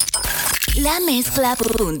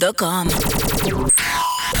LaMezcla.com.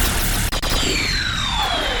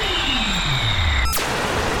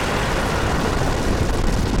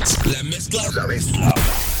 La mezcla. La mezcla.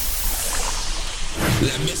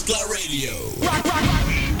 LaMezclaRadio.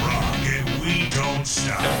 We rock and we don't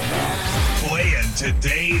stop. Playing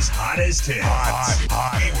today's hottest hits.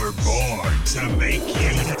 Hot. We were born to make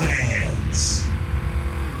you dance.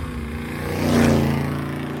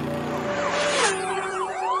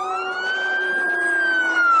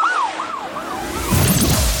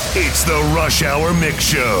 It's the Rush Hour Mix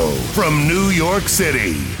Show from New York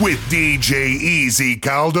City with DJ Easy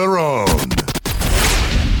Calderon.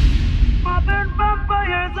 Popping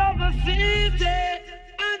vampires of the city,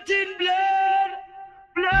 hunting blood.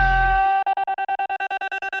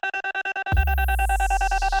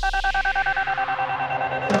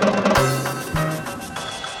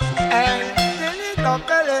 El grito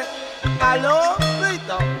que le aló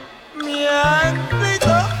grito, mi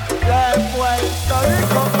grito de Puerto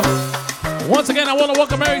Rico. Once again, I want to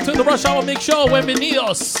welcome everybody to the Rush Hour Mix Show.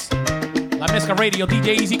 Bienvenidos. LaMezclaRadio,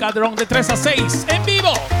 DJ Easy Calderon de 3 a 6. En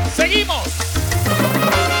vivo. Seguimos.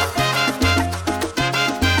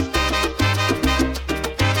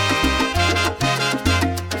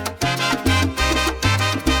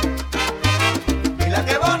 Mira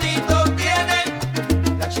qué bonito tiene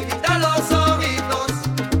la chinita los ojitos.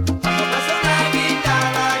 Cuando me hace una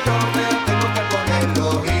guitarra yo me tengo que poner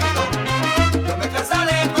los ojitos. Yo me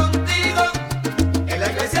casaré contigo en la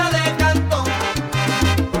iglesia de Cantón,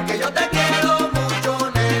 porque yo te quiero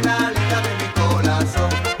mucho, nena linda de mi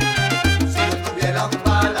corazón. Si yo tuviera un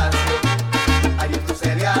palacio, allí tú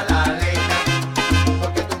serías la reina,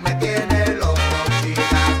 porque tú me tienes loco,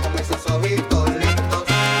 chica, con esos ojitos lindos.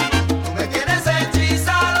 Tú me tienes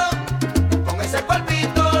hechizado con ese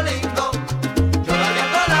cuerpito lindo. Yo daría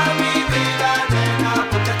toda mi vida, nena,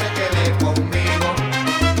 porque te quedé conmigo.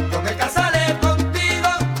 Yo me casaré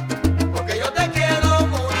contigo, porque yo te quiero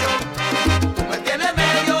mucho. Tú me tienes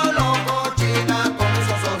medio loco, china, con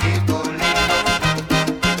esos ojitos lindos.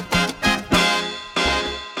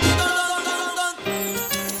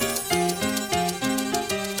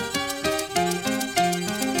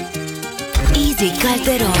 Easy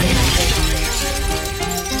Calderon.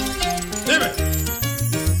 Dime.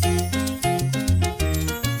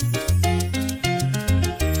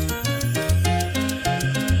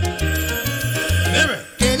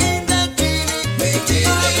 Qué linda chili, mi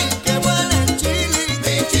chili, qué buena chili,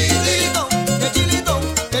 mi chilito, qué chilito,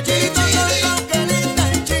 qué chilito, qué linda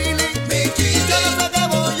chili, mi chili. Yo no sé qué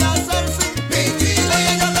voy a hacer sin mi chili,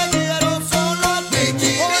 porque yo te quiero solo a ti.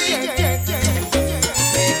 Oye, mi chili,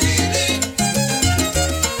 mi chili,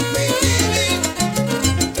 mi chili,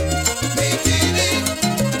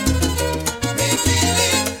 mi chili,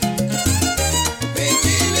 mi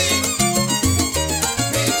chili,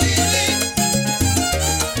 mi chili.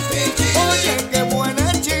 Oye, qué buena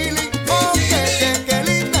el chili, oh, qué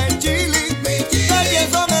linda el chili. Qué bien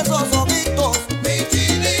son esos ojitos,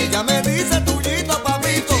 ella me dice tuyito,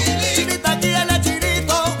 papito. Chinita quiere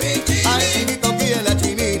chinito, ay chinito quiere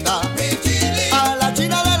chinita. A la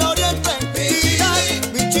china del oriente, china,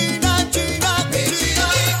 mi china, china, mi china.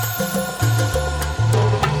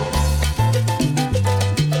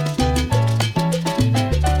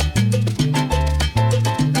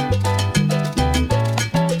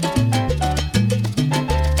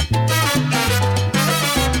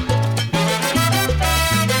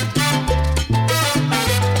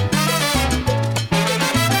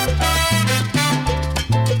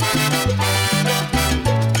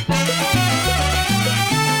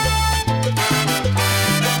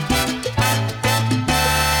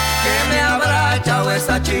 Que me habrá echado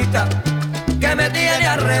esa chica que me tiene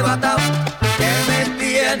arrebatado, que me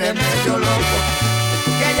tiene medio loco,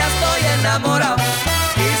 que ya estoy enamorado.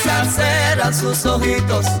 Quizás eran sus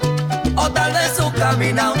ojitos, o tal vez su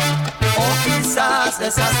caminado, o quizás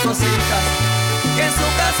esas cositas que en su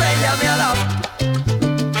casa ella me ha dado.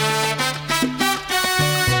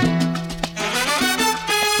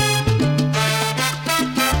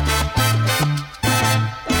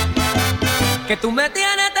 Que tú me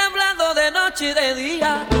tienes temblando de noche y de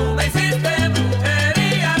día. Tú me hiciste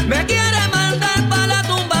brujería. Me quieres mandar pa' la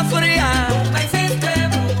tumba fría. Tú me hiciste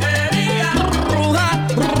brujería. Bruja,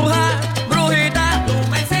 bruja, brujita. Tú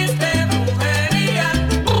me hiciste brujería.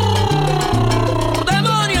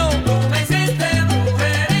 Demonio. Tú me hiciste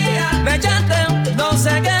brujería. Me echaste no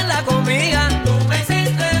sé qué en la comida. Tú me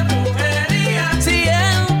hiciste brujería.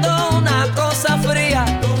 Siento una cosa fría.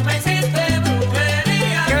 Tú me hiciste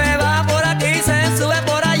brujería. Que me va por aquí, se sube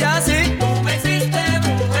por allá, sí. Tú me hiciste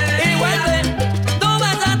brujería.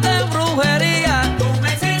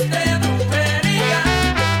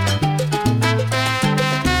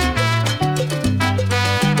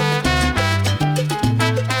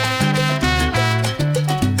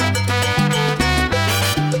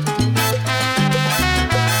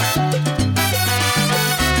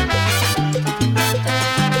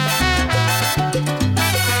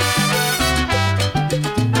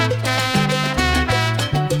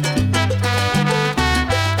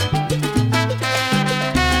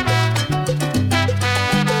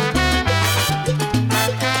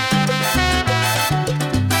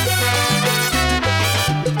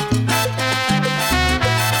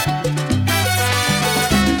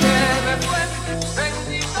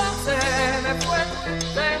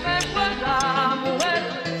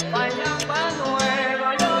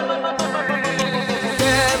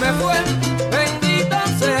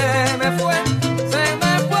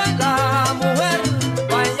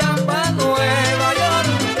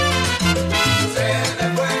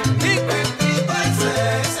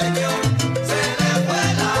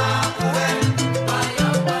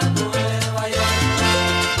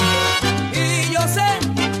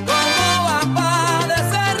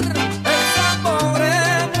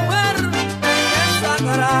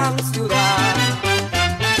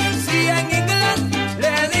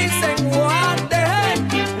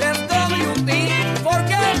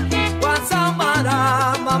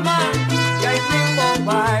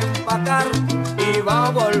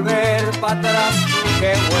 no volver para atrás.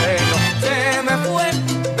 Qué bueno, se me fue,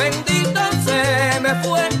 bendito se me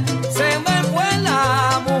fue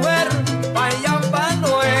la mujer, pa' allá pa'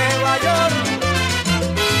 Nueva York.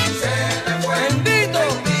 Se le fue, bendito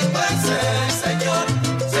es el Señor,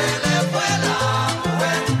 se le fue la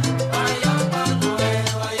mujer, pa' allá pa'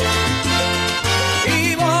 Nueva York. Y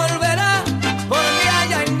volverá, porque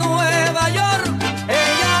allá en Nueva York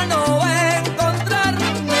ella no va a encontrar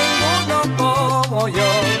ninguno como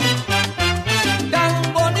yo. Tan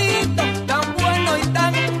bonito, tan bueno y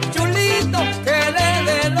tan chulito, que le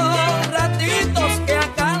dé los ratitos que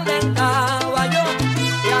acá le daba yo,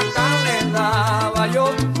 que acá le daba yo,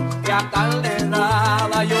 que acá le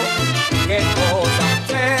daba yo. Qué cosa,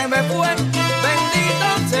 se me fue, bendito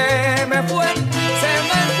se me fue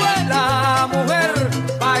la mujer,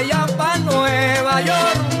 pa' allá pa' Nueva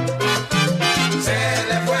York. Se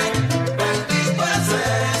le fue, bendito es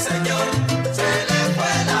el Señor, se le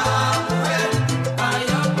fue la mujer, pa'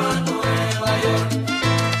 allá pa' Nueva York.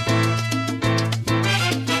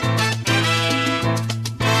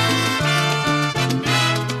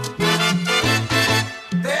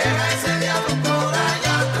 Deja ese diablo por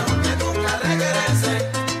allá, pero que nunca regrese.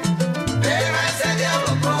 Deja ese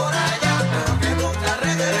diablo por allá, pero que nunca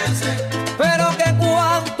regrese. Pero que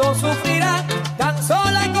cuánto sufrirá, tan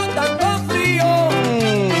sola y con tanto frío.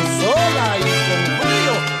 Sola y con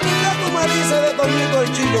frío. ¿Y qué tú me dices de Toñito el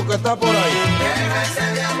Chillo que está por ahí? Deja ese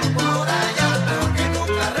diablo por allá, pero que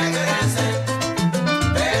nunca regrese.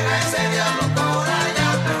 Deja ese diablo por allá,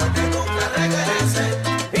 pero que nunca regrese.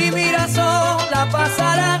 Y mira, sola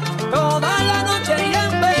pasará toda la noche y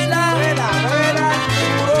en vela. Vela,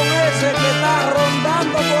 tiburón ese que está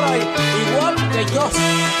rondando por ahí, igual que yo.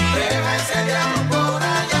 Deja ese diablo por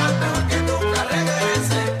allá, pero que nunca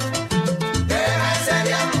regrese. Deja ese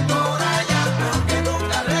diablo por allá, pero que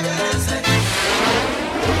nunca regrese.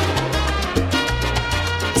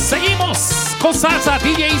 Seguimos con salsa,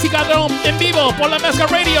 DJ Easy Calderon en vivo por la Mezcla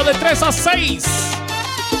Radio de 3 a 6.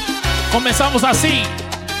 Comenzamos así,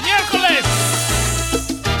 miércoles,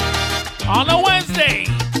 on a Wednesday.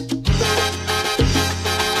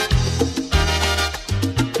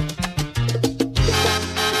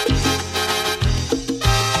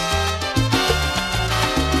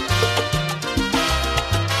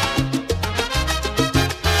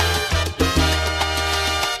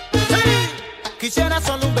 Quisiera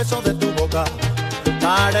solo un beso de tu boca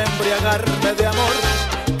para embriagarme de amor.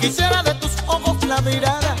 Quisiera de tus ojos la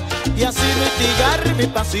mirada y así mitigar mi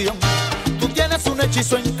pasión. Tú tienes un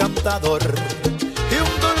hechizo encantador y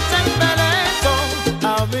un dulce embeleso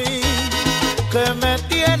a mí que me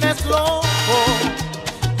tienes loco.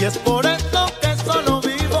 Y es por esto que solo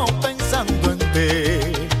vivo pensando en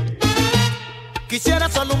ti. Quisiera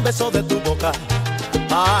solo un beso de tu boca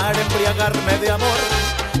para embriagarme de amor.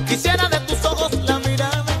 Quisiera de tus ojos la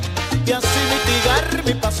mirada y así mitigar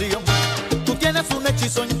mi pasión. Tú tienes un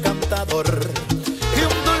hechizo encantador y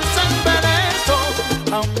un dulce embeleso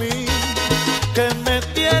a mí que me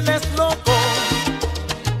tienes loco.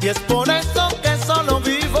 Y es por eso que solo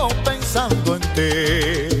vivo pensando en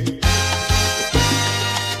ti.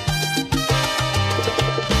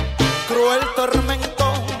 Cruel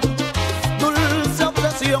tormento, dulce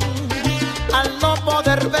obsesión, al no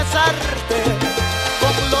poder besarte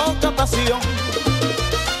con loca pasión.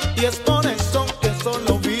 Y es por eso que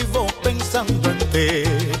solo vivo pensando en ti.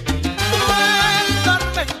 Cruel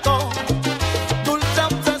tormento, dulce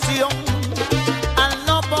obsesión, al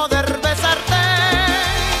no poder besarte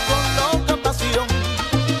con loca pasión.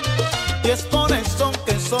 Y es por eso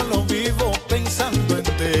que solo vivo pensando en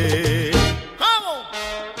ti. ¡Vamos!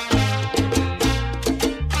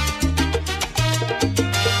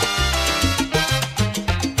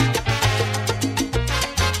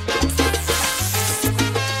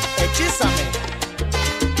 Hechízame,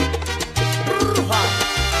 bruja.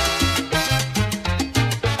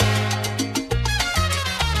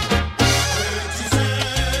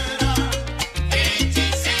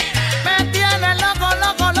 Me tiene loco,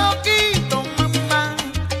 loco, loquito, mamá.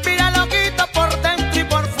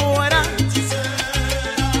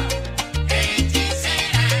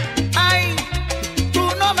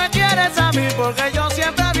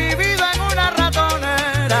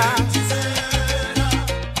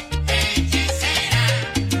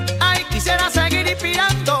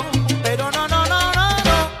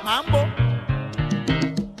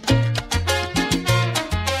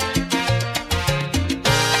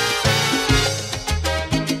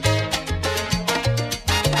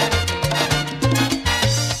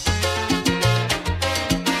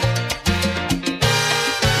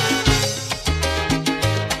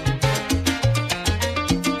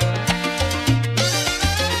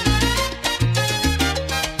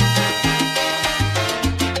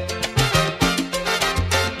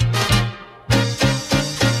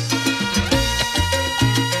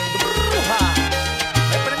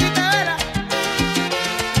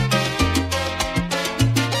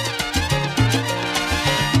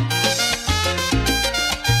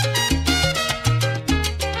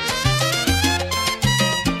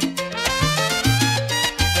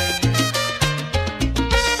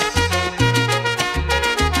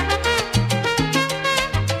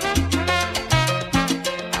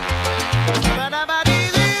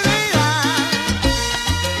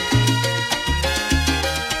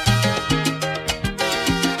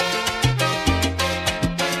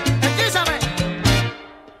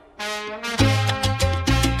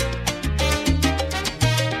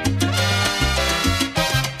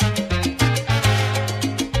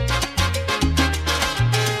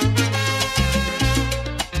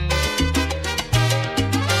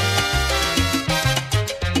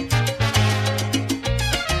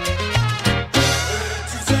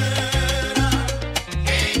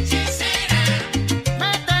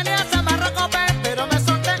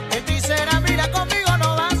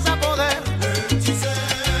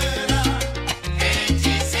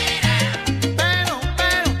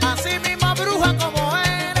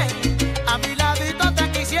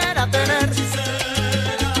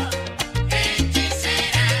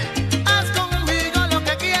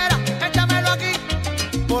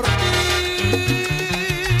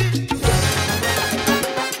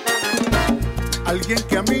 alguien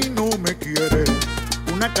que a mí no me quiere,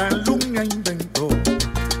 una calumnia inventó.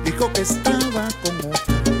 Dijo que estaba con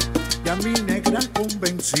otro y a mi negra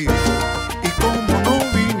convencí. Y como no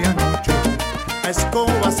vine anoche, a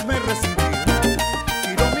escobas me recibí.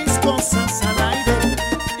 Tiró mis cosas al aire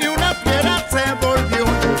y una piedra se volvió.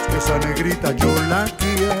 Es que esa negrita yo la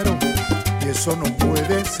quiero y eso no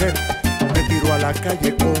puede ser. Me tiró a la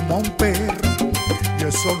calle como un perro y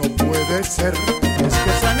eso no puede ser. Es que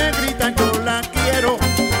esa negrita yo la quiero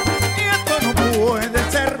y esto no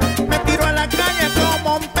puede ser. Me tiró a la calle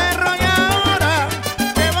como un perro y ahora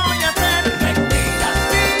 ¿qué voy a hacer? Mentiras,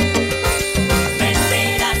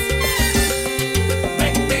 mentiras,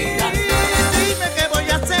 mentiras. Dime qué voy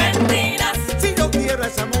a hacer. Mentiras. Si yo quiero a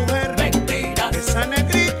esa mujer. Mentiras. Esa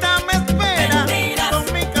negrita me espera. Mentiras. Con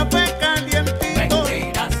mi café calientito.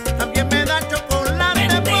 Mentiras. También me da chocolate.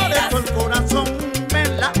 Mentiras. Por eso el corazón me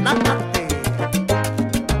la late.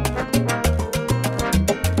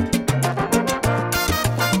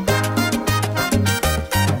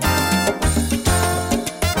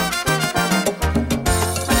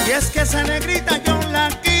 Y es que esa negrita yo la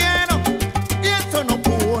quiero y eso no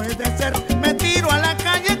puede ser. Me tiro a la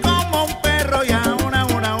calle como un perro y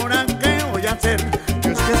ahora ¿qué voy a hacer? Y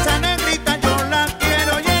es que esa negrita yo la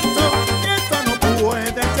quiero y eso no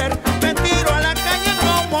puede ser. Me tiro a la calle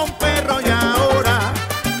como un perro y ahora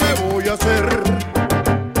 ¿qué voy a hacer?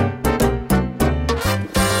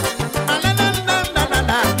 Ah, la, la, la, la, la,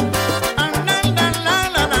 la. Ah, la, la, la,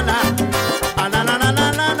 la, la, la. Ah, la, la, la,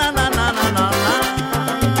 la, la, la, la, la, la, la.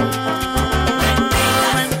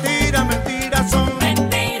 Mentiras, mentiras son.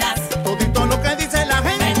 Mentiras. Todito lo que dice la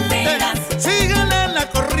gente. Mentiras. Síguele la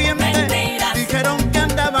corriente. Mentiras. Dijeron que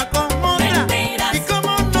andaba con otra. Mentiras. Y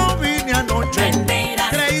como no vine anoche, Mentiras.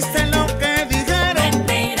 creíste lo que dijeron.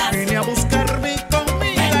 Mentiras. Vine a buscar mi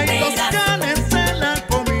comida y los Mentiras. canes se la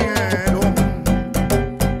comieron.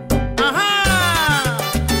 ¡Ajá!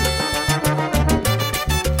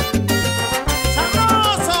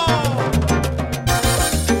 ¡Sabroso!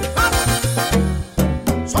 ¡Ah!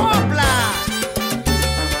 ¡Sopla!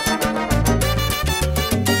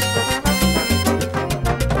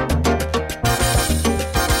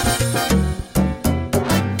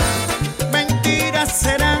 Mentiras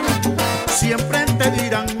serán, siempre te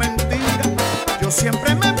dirán mentira. Yo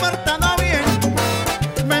siempre me he portado bien.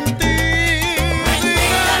 Mentira,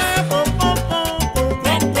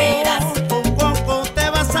 Mentiras. poco te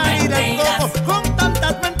va a salir el Mentiras. coco con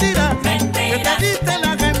tantas mentiras que Mentiras. te dice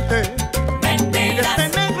la gente. Mentiras.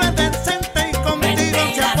 Este negro es decente y contigo se ha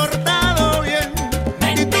Mentiras. portado bien. Y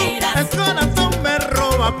tú, Mentiras. el corazón me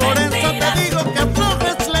roba, por eso Mentiras. te digo que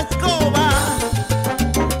aflojes la escoba.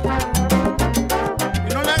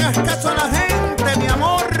 Y no le hagas caso a la gente, mi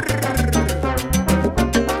amor.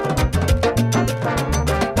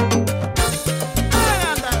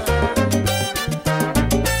 Anda.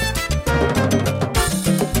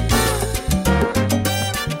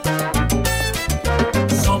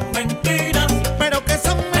 Son mentiras. Pero que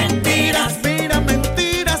son mentiras, mira,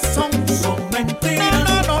 mentiras son. Son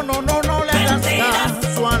mentiras. No le hagas Mentiras.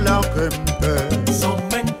 caso a la gente. Son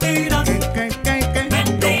mentiras. Que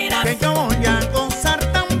Mentiras. que yo voy a gozar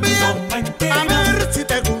también. Son mentiras. A ver si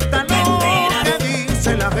te gusta lo Mentiras. que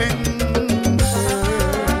dice la gente.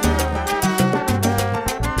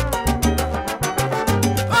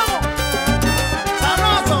 ¡Vamos!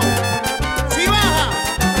 ¡Sabroso! ¡Si baja!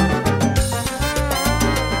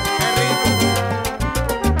 ¡Qué rico!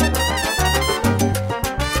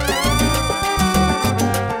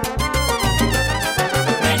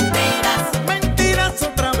 Mentiras. Mentiras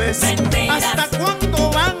otra vez. Mentiras. ¿Hasta cuándo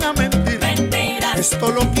van a mentir? Mentiras.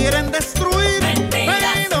 Esto lo quieren destruir, Mentiras.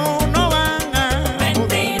 pero no van a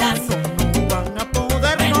Mentiras. poder, no van a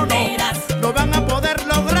poder, Mentiras. no van a poder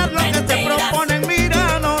lograr lo que se Mentiras. proponen.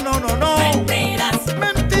 Mira, no. Mentiras.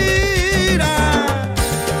 Mentira.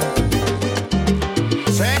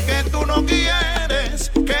 Sé que tú no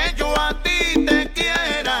quieres que yo a ti te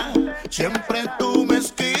quiera. Siempre tú me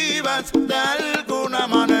esquivas de alguna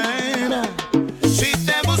manera. Si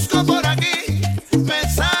te busco por aquí, me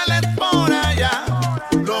sales por allá.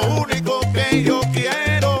 Lo único que yo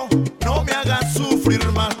quiero, no me hagas sufrir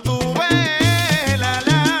más tu vela.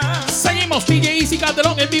 Seguimos DJ Easy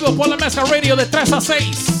Calderon en vivo por la Mezcla Radio de 3 a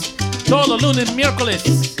 6. Todos lunes, miércoles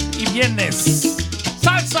y viernes.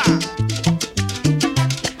 ¡Salsa!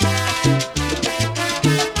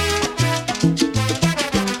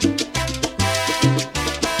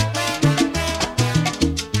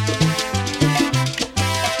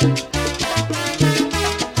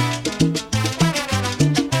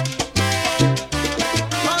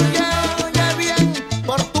 Oye bien,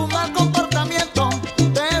 por tu mal comportamiento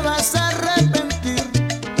te vas a arrepentir.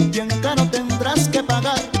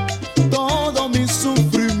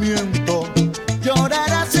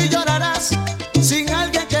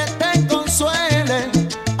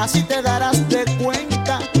 así te darás de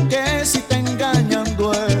cuenta que si te engañan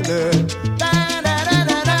duele.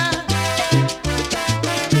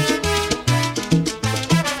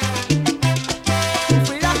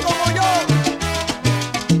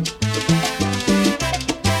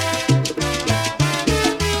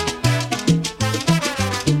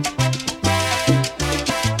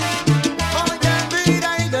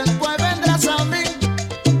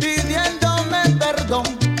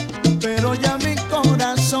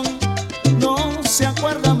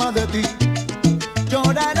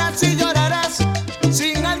 Llorarás y llorarás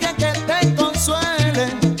sin alguien que te consuele.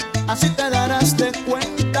 Así te darás de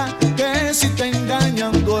cuenta que si te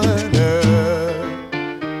engañan duele.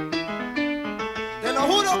 Te lo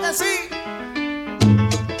juro que sí.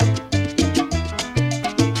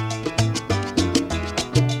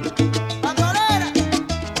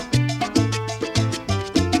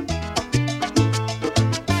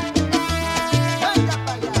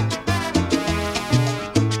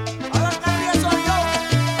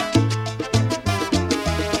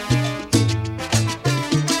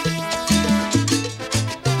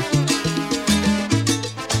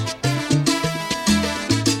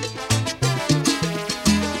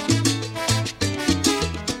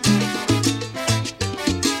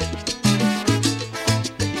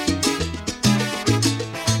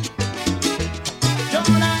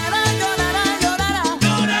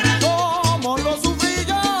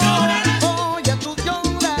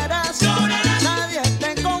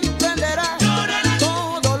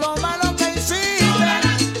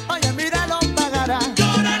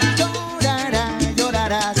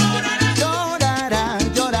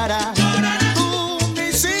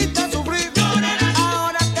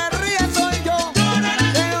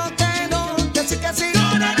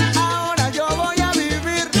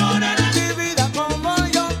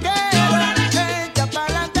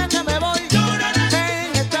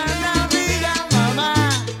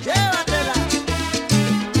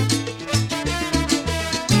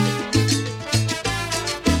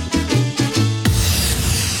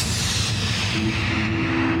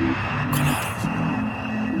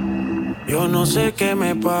 No sé qué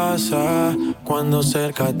me pasa cuando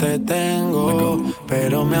cerca te tengo,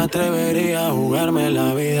 pero me atrevería a jugarme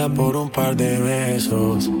la vida por un par de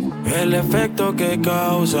besos. El efecto que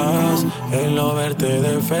causas, el no verte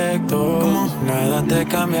defecto, nada te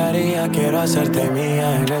cambiaría, quiero hacerte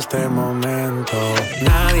mía en este momento.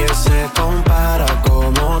 Nadie se compara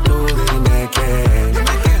como tú, dime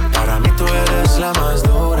quién. Para mí tú eres la más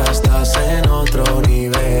dura, estás en otro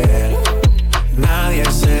nivel. Nadie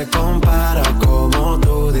se compara como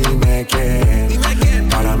tú, dime quién.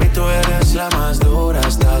 Para mí tú eres la más dura,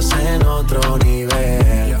 estás en otro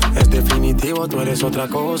nivel. Es definitivo, tú eres otra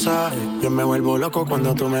cosa. Yo me vuelvo loco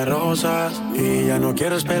cuando tú me rozas. Y ya no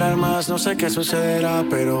quiero esperar más, no sé qué sucederá,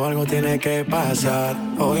 pero algo tiene que pasar.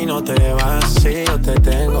 Hoy no te vas, si yo te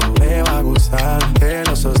tengo, te va a gustar, te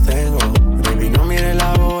lo sostengo. Baby, no mires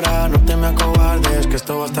la hora, no te me acobardes, que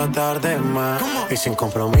esto va hasta tarde más. Y sin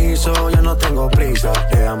compromiso, ya no tengo prisa.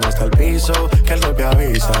 Le damos hasta el piso, que el golpe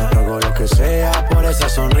avisa. Hago lo que sea por esa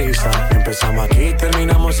sonrisa. Empezamos aquí,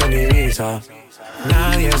 terminamos en Ibiza.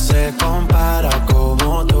 Nadie se compara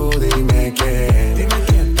como tú, dime quién.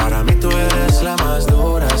 Para mí tú eres la más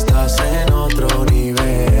dura, estás en otro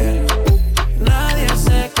nivel. Nadie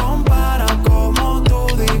se compara como tú,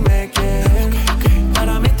 dime quién.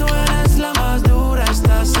 Para mí tú eres la más dura,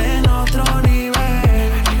 estás en otro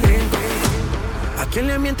nivel. ¿A quién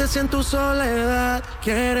le mientes en tu soledad?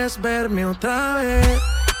 ¿Quieres verme otra vez?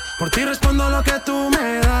 Por ti respondo lo que tú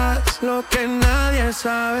me das, lo que nadie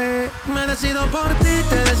sabe. Me decido por ti,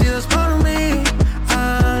 te decides por mí.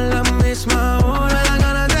 A la misma hora dan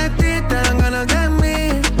ganas de ti, te dan ganas de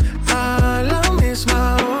mí. A la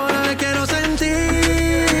misma hora me quiero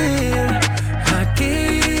sentir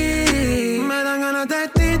aquí. Me dan ganas de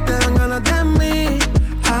ti, te dan ganas de mí.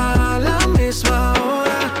 A la misma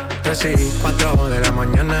hora. 3 y 4 de la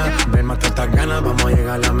mañana, ven, mata estas ganas, vamos a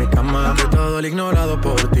llegar a mi cama. Que todo el ignorado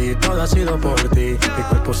por ti, todo ha sido por ti. Mi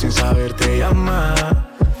cuerpo sin saber te llama.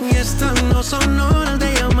 Y estas no son horas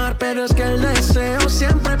de llamar, pero es que el deseo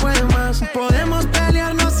siempre puede más. Podemos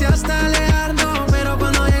pelearnos y hasta alejarnos, pero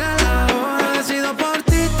cuando llega la hora decido por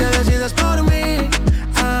ti, te decides por mí.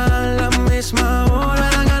 A la misma hora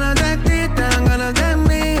dan ganas de ti, te dan ganas de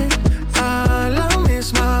mí. A la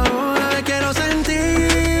misma hora me quiero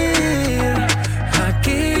sentir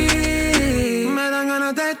aquí. Me dan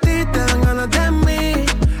ganas de ti, te dan ganas de mí.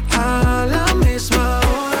 A la misma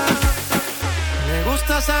hora. Me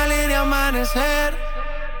gusta salir y amanecer,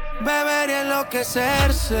 beber y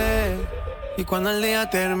enloquecerse. Y cuando el día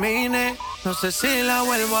termine, no sé si la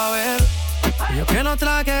vuelvo a ver. Yo que no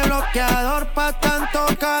traje bloqueador pa' tanto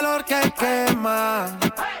calor que quema.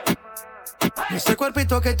 Y ese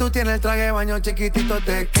cuerpito que tú tienes, el traje de baño chiquitito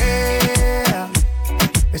te queda.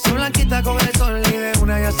 Esa blanquita con el sol y de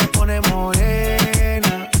una ya se pone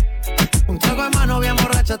morena. Un trago en mano bien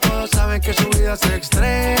borracha, todos saben que su vida es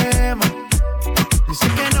extrema. Dice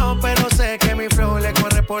que no, pero sé que mi flow le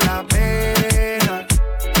corre por la pena.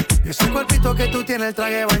 Y ese cuerpito que tú tienes, el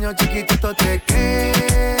traje de baño chiquitito te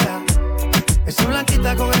queda. Esa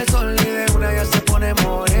blanquita con el sol y de una ya se pone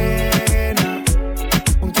morena.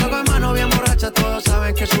 Un trago en mano bien borracha, todos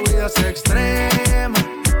saben que su vida es extrema.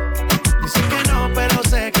 Dice que no, pero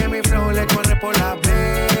sé que mi flow le corre por la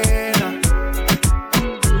pena.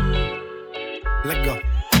 Let's go.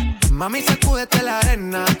 Mami, sacúdete la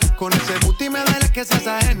arena. Con ese booty me duele que seas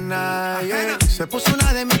ajena, yeah. Se puso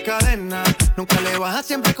una de mis cadenas. Nunca le baja,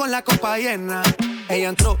 siempre con la copa llena. Ella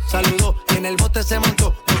entró, saludó y en el bote se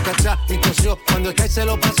montó. Nunca atrás y tosió. Cuando el que se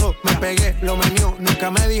lo pasó, me pegué, lo menió. Nunca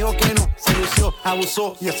me dijo que no. Se lució,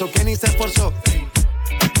 abusó y eso que ni se esforzó.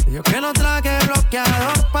 Yo que no traje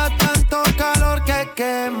bloqueador pa' tanto calor que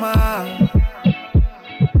quema.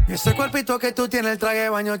 Y ese cuerpito que tú tienes, el traje de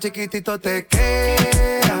baño chiquitito te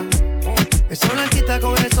queda. Esa blanquita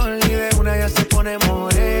con el sol y de una ya se pone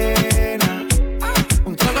morena.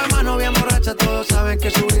 Un trago de mano bien borracha, todos saben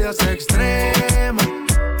que su vida es extrema.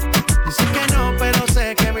 Dice que no, pero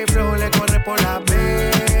sé que mi flow le corre por la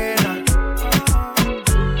pena.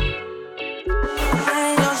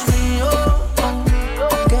 Ay, Dios mío,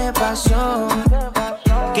 ¿qué pasó?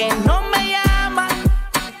 Que no me llama,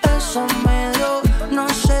 eso me dio. No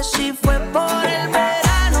sé si fue por el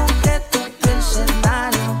verano que tu piel se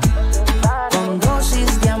dañó. Con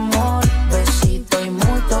dosis de amor, besito y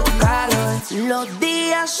mucho calor. Los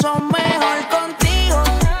días son mejor contigo,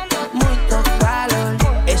 mucho calor.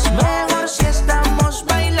 Es mejor si estamos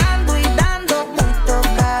bailando y dando mucho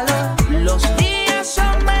calor. Los días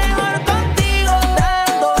son mejor contigo,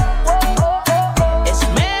 dando. Es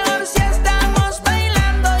mejor si estamos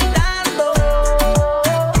bailando y dando.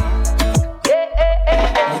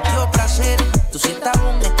 Mucho placer, tú si estás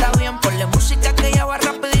bon, está bien. Ponle música que ya va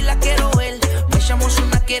rápido y la quiero ver. Me llamo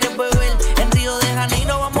una, quieres beber. En Río de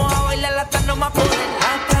Janeiro vamos a bailar hasta no más poder.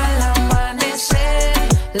 Hasta el amanecer,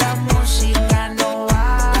 la música no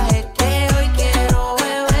baje, que hoy quiero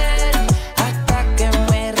beber hasta que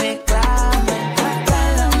me reclamen. Hasta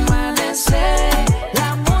el amanecer,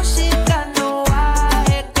 la música no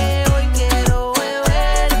baje, que hoy quiero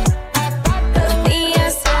beber. Los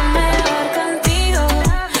días son mejor contigo,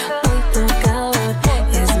 mucho calor.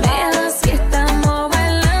 Es mejor si estamos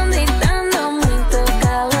bailando y dando mucho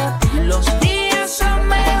calor. Los días son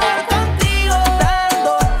mejor contigo,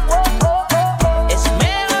 dando. Es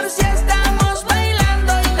mejor si estamos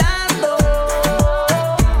bailando y dando.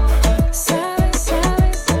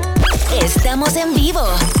 Estamos en vivo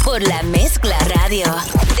por La Mezcla Radio.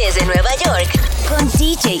 Desde Nueva York, con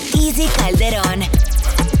DJ Easy Calderon.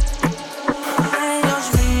 Ay,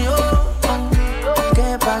 Dios mío,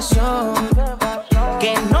 ¿qué pasó?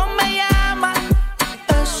 Que no me llama,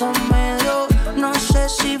 eso me dio. No sé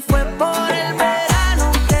si fue por el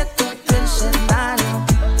verano que tu piel se dañó.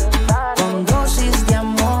 Con dosis de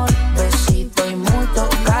amor, besito y mucho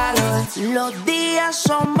calor. Los días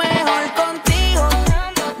son mejor contigo,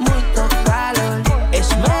 mucho calor. Es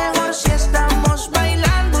mejor si estamos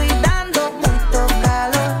bailando y dando mucho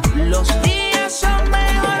calor. Los días son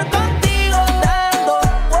mejor contigo, dando.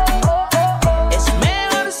 Es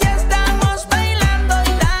mejor si estamos bailando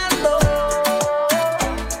y dando.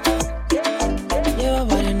 Lleva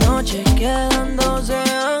varias noches quedándose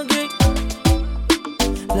aquí.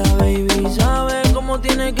 La baby sabe cómo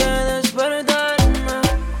tiene que despertarme.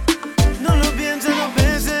 No lo pienses dos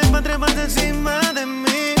veces pa' treparte encima de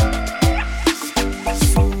mí.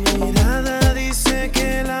 Su mirada dice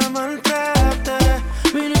que la maltrata.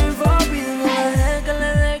 Mini papi, no le dé, que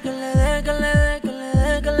le dé, que le dé, que le dé, que le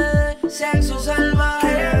dé, que le dé. Sexo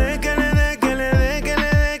salvaje. Que le dé, que le dé, que le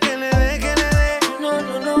dé, que le dé, que le dé. No,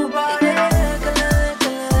 no, no pare. Que le dé, que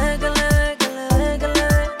le dé, que le dé, que le dé, que le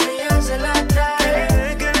dé. Ella se la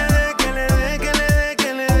trae. Que le dé, que le dé, que le dé,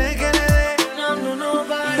 que le dé, que le dé. No, no, no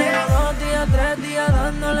pare. 2 días, 3 días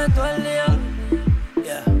dándole todo el día.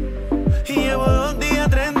 Y llevo 2 días,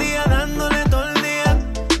 3 días dándole todo el día.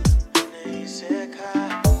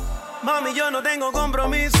 Mami, yo no tengo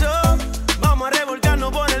compromiso. Vamos a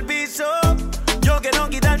revolcarnos por el piso. Yo quiero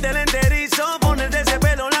quitarte el enterizo, ponerte ese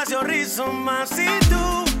pelo lacio rizo. Más si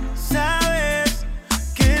tú sabes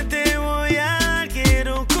que te voy a dar,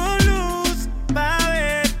 quiero con luz pa'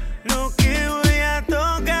 ver lo que voy a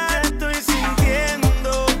tocar. Estoy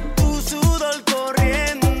sintiendo tu sudor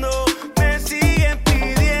corriendo, me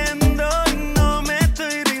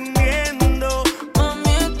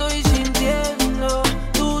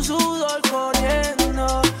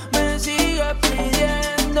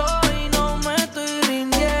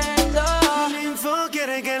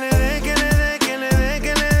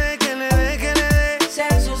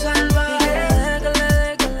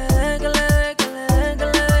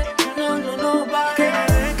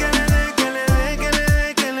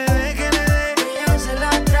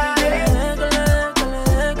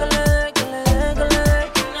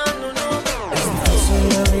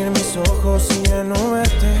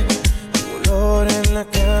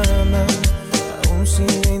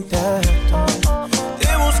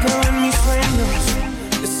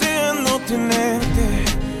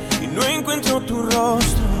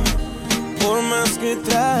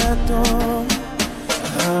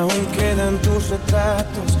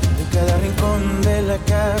ratos en cada rincón de la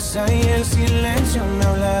casa y el silencio me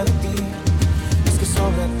habla de ti. Es que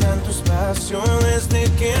sobra tanto espacio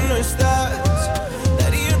desde que no estás.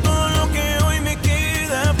 Daría todo lo que hoy me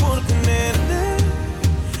queda por tenerte,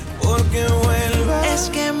 porque vuelvas. Es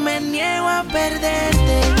que me niego a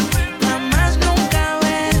perderte, jamás nunca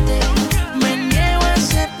verte. Me niego a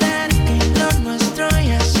aceptar que lo nuestro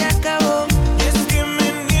ya se acabó. Es que me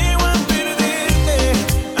niego a perderte,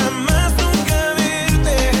 jamás nunca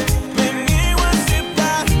verte. Me niego a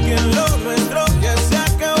aceptar que lo nuestro ya se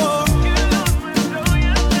acabó.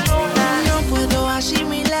 No puedo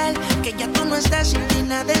asimilar que ya tú no estás, sin ti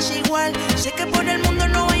nada es igual. Sé que por el mundo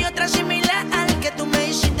no hay otra similar, que tú me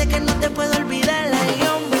hiciste que no te puedo olvidar. Ay,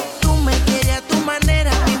 hombre, tú me quieres a tu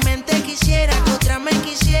manera, mi mente quisiera que otra me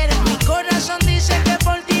quisiera. Mi corazón dice que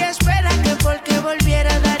por ti espera, que porque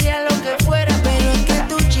volviera daría lo que fuera. Pero es que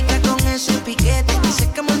tu chica con ese piquete dice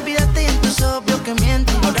que me olvidaste y entonces obvio que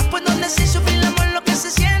miente. Ahora puedo decir sufrir el amor lo que se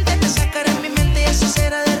siente, te sacaré en mi mente y eso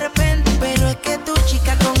será de repente. Pero es que tu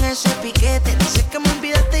chica con ese piquete dice que me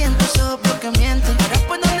olvidaste y entonces obvio que miente. Ahora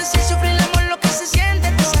puedo decir sufrir el amor lo que se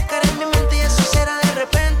siente, te sacaré en mi mente y eso será de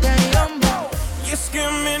repente. Ay, hombre. Y es que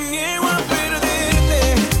me niego a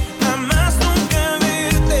perderte, jamás nunca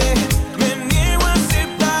verte. Me niego a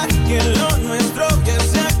aceptar que lo nuestro ya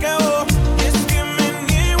se acabó. Y es que me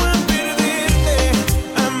niego a perderte,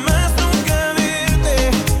 jamás nunca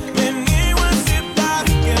verte. Me niego a aceptar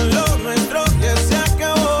que lo nuestro ya se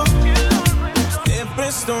acabó. Te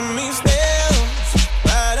presto mis dedos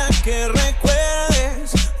para que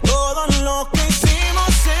recuerdes todo lo que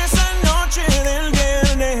hicimos esa noche del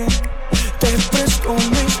viernes. Te presto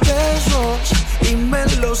mis besos y me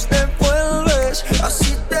los devuelves.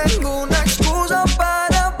 Así tengo una excusa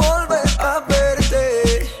para volver a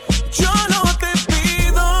verte. Yo no te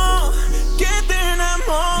pido que te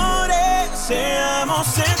enamores, seamos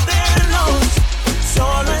eternos,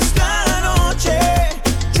 solo esta noche.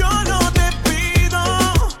 Yo no te pido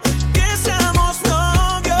que seamos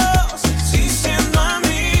novios, si siendo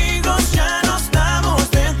amigos ya nos damos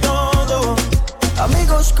de todo.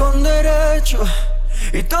 Amigos con derecho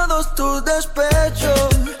y todos tus despechos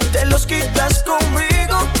te los quitas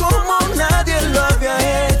conmigo como nadie lo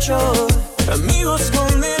había hecho. Amigos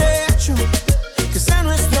con derecho, que sea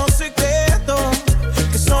nuestro secreto,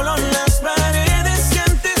 que solo las paredes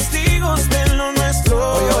sean testigos de lo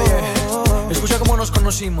nuestro. Oye, escucha cómo nos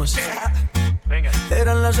conocimos.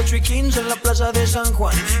 Eran las 8:15 en la plaza de San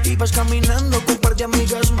Juan. Ibas caminando con un par de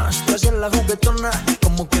amigas más. Te hacías la juguetona,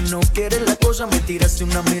 como que no quieres la cosa. Me tiraste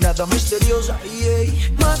una mirada misteriosa.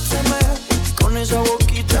 Y mátame, con esa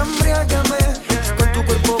boquita embriágame. Con tu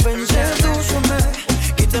cuerpo ven, sedúceme.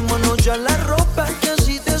 Quitémonos ya la ropa, que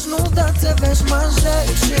así desnuda te ves más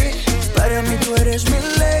sexy. Para mí tú eres mi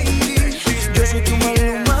lady, yo soy tu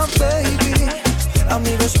Maluma, baby.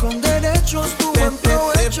 Amigos con derechos, tu buen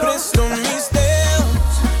provecho. Te presto mis dedos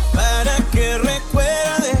para que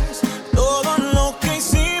recuerdes todo lo que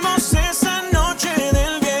hicimos esa noche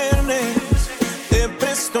del viernes. Te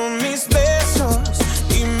presto mis besos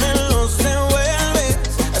y me los devuelves.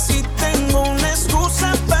 Así tengo una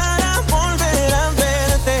excusa para volver a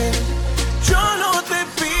verte. Yo no te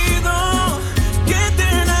pido que te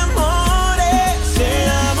enamores,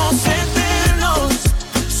 seamos eternos,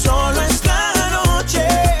 solo esta noche.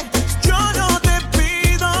 Yo no te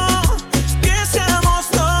pido que seamos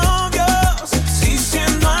novios, si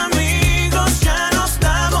siendo amigos ya nos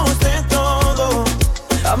damos de todo.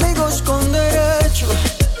 Amigos con derecho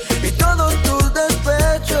y todos tus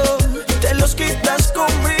despechos te los quitas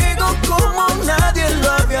conmigo como nadie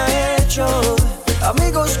lo había hecho.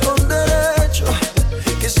 Amigos con derecho,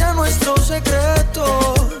 que sea nuestro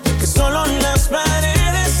secreto, Que solo las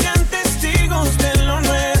paredes sean testigos de lo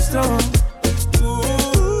nuestro.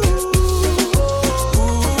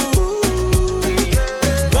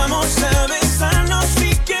 Vamos a besarnos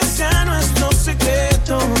y que sea nuestro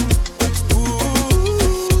secreto.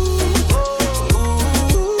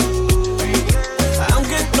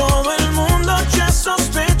 Aunque todo el mundo ya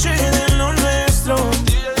sospeche de lo nuestro.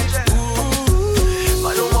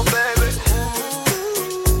 Maluma, baby,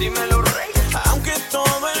 dímelo, rey. Aunque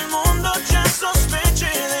todo el mundo ya sospeche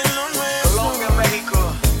de lo nuestro. Colombia,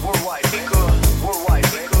 México, worldwide,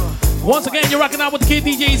 Once again, you're rocking out with the kid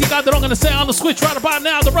DJ Easy Calderon gonna stay on the switch right about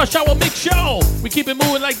now. The Rush Hour Mixshow. We keep it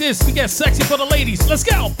moving like this. We get sexy for the ladies. Let's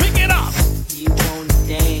go. Pick it up. You wanna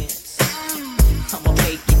dance? I'ma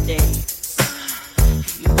make you dance.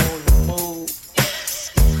 You wanna move?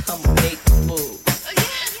 I'ma make you move.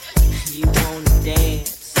 You wanna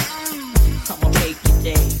dance? I'ma make you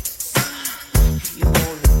dance. You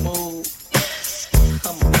wanna move?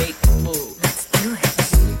 I'ma make you move.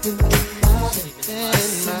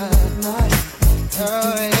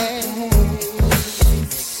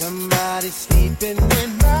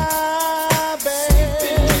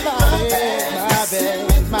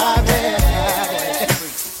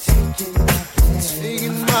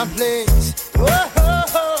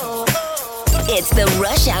 It's the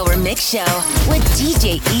Rush Hour Mix Show with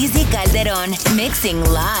DJ Easy Calderon, mixing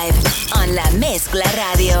live on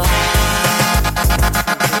LaMezclaRadio.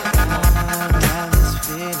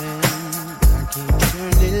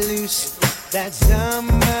 That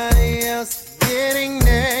somebody else getting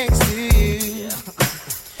next to you.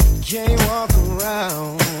 Can't walk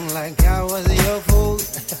around like I was your fool.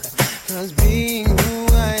 'Cause being who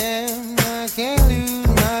I am, I can't lose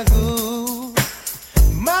my cool.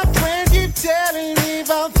 My friends keep telling me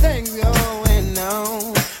about things going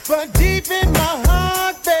on, but deep in my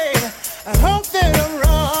heart, babe, I hope that I'm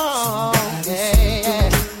wrong. Yeah.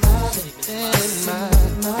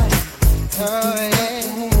 Oh, yeah.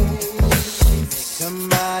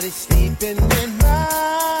 Somebody sleeping in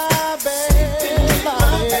my bed,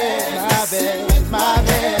 my bed, my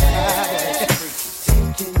bed.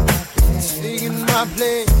 Taking my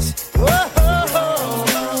place.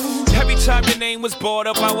 Every time your name was brought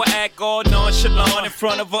up, I would act all nonchalant in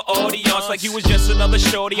front of an audience, like you was just another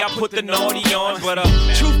shorty. I put the naughty on, but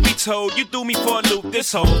truth be told, you threw me for a loop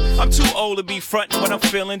this whole. I'm too old to be frontin' when I'm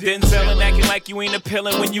feeling Denzel and acting like you ain't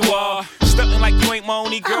appealing when you are. Stuntin' like you ain't my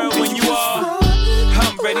only girl when you are.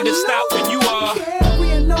 I'm ready to stop when you are.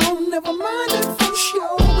 Carrying on, never mind if I'm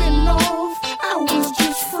showing off. I was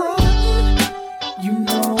just frontin'. You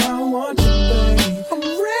know I want you, babe. I'm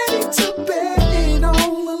ready to bet it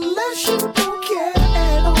on, unless you don't care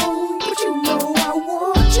at all. But you know I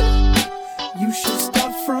want you. You should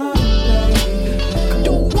stop frontin', babe. I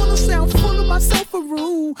don't wanna sound full of myself a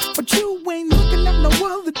rule, but you ain't looking at no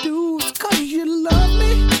other dudes. 'Cause you love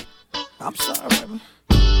me. I'm sorry, baby.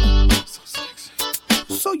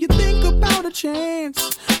 So you think about a chance.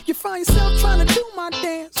 You find yourself trying to do my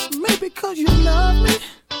dance. Maybe 'cause you love me.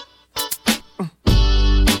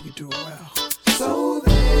 You do well. So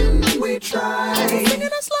then we try. Singing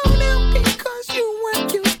it slow down because you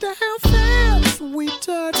weren't used to how fast we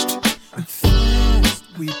touched. Fast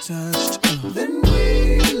we touched. Then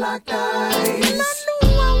we locked eyes. And I knew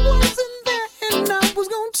I wasn't there, and I was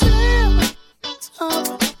gonna tell.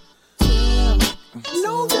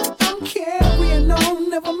 Know that I'm carrying on,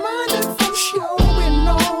 never mind if I'm showing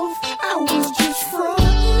off. I was just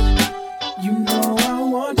frontin'. You know I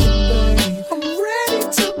want you, babe. I'm ready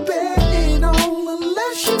to bet it on,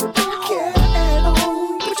 unless you don't care at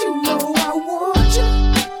all. But you know I want you.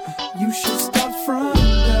 You should stop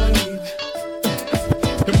frontin', babe.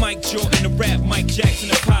 The Mike Jordan, the rap, Mike Jackson,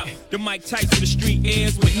 the pop. The Mike Tyson, the street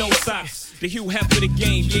airs with no socks. The Hugh Hef for the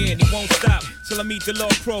game, yeah, and he won't stop till I meet the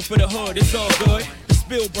Lord Pro for the hood. It's all good.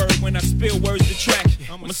 Spielberg when I spill words to track.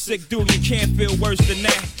 I'm a sick dude, you can't feel worse than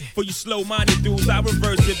that. For you slow-minded dudes, I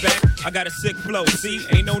reverse it back. I got a sick flow, see?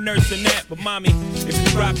 Ain't no nursing that. But mommy, if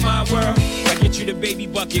you rock my world, I get you the baby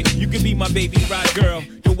bucket. You can be my baby rock girl.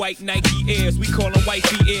 The white Nike Airs, we call them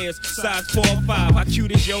wifey Airs. Size 4 or 5, how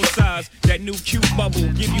cute is your size? That new cute bubble,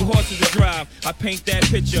 give you horses to drive. I paint that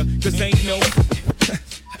picture, 'cause ain't no...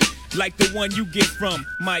 like the one you get from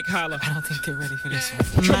Mike Holler. I don't think they're ready for this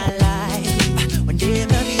one. My life will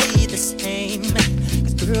never be the same.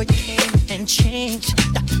 'Cause girl, you came and changed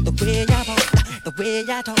the way I walk, the way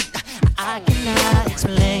I talk. I cannot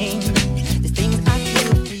explain the things I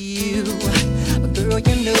feel for you. But girl,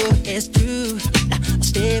 you know it's true.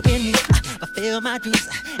 Stay with me, fulfill my dreams,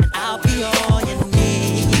 and I'll be all you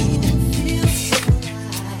need. Feels so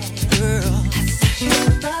right, girl. You're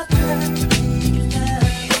the perfect.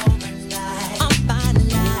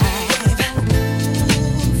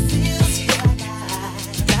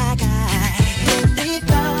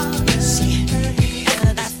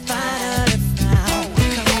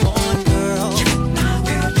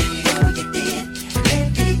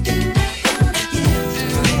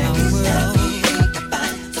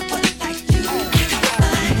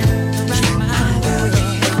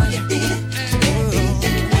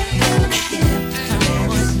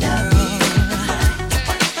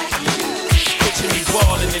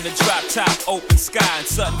 Top, open sky, and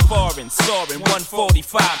something foreign, soaring,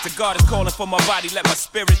 145. The God is calling for my body, let my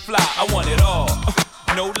spirit fly. I want it all,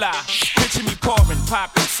 no lie. Picture me pouring,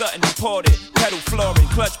 popping, something imported. Pedal flooring,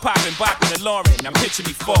 clutch popping, bopping and Lauren. Now picture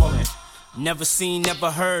me falling. Never seen, never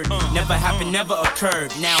heard, never happened, never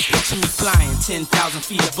occurred. Now picture me flying 10,000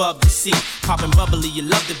 feet above the sea. Popping bubbly, you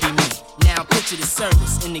love to be me. Now picture the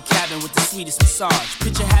service in the cabin with the sweetest massage.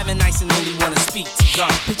 Picture having ice and only wanna speak to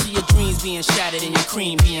God. Picture your dreams being shattered and your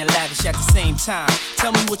cream being lavish at the same time.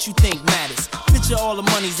 Tell me what you think matters. Picture all the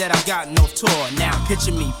monies that I've gotten off tour. Now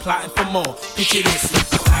picture me plotting for more. Picture this.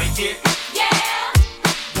 Like it? Yeah.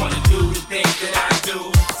 Wanna do the things that I do.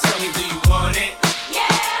 Tell me, do you want it?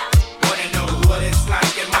 What it's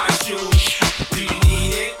like in my shoes. Do you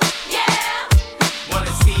need it? Yeah.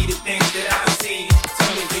 Wanna see the things that I see.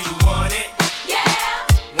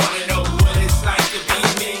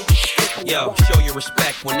 your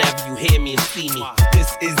respect whenever you hear me and see me.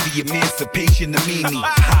 This is the emancipation of Mimi.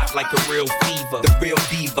 Hot like a real fever, the real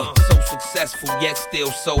diva. So successful yet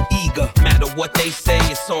still so eager. Matter what they say,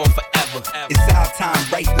 it's on forever. It's our time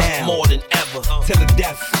right now, more than ever. Till the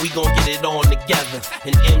death, we gon' get it on together.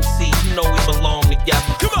 And MC, you know we belong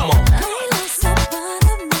together. Come on. I lost so part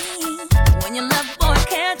of me. When you left, boy,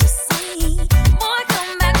 can't you see? Boy,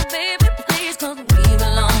 come back, baby, please, 'cause we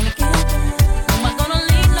belong together. Am I gonna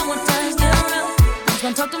leave? No one turns you around. Who's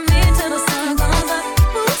gonna talk to me till the sun comes up?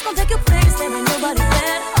 Who's gonna take your place? There ain't nobody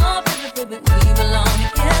better. Oh, baby, baby, we belong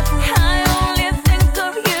together. I only think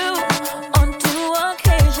of you on 2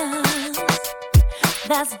 occasions.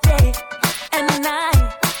 That's day and night.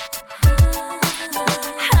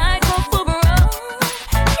 I'd go for broke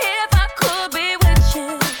if I could be with you.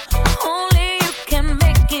 Only you can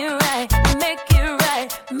make it right, make it right,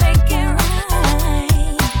 make it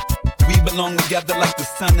right. we belong together like the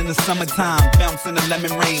sun in the summertime. Bounce in the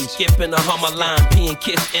lemon rain, Skipping a Hummer line, peeing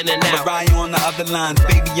kiss in and out. Mariah on the other lines,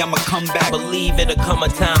 baby, I'ma come back. Believe it'll come a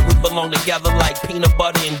time we belong together like peanut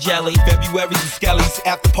butter and jelly. February's and skellies,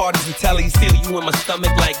 after parties and tellies. Feel you in my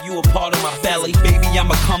stomach like you a part of my belly. Baby,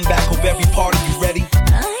 I'ma come back, hope every part of you ready.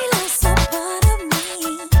 I lost so part of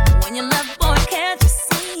me. When you left, boy, can't you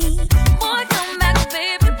see? Boy, come back,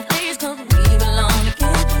 baby, please, 'cause we belong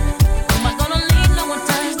together. Am I gonna leave? No one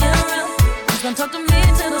turns you around. Who's gonna talk to me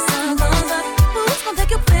till the sun comes up? Who's gonna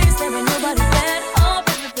take your place? There ain't nobody better. Oh,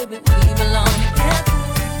 baby, baby, we belong together.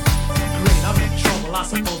 Great, I'm in trouble, I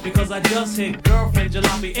suppose, because I just hit girlfriend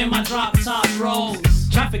jalopy in my drop top rolls.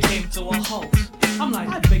 Traffic came to a halt. I'm like,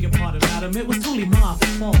 I beg your pardon, madam, it was totally my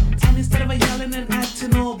fault. And instead of a yelling and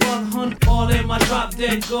acting all bug hunt, all in my drop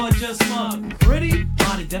dead gorgeous mug. Pretty,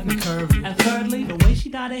 body definitely curvy. And thirdly, the way she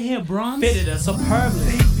dyed her hair bronze fitted her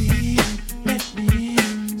superbly. Baby, let me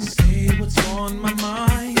say what's on my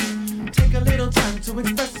mind. Take a little time to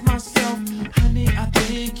express myself. Honey, I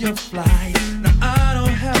think you're fly. Now I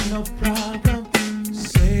don't have no problem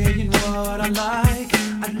saying what I like.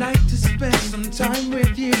 I'd like to spend some time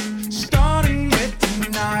with you, starting with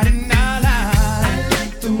tonight. And I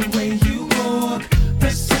like the way you walk,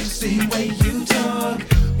 the sexy way you talk.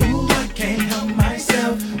 Ooh, I can't help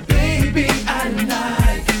myself, baby. I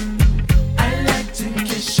like to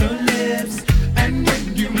kiss your lips, and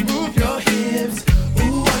when you move your hips,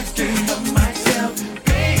 ooh, I can't help myself,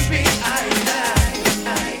 baby.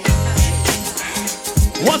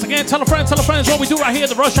 Once again, tell a friend what we do right here at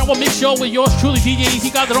the Rush Hour Mixshow with yours truly, DJ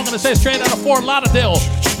Easy Calderon, gonna say straight out of Fort Lauderdale,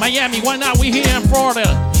 Miami. Why not? We here in Florida.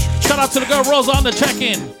 Shout out to the girl Rosa on the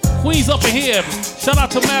check-in. Queens up in here. Shout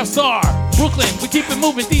out to Mav Star. Brooklyn, we keep it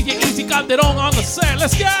moving. DJ Easy Calderon on the set.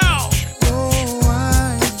 Let's go!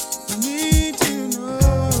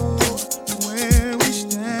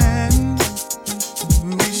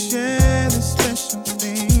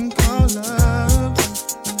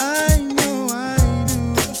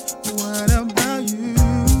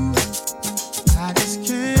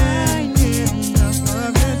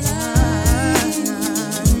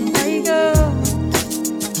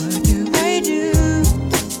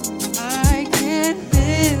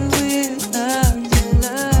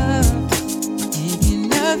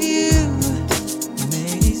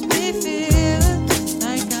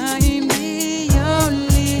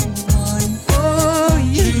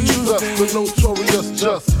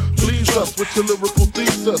 With your lyrical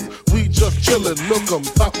thesis, we just chillin', milk 'em,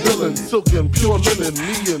 top billin', silkin', pure linen,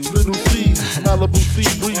 me and Little C, Malibu sea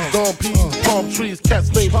breeze, dawn peas, palm trees, cats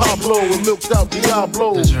named Pablo, and milked out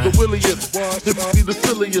Diablo, the williest, if you be the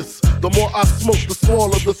silliest, the more I smoke, the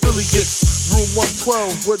smaller the silly gets. Room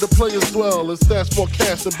 112, where the players dwell, and stash more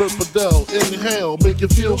cash than Bert Fidel. Inhale, make you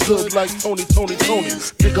feel good like Tony.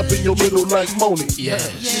 Pick up in your middle like Moni. Yeah.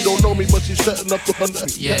 She don't know me, but she's setting up the her neck.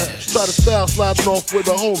 Yeah. Try to style sliding off with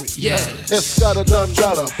a homie. Yeah. Escada,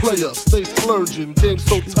 Dundada, player, stay splurging. Game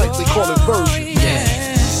so tight, they call it version.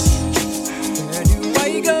 Yeah. Where do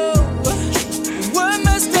I go? What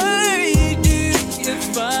must I do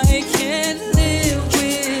if I can't live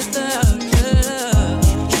without your love?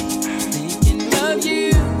 Thinking of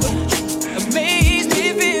you amazes me,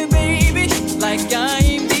 feel, baby, like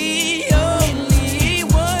I'm the only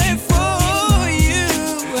one for you.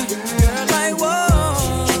 Girl, I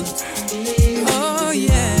want, oh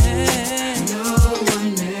yeah,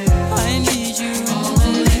 I need you.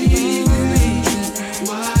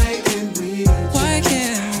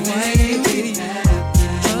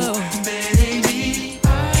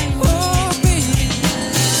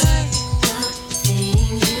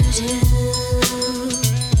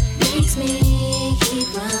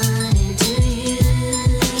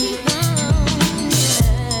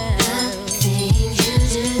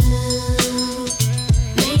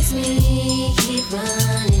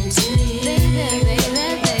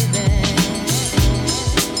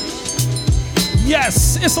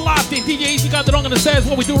 Yes, it's a live thing. DJ Easy Calderon, and it says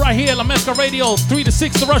what we do right here, LaMezclaRadio, 3 to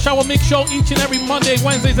 6, the Rush Hour Mix Show, each and every Monday,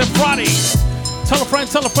 Wednesdays, and Fridays. Tell a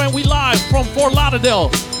friend, we live from Fort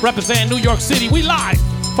Lauderdale, representing New York City. We live.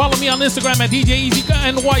 Follow me on Instagram at DJ Easy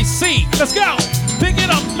NYC. Let's go. Pick it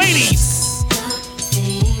up, ladies.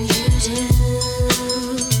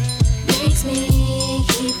 Makes me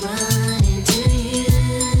keep running to you.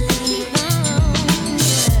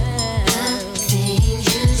 The things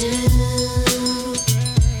you do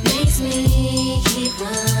makes me keep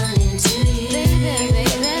running to you.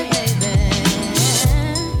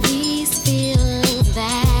 These feelings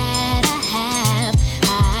that I have,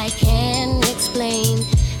 I can't explain,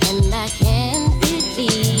 and I can't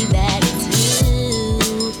believe that it's you.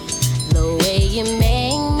 The way you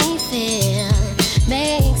make me feel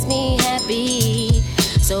makes me happy,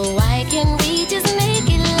 so why can't we just make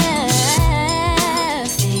it love?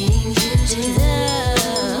 Things you do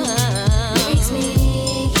makes me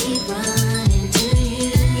keep running to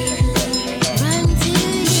you, run to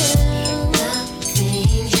you. The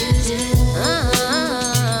things you do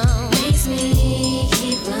makes me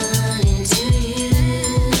keep running to you.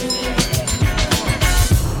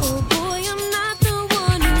 Oh boy, I'm not the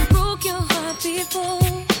one who broke your heart before,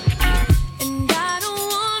 and I don't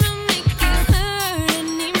wanna make you hurt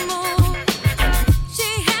anymore. She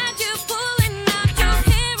had you pulling out your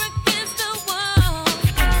hair against the wall,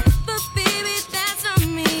 but baby, that's not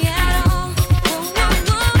me at all. You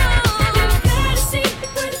gotta see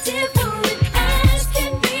what different as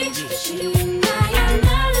can be. She and I are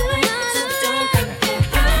not alike, so don't compare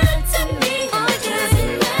her to me.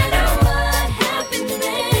 Doesn't matter what happened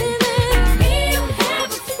then, me, you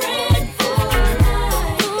have a friend for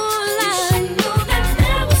life. You should know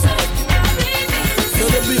that was her, baby.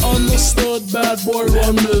 Let it be understood, bad boy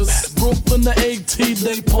run this. Brooklyn the AT,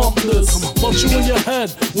 they pump this. Punch you in your head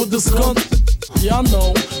with this gun. Yeah, I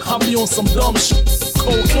know, I be on some dumb shit.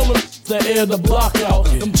 Cold killer that air the block out.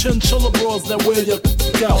 Them chinchilla bros that wear your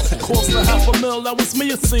out. Cost a $500,000, that was me,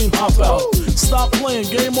 it seemed hop out. Stop playing,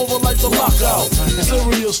 game over like the lockout.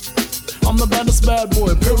 Serious, I'm the baddest bad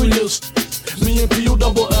boy, period. Me and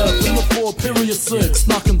PUFF in the 4.6,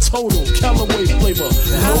 knocking total, Callaway flavor.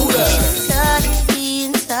 Know that.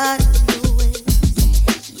 Inside the way.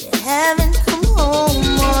 You haven't come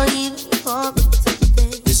home or even called me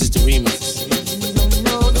today. This is the remix. You don't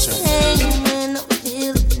know the pain when I'm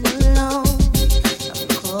feeling alone. I'm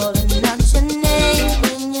calling out your name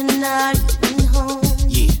when you're not even home.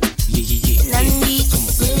 And I need you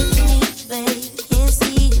with me, babe. Can't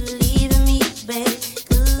see you leaving me, babe.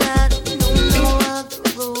 'Cause I don't know no other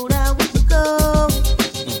road I would go.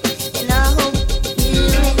 And I hope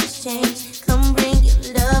feelings change. Come bring your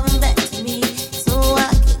loving back to me, so I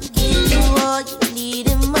can give you all you need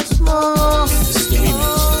and much more. This is the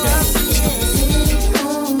remix.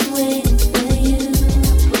 I'm waiting for you.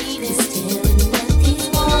 This staring at these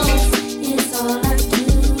walls is all I do.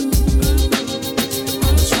 I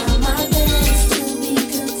try my best to be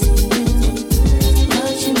good to you,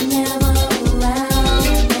 but you're never around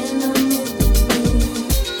when I'm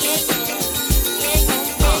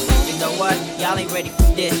You know what? Y'all ain't ready for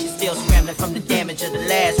this. You're still scrambling from the damage of the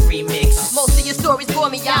last remix. Most of your stories bore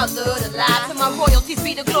me out, Lord, alive. To my royalties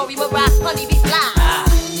be the glory, Mariah, honey be fly.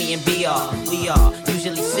 Me and BR, we are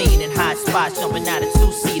usually seen in hot spots, jumping out of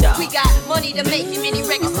two-seater. We got money to make and many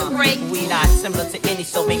records to break. We not similar to any,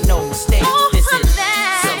 so make no mistake. This is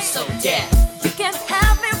so deaf. You can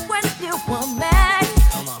have me when you want me.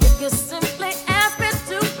 You can simply ask me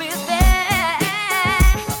to be there.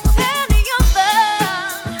 Any other,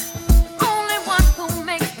 only one who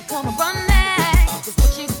makes me come running. 'Cause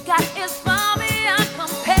what you got is for me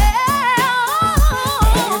uncompared.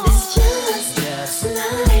 And it's just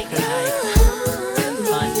like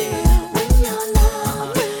Monday. when your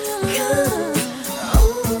love will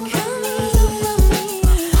come.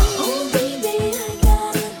 Oh, baby, I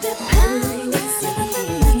gotta depend.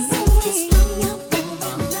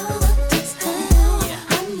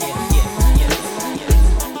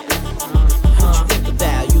 Think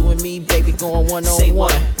about you and me, baby, going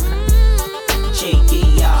one-on-one. Cheeky,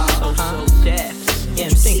 y'all. So deaf.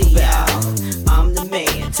 MC, y'all. I'm the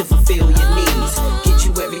man to fulfill your needs. Get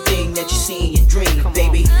you everything that you see in your dream,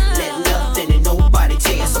 baby. Let nothing and nobody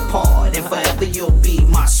tear us apart. And forever you'll be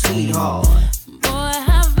my sweetheart. Boy,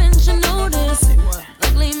 haven't you noticed the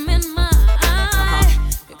gleam in my eye?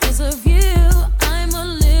 Because of you, I'm a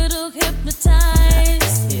little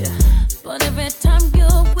hypnotized. But every time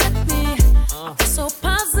you're with me, I feel so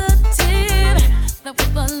positive that we're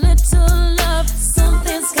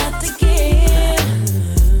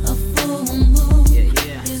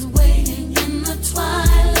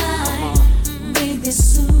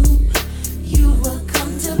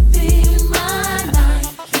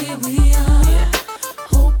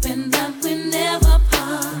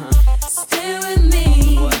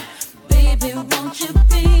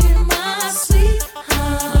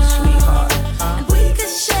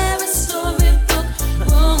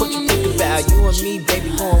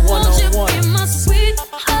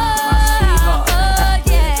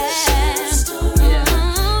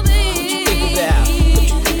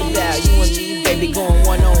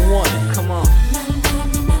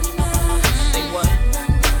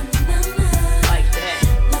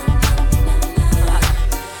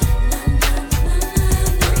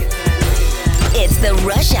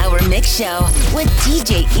with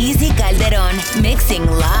DJ Easy Calderon, mixing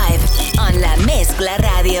live on La Mezcla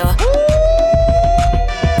Radio.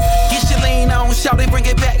 Get your lean on, shawty, bring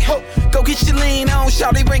it back. Ho. Go get your lean on,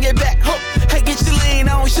 shawty, bring it back. Ho. Hey, get your lean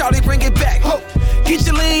on, shawty, bring it back. Ho. Get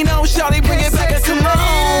your lean on, shawty, bring it back. Come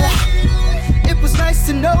on. It was nice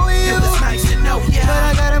to know you. It was nice to know you. But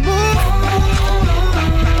I gotta move.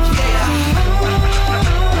 Yeah.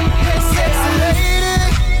 Hey, sexy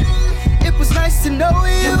lady. It was nice to know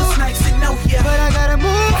you. It was nice to know you. But I gotta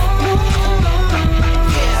move.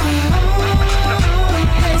 Yeah.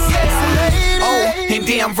 Hey, sexy lady. Oh, and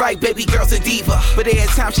damn right, baby girl's a diva. But every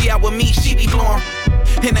time she out with me, she be blowing.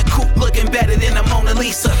 In a coupe looking better than a Mona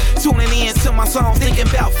Lisa. Tuning in to my songs, thinking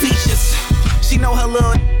about features. She know her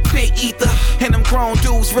little big ether. And them grown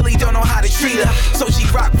dudes really don't know how to treat her. So she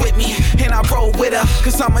rock with me, and I roll with her.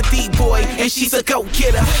 Cause I'm a D-boy, and she's a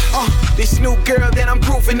go-getter. This new girl that I'm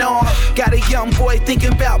grooving on. Got a young boy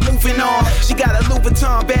thinking about moving on. She got a Louis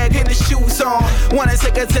Vuitton bag and the shoes on. Wanna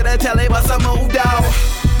take her to the telly, but I moved out.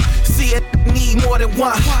 See it, need more than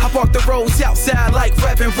one. I park the roads outside like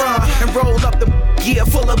Reverend Ron. And roll up the gear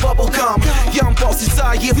full of bubble gum. Young boss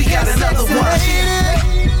inside, yeah, we got another one.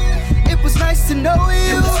 It was nice to know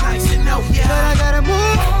you. It was nice to know you. But I gotta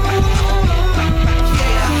move.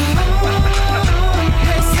 Yeah.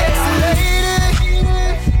 Hey, sexy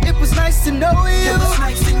lady. It was nice to know you. It was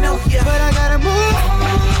nice to know you. But I gotta move.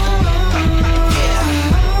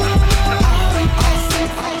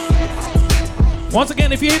 Once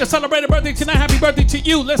again, if you're here to celebrate a birthday tonight, happy birthday to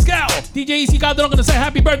you. Let's go. DJ Easy Calderon gonna say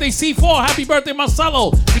happy birthday C4, happy birthday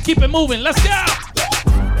Marcelo. We keep it moving. Let's go.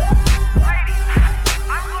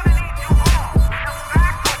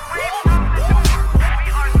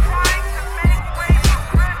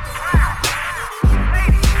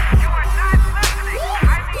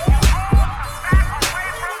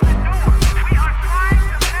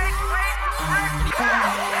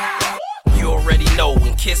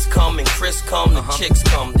 Kiss come and Chris come and chicks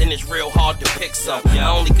come, then it's real hard to pick some. I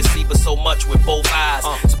only can see but so much with both eyes,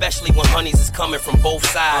 especially when honeys is coming from both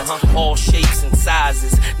sides. All shapes and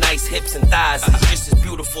sizes, nice hips and thighs, just as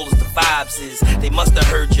beautiful as the vibes is. They must have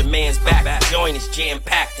heard your man's back. The joint is jam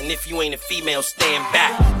packed, and if you ain't a female, stand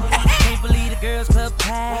back. Can't believe the girls club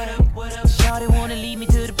packed. Shawty wanna lead me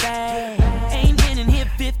to the bag. Ain't been in here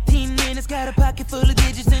 15 minutes, got a pocket full of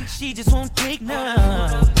digits and she just won't take none.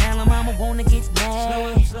 Now her mama wanna get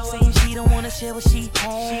mad, saying she don't wanna share what she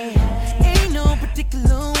had. Ain't no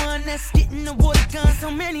particular one that's getting the water gun,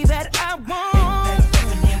 so many that I want.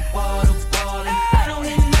 I don't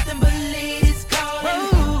hear nothing but ladies calling.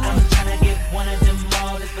 I'm tryna get one of them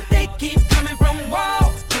all, but they keep coming from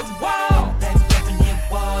wall to wall. I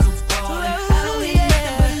don't hear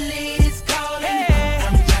nothing but ladies calling.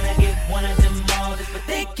 I'm tryna get one of them all, but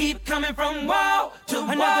they keep coming from wall to wall.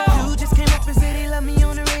 Another dude just came up and said he love me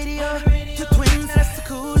on the radio. Two twins, that's the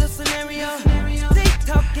coolest scenario. They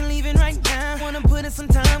talking, leaving right now. Wanna put in some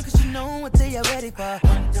time, cause you know what they are ready for.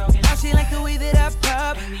 Now she like the way that I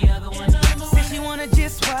pop. Said she wanna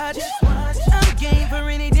just watch. I'm game for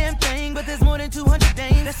any damn thing, but there's more than 200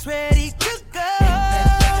 dames that's ready to go. I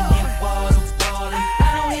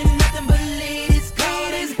don't hear nothing but ladies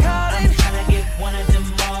calling. I'm tryna get one of them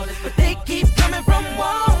all, but they keep coming from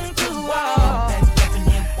wall to wall.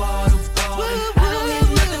 I don't hear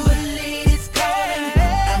nothing but ladies calling.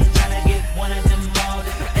 I'm tryna get one of them all,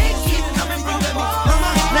 but they keep coming from wall.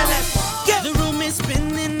 The room is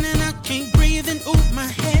spinning and I can't breathe, and ooh, my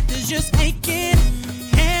head is just aching.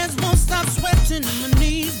 Hands won't stop sweating and my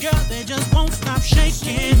knees, girl, they just won't stop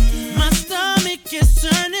shaking. My stomach is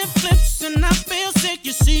turning flips and I feel sick,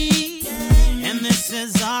 you see. And this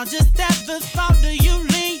is all just at the thought of you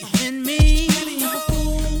leaving me. Baby, I'm a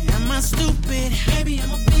fool. Am I stupid? Baby,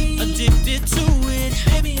 I'm a fiend. Addicted to it.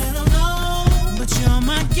 Baby, I don't know. But you're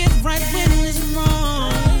my get right when it's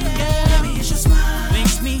wrong. Baby, it's your smile.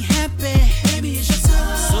 Makes me happy. Baby, it's your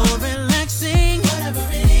touch. So relaxing. Whatever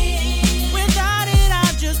it is. Without it,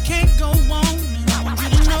 I just can't go on. And I want you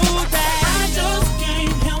to know that I just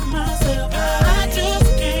can't help myself. I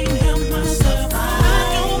just can't help myself.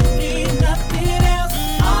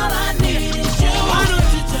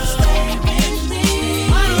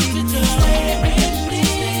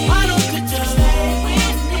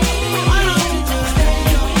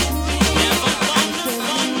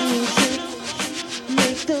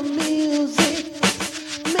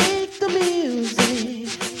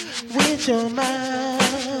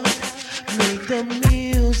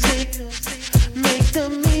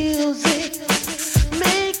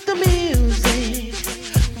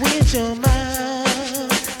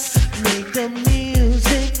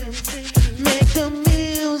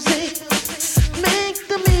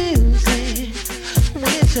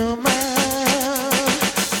 change your mind.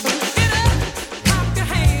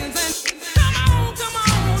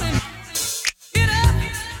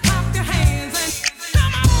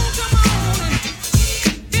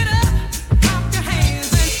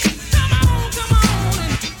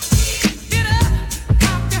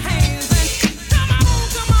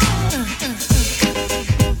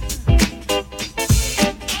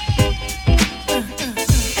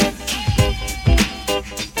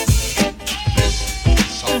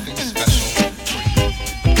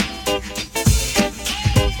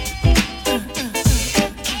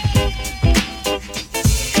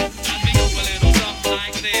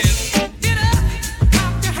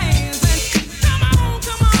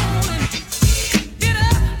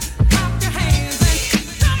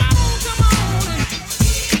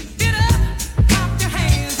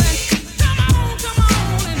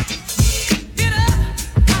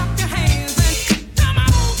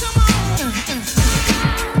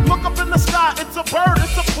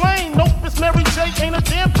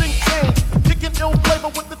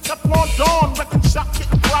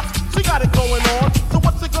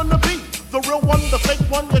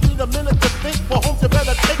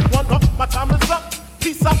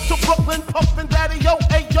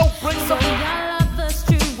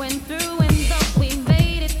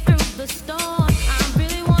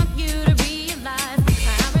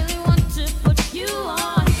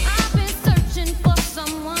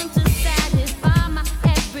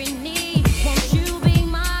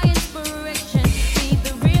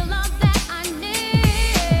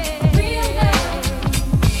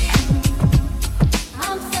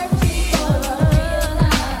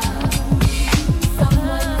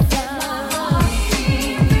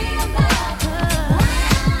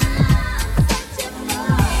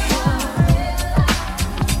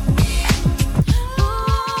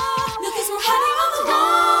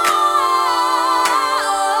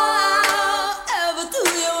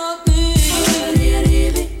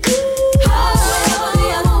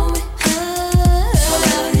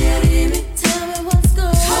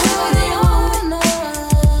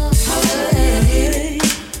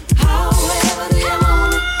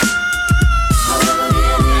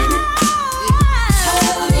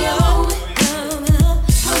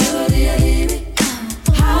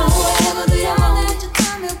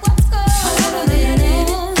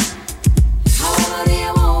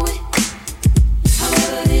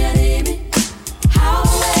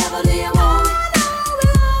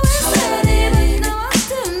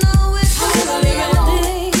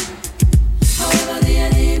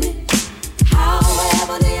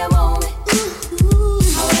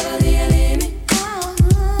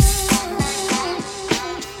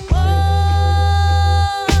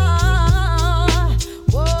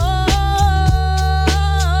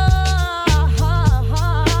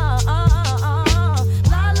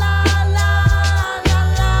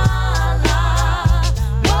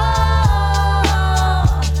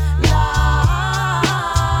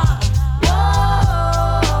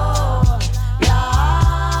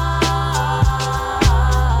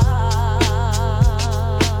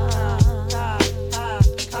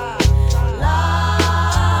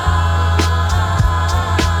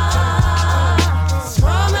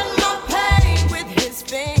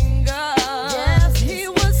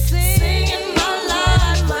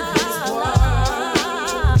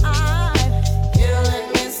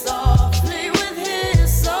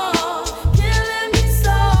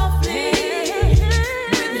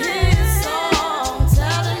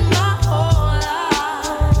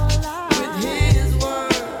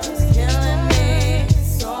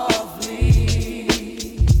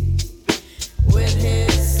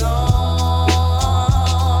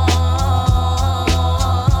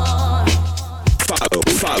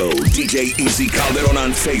 DJ Easy Calderon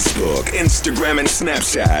on Facebook, Instagram, and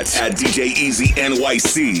Snapchat at DJ Easy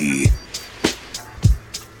NYC.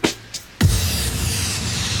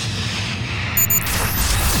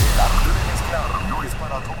 No es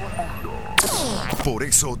para todo el mundo. Por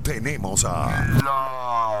eso tenemos a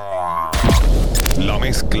La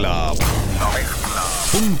Mezcla.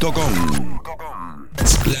 .com.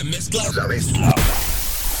 La Mezcla. La Mezcla.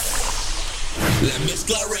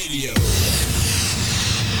 LaMezclaRadio.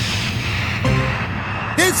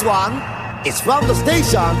 This one is from the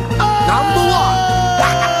station number one.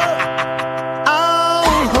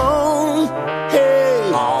 Oh, hey.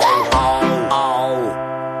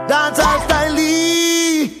 Dance our style.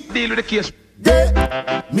 Deal with the case.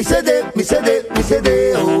 Me say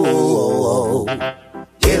de, oh.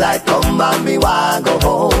 Till I come and me want go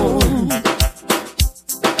home.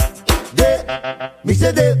 Me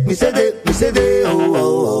say de,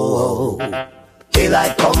 oh. Till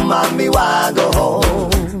I come and me want go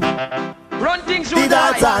home.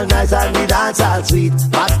 dance all nice and the dance all sweet.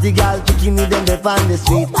 Watch the girl picking me them up on the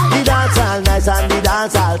street. The dance all nice and the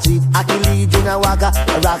dance all sweet. I can lead in a waka,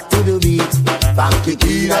 rock to the beat. Funky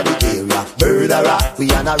king of the area, murderer.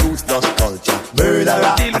 We on a roots plus culture,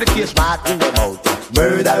 murderer. Smart in the mouth,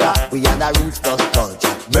 murderer. We on a roots plus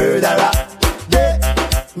culture, murderer.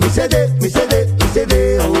 Me say they,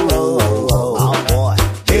 oh, oh, oh, oh. Oh boy.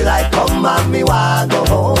 Daylight come and me want go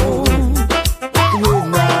home.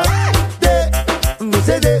 Me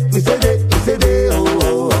say they, oh,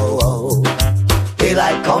 oh, oh, oh.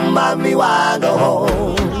 Daylight come and me want go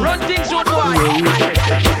home. Run things with boy.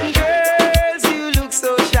 Girls, you look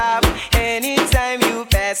so sharp. Anytime you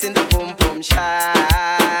pass in the boom boom shop.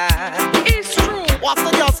 It's true. What's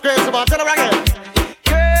the girl's crazy about? Tell her again.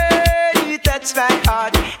 Girl, you touch my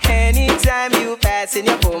heart. Anytime you pass in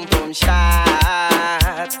your boom boom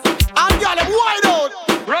shot. And girl, I'm wide out.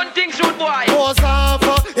 Run things with boy. Pose off,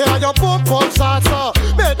 yeah, your boom boom shots.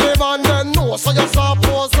 Make the man then know so you saw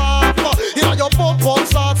pose off. Yeah, your boom boom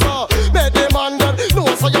shots. Make the man then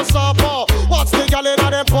know so you saw. Watch the girl in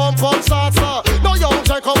them boom boom shots. No young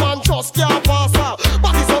Jack come and just can't pass.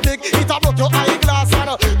 Body so big, it a broke your eyeglass.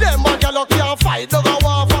 Them man girl can't fight, don't go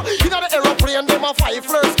off. You know the aeroplane, them a fight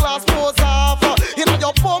first class. Pose off, you know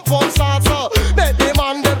your boom boom shots. Make the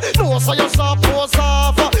man then know so you saw pose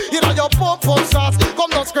off. You know your boom boom shots. Come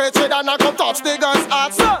down scratch it and I come touch the girl's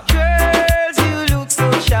ass. Girls, you look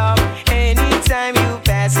so sharp. Anytime you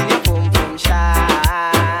pass in your boom boom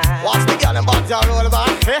shot. Watch the girl and body roll back.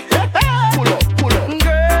 Pull up.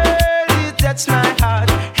 Girl, you touch my heart.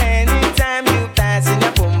 Anytime you pass in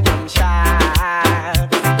your boom boom shot.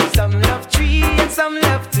 Some love three and some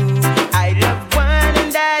love two. I love one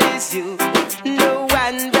and that is you. No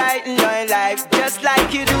one brighten your life just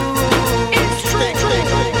like you do. It's true.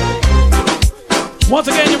 Once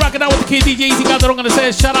again, you're rocking out with the kid DJ Easy Calderon on the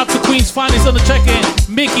set. Shout out to Queens Finest on the check-in.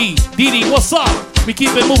 Mickey, Didi, what's up? We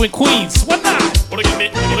keep it moving, Queens. What now? Wanna get me.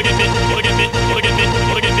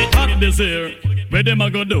 Hot this here. Where them a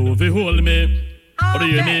go do if you hold me? What do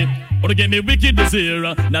you mean? Wanna get me wicked this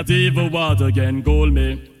here. Not even water can cool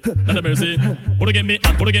me. Not a mercy. Wanna get me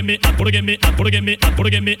wicked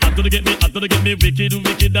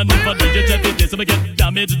and if I DJ check it, this I get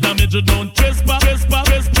damage, don't trespass.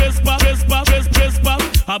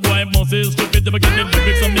 A boy must is stupid, they get the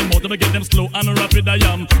lyrics on me more, they get them slow and rapid. I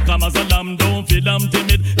am calm as a lamb, don't feel I'm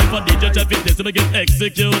timid. If I DJ check it, this I get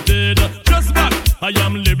executed. Just back, I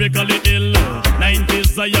am lyrically ill.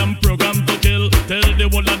 90s, I am programmed to kill. Tell the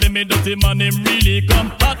whole of them dirty man, him really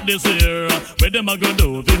come hot this year. Where them a go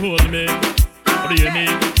do if you hold me? What do you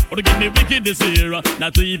mean? What do get me wicked this year?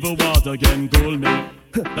 Not even water can cool me.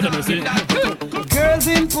 Girls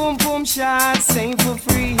in boom boom shots ain't for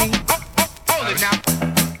free. Hold it now.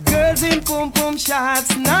 Girls in boom boom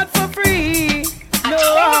shots not for free. No.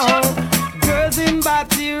 Girls in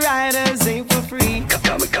body riders ain't for free.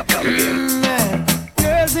 Come again.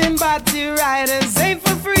 Girls in body riders ain't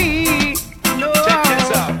for free. No. Check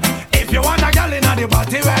this out. If you want a girl in the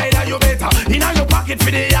body rider, you better in your pocket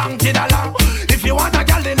for the young kid along. If you want a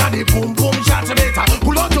girl in the boom boom shots, you better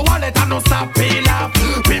pull out your wallet and don't stop pay laugh.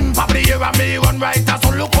 Pimp up the ear and me run right. So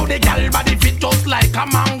look how the girl body fit just like a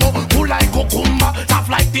mango, pull like cucumber, tough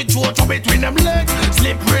like the chocho between them legs,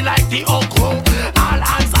 slippery like the okra. All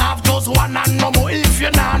hands have just one and no more. If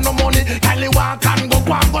you not no money, kindly walk and go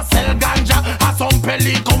sell ganja. Have some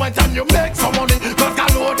pelly come and you make some money. Cause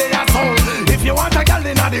galore they are sold. If you want a girl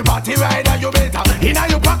in the body rider, you better in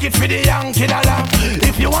your pocket for the young kid along.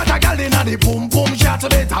 If you want a girl in the boom boom shot, you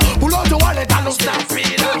better pull out your wallet and don't stop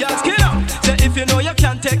feeling. Girl skin up. Say if you know you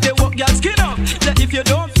can take the work, girl skin up. Say if you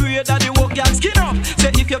don't fear that the work, girl skin up.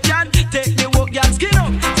 Say if you can take the work, girl skin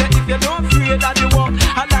up. Say if you don't fear that the work.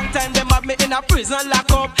 A long time them have me in a prison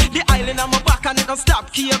lock up. The island on my back and it don't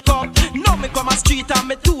stop keep up. Now me come a street and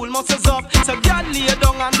me tool muscles up. So girl lay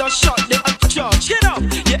down and just shut the church. Skin up.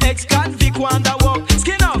 Your ex-convict want to walk.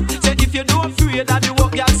 Skin up. Say if you don't fear that the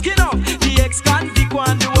work, girl skin up. The ex-convict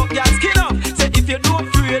want the work, girl skin up. Say if you don't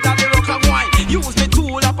fear that the rock and wine. Use me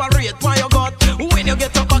tool operate when you got. When you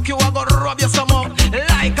get up back you are gonna rub your some up.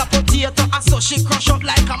 Like a potato, so she crush up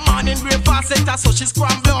like a man in grey faucet, so she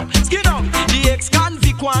scramble up. Skin up. The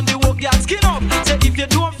ex-convict want the work, girl skin up. Say if you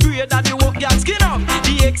don't fear that the work, girl skin up.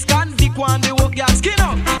 The ex-convict want the work, girl skin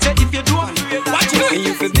up. Say if you don't fear that the work,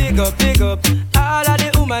 you feel big up. All of the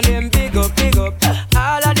woman them big up.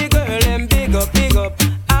 All of the girl them big up.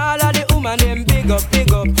 All of the woman them big up.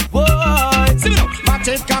 Boy, see me now. Match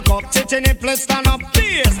it cock up, sit in the place stand up.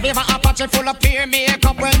 Please, favor Apache full of peer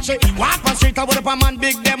makeup when she walk on street. I would have a man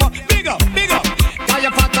big them up, big up. Girl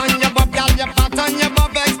you fat on your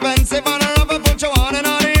bob, expensive and I never put you on and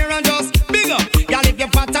out here and just big up. Girl if you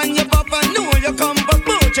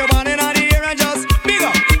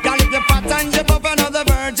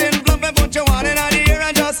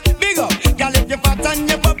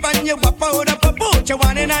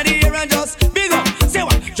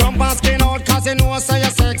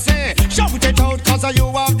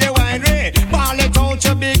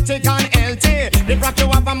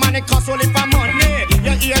hustle it for money.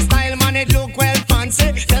 Your hairstyle, man, it look well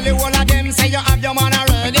fancy. Tell you all of them say you have your man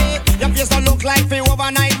already. Your face don't look like the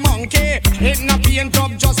overnight monkey. It not paint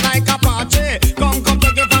up just like a party. Come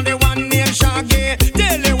take it from the one named Shaggy.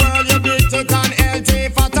 Tell the world you beat it on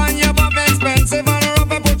LT. Fat and your buff expensive and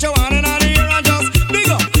rough. And put your one in the ear and just big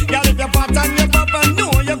up. Girl, if you're fat and your buff and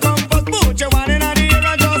know you come first, put your one in the ear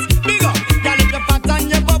and just big up. Girl, if you're fat and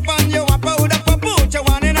your buff and you up out up, put your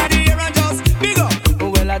one in the ear and just big up.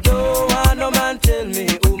 Well, I don't want no man tell me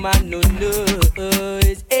who man no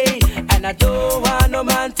knows, hey. And I don't want no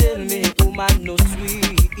man tell me who man no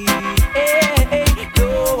sweet, hey.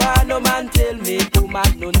 Don't want no man tell me who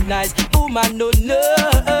man no nice, who man no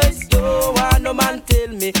nice. Don't want no man tell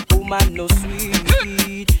me who man no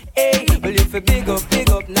sweet, hey. Well, if you big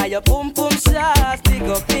up, now your boom boom shots, big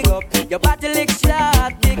up, your body lick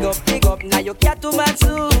shot, big up, now your cat to man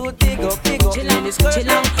suit, big up, chill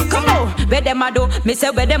out, come on, where them a do, me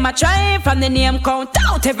say where them a try, from the name count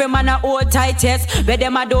out, every man a hold tight, yes, where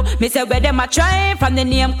them a do, me say where them a try, from the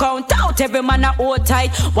name count out, every man a hold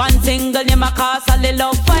tight, one single name a cause a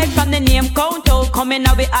little fight, from the name count out, coming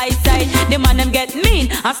out with eyesight, the man them get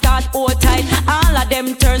mean, and start hold tight, all of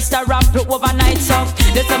them turns to rap overnight, so,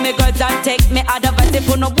 listen me girls and take me advice, if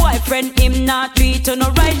you no boyfriend, him not treat you no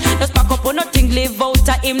right, just pack up on nothing, live out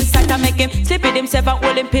of him sight, and make him slip it himself and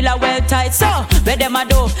hold him pillar well tight, so, where them a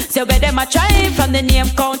do, say where them a try, from the name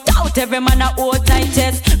count out, every man a hold tight,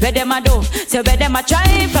 yes, where them a do, say where them a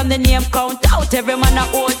try, from the name count out, every man a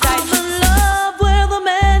hold tight. I'm in love with a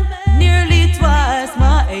man nearly twice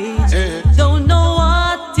my age, don't know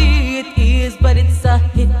what it is, but it's a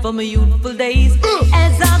hit for my youthful days,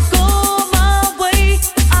 as I go my way,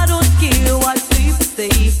 I don't care what people say,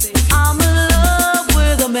 I'm in love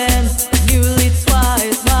with a man nearly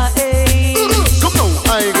twice my age. Come on,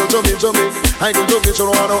 I go jumping, I go jumping, she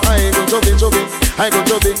wanna, I go jumping, I go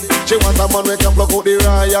jumping. She want a man who can block out the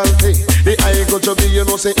royalty. The I go jumping, you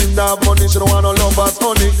know, say in that money, she don't want no lovers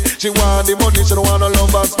honey. She want the money, she don't want no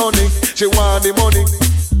lovers honey. She want the money.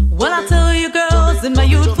 Well, I tell you girls, in my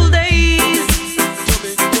youthful days,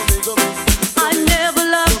 I never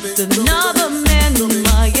loved another man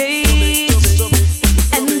my age.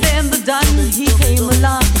 And then the Don, he came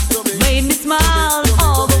along, made me smile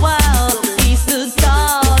all the while. He stood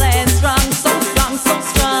tall and strong, so strong, so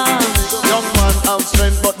strong. Young man have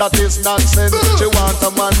strength, but that is nonsense. She want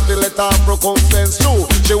a man to let her recompense too.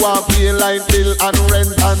 She want pay line bill and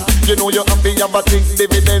rent, and you know you have to have a think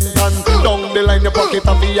dividend, and down the line your pocket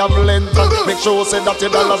have to have length, and make sure say that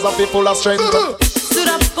your dollars are full of strength. Stood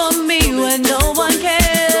up for me when no one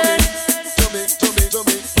cared.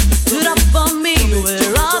 Stood up for me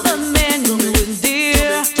where other men wouldn't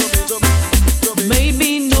dare. Made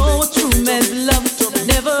me know what true man's love.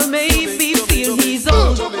 Never made me feel he's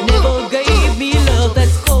old. Never gave me love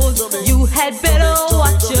that's cold. You had better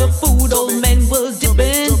watch your food. Old men will dip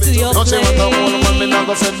into your no, plate. she want a woman, me not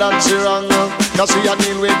go say that she wrong, cause she a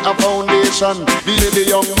deal with a foundation. The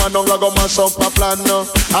young man don't go mash up a plan,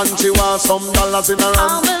 and she want some dollars in her hand.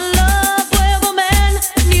 I'm in love with a man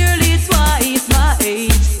nearly twice my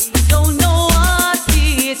age. Don't know what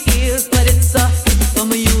it is, but it's a from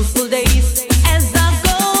my youthful days. As I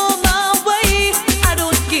go my way, I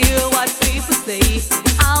don't care what people say.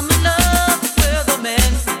 I'm in love with a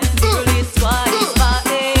man nearly twice my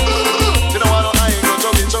age. You know what? I ain't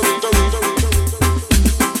gonna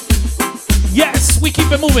Yes, we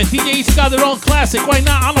keep it moving. DJ Easy Calderon classic right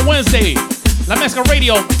now on a Wednesday.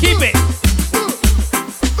 LaMezclaRadio, keep it.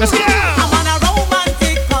 Let's go. I'm on a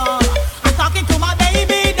romantic call. I'm talking to my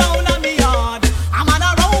baby down on me yard. I'm on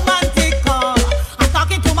a romantic call. I'm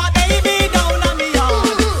talking to my baby down on me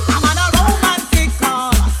yard. I'm on a romantic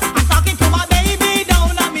call. I'm talking to my baby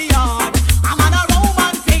down on me yard. I'm on a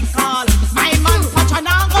romantic call. My man touch and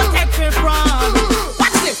I'm gonna take me from.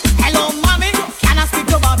 Watch this. Hello, mommy. Can I speak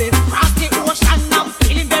to Bobby? Cross the ocean. I'm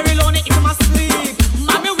feeling very lonely in my sleep.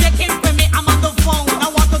 Mommy, waking for me. I'm on the phone. I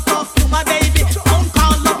want to talk to my baby. Phone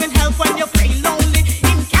call, love and help when you feel lonely.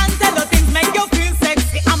 Him can tell you things make you feel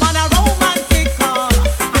sexy. I'm on a romantic call.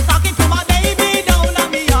 I'm talking to my baby down on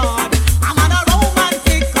me yard. I'm on a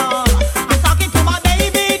romantic call. I'm talking to my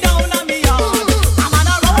baby down on me yard. I'm on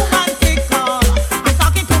a romantic call. I'm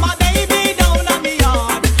talking to my baby down on me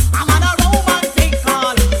yard. I'm on a romantic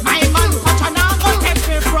call. My man touch and I'm gonna take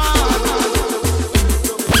me from.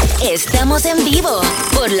 Estamos en vivo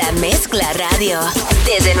por La Mezcla Radio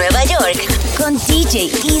desde Nueva York con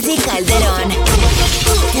DJ Easy Calderon.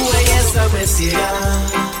 Tu belleza me ciega,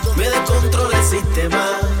 me descontrola el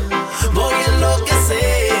sistema. Voy a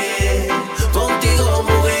enloquecer contigo,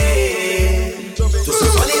 mujer. Tu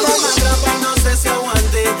sensualidad me atrapa, no sé si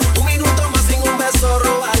aguante. Un minuto más sin un beso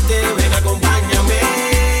robarte.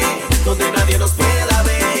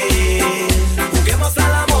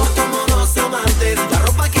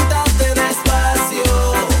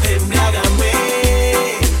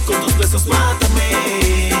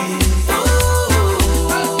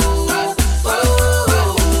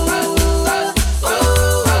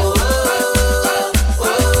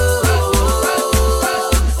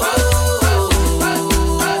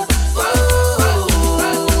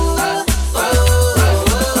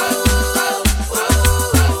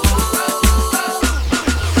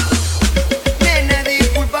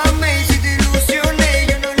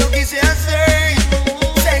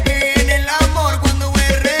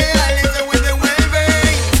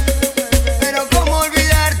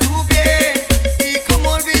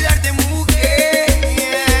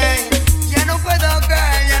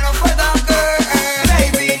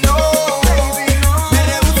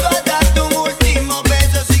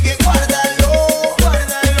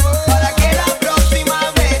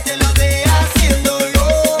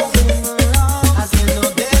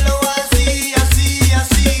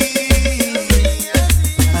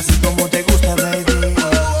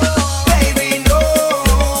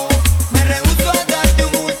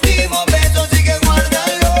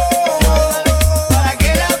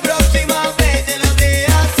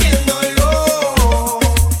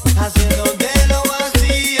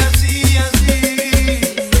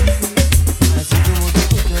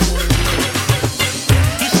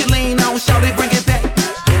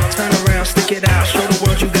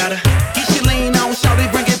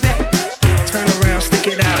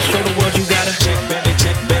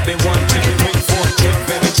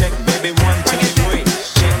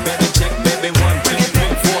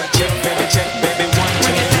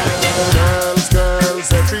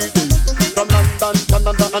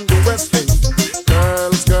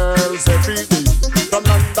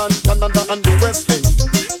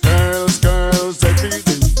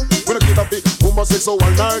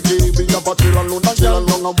 a load of girl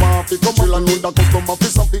long a want fi come. Chill a load of customer fi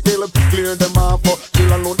some fi help clear them off.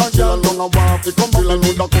 Chill a load of girl long a want fi come. Chill a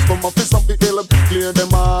load of customer fi some fi help clear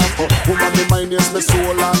them off. Woman me mind is me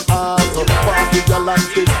soul and heart. Party girl and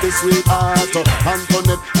kiss the sweetheart.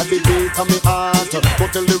 Antoinette at the beat of me heart.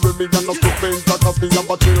 But tell the Remy and not to faint like a fee.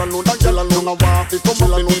 But chill a load of girl long a want fi come.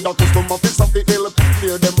 Chill a load of customer fi some fi help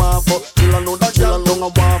clear them off. Chill a load of girl long a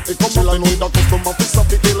want fi come. Chill a load of customer fi some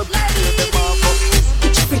fi help clear them off.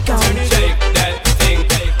 Take that thing,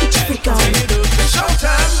 take that showtime.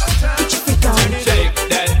 Take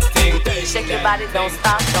that thing, shake your body, don't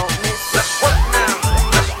stop, don't miss. Let's work now,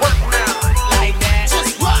 like that.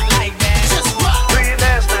 Just rock like that. Just rock. Do you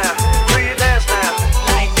dance now,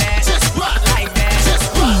 like that. Just rock like that. Just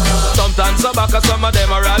rock. Sometimes I back, some of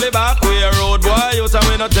them a rally back. We a road boy, you and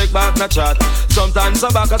we no take back no chat. Sometimes I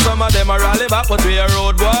back, some of them a rally back, but we a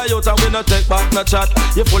road boy, you and we no take back no chat.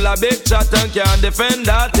 You full of big chat and can't defend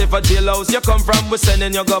that. If a jailhouse you come from, we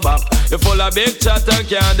sending you go back. You full of big chat and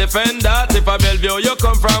can't defend that. If a Bellevue you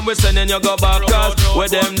come from, we sending you go back. Cause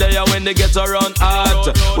with them there when they get around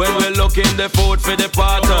hot. When we looking the food for the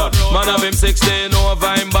pot. Man have him 16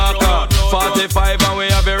 over him back. 45 and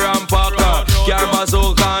we have a rampacker. Car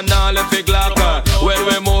bazooka and all the fig locker. When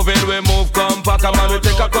we move compact. Man we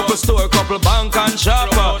take a couple store, couple bank and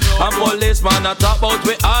shop. And policeman a top out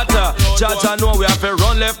we hotter. Judge I know we have to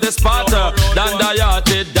run left the spot. Dan the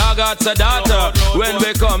yachted dog at the data. When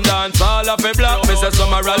we come dance all of a block. Me say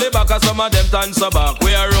some a rally back and some of them turn so back.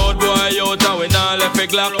 We a road boy out and we not left a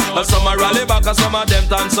glock. And some a rally back and some of them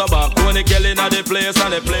turn so back. Tony killing at the place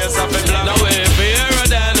and the place of a block. Now if you're a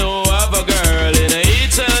dan who have a girl in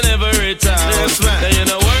each and every town. Then you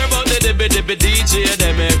know worry about the dippy DJ.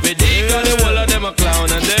 Them every day got the whole of them a clown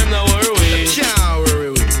and them no worry.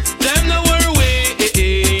 Them no worry.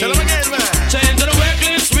 Tell them again, man. Change to the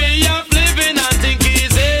reckless way of living and think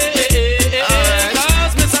easy.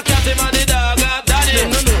 Cause Mr. Catty man the dog got daddy.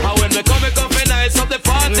 And when we come for nights of the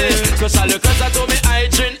party, especially cause I told me I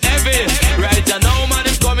drink heavy. Right now man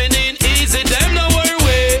is coming in easy. Them no worry.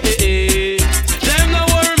 Them no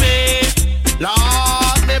worry me.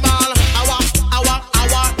 Lord, me ball. I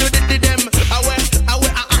walk to the them. I wear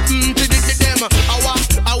to the them. I walk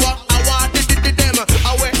to the them.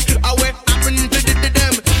 I wear happen to the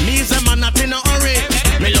them. Me say man not in a hurry.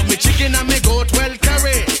 Me love me chicken and me goat well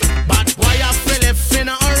curry. But why I feel left in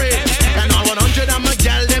a hurry? And all 100 of my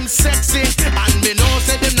gal them sexy. And me know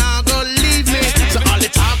say them not go leave me. So all the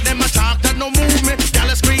talk them a talk that no move me. Gal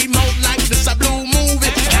scream out like this a blue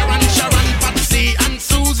movie. Aaron, Sharon, Patsy and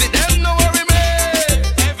Susie. Them no worry me.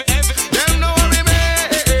 Them no worry me.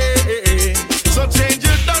 So change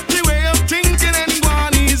your dirty way of thinking and go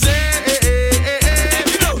on easy.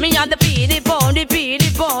 Me and the PD, body,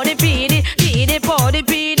 PD, body, PD, PD, body,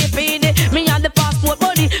 PD, PD. Me and the passport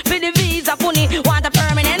body, for the visa funny. Want a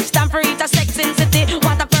permanent stamp for it, a sex in city.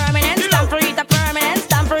 Want a permanent stamp for it, a permanent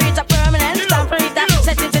stamp for it, a permanent stamp for it, a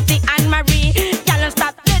sex in city. Anne Marie, y'all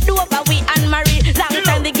stop dead over we Anne Marie. Long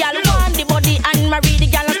time the girl want the body Anne Marie. The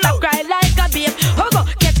girl stop cry like a babe. Go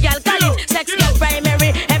get girl college, sex girl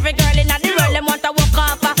primary. Every girl in the world them want to walk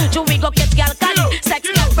off. So we go get girl college, sex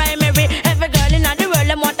girl primary. Every girl in the world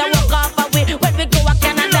them want to walk off. When we go to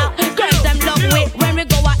Canada, girls them love we. When we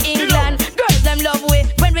go to England, girls them love we.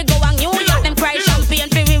 When we go to New York, them cry champagne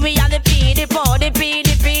for we. We are the PD, body,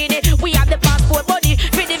 PD, PD. We have the passport body,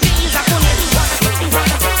 for the visa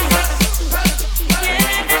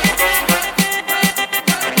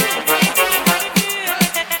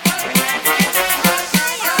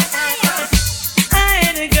I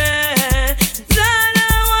had a girl, Donna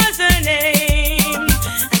was her name.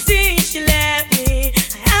 I see she left me.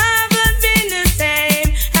 I haven't been the same,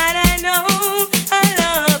 and I know I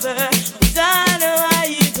love her. Donna, why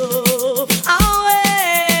you go away?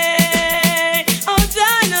 Oh,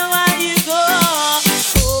 Donna, why you go?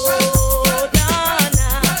 Oh, Donna,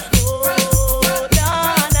 oh,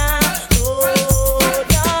 Donna, oh,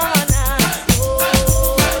 Donna,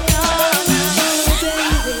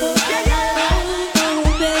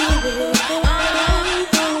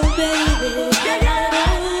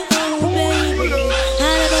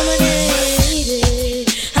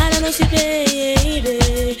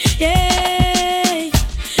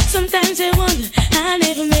 sometimes I wonder I'll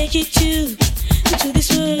never make it to into this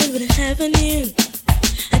world with a avenue.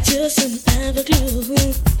 I just don't have a clue.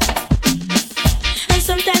 And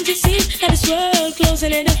sometimes it seems that this world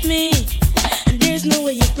closing in of me, and there's no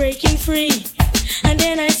way you're breaking free. And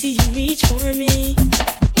then I see you reach for me.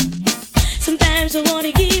 Sometimes I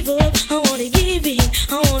wanna give up, I wanna give in,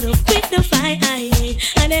 I wanna quit the fight.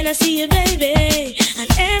 And then I see you, baby, and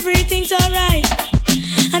everything's alright.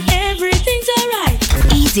 And everything's alright.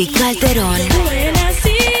 Easy Calderon. When I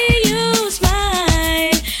see you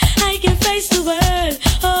smile, I can face the world.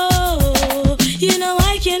 Oh, you know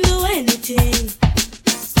I can do anything.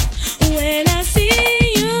 When I see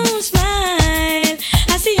you smile,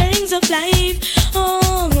 I see your rings of life.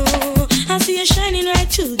 Oh, I see you shining right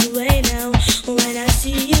through the way now. When I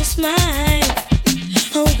see you smile,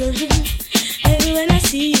 oh girl, baby, when I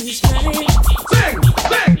see you smile. Sing,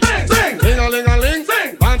 sing, sing, sing. Ling-a-ling-a-ling,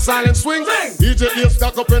 sing. Dance silent swing, sing. DJ is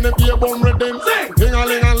stuck up in the beer bum rhythm, sing.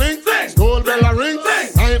 Ling-a-ling-a-ling, sing. School bell a ring,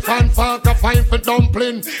 sing. Knife and fork a fine for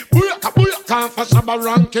dumpling. Booyaka, booyaka for Shabba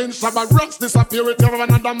ranking. Shabba rocks disappear with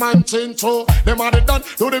another man change. So them are the done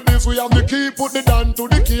to the biz. We have the key, put the down to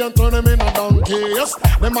the key and turn them in a donkey. Yes,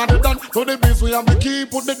 them are the done to the biz. We have the key,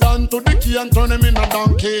 put the down to the key and turn them in a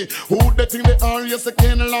donkey. Who they think they are? Yes, they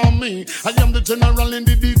can't allow me. I am the general in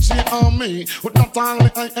the DJ army. With not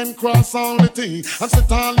only I am cross all the thing. And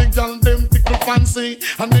set all the gal them tickle fancy.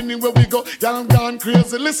 And anywhere we go, y'all gone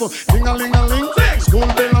crazy. Listen, ding-a-ling-a-ling, school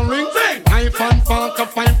bell a ring, knife and fork a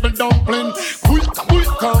fine for dumpling. Booyaka,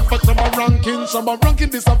 booyaka for Shabba ranking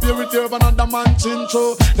disappear with you another man chin.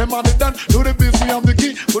 So them are the done to the biz. We have the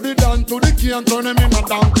key, put it down to the key and turn them in a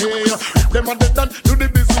donkey. Them are the done to the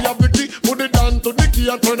biz. We have the key, put it down to the key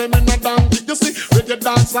and turn them in a donkey. You see, with your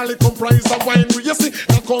dance all it comprise of wine. You see,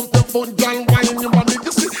 now come to foot, girl, wine your body.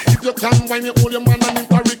 You see, if you can wine, you hold your man and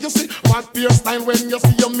interrick. You see, what beer style when you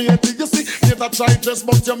see your mate. You see, you a try dress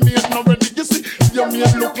but your mate not ready. You see, your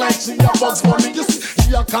mate look like she a Bugs Bunny. You see,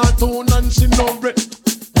 she a cartoon and she no bread.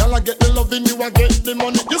 Y'all get the loving, you a get the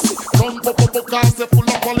money. You see, come up cause they full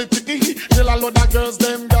of quality. Tell a lot of girls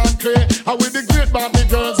them got crazy. How with the great Barbie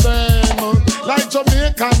girls them, like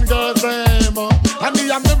Jamaican girls them, and the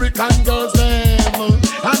American girls them,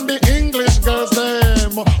 and the English girls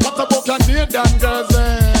them. What about Canadian girls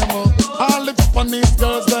them? All the Japanese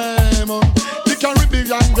girls them, the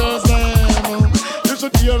Caribbean girls them. You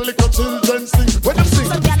should hear little children sing. When you sing,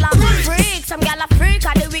 some gyal a freak, some gyal a freak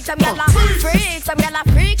of the week, some gyal a freak, some gyal a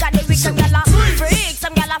freak of the week, some gyal a freak,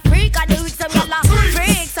 some gyal a freak of the week, some gyal a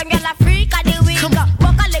freak, some gyal a freak of the week.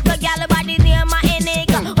 Walk a little gyal by the name of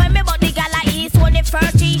Enika. When me body gyal a east, when the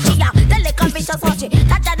first teach ya, the little vicious watch it.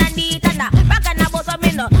 That and a neat and a rock and a boss of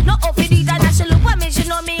me no off it and a she look at me, she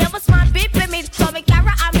know me have a smart beep with me, so me carry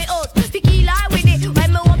on me out, tequila with it.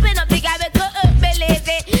 When me open up the gyal, me couldn't believe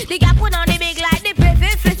it. The gyal put on the big like the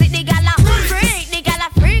perfect flip it. The gyal a freak, the gyal a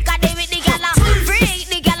freak of the week, the gyal a freak,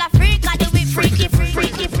 the gyal a freak of the week, freaky,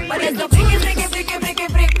 freaky, freaky. Por eso friki, friki, friki, friki,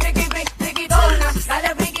 friki, friki, friki, friki, dona,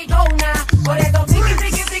 dale friki, dona. Por eso friki,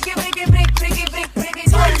 friki, friki, friki, friki, friki, friki, friki,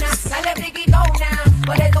 dona, dale friki, dona.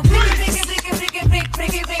 Por eso friki, friki, friki, friki, friki,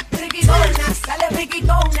 friki, friki, friki, dona, dale friki,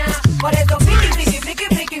 dona. Por eso friki, friki, friki,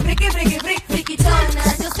 friki, friki, friki, friki, friki, dona.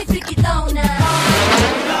 Yo soy friki, dona.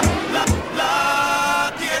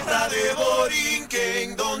 La tierra de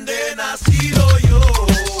Borinquen, donde he nacido yo.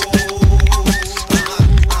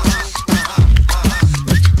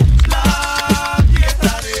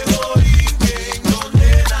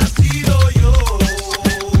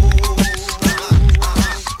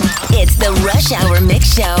 It's the Rush Hour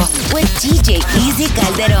Mix Show with DJ Easy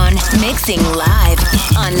Calderon, mixing live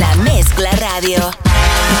on La Mezcla Radio.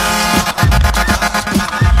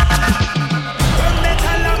 ¿Dónde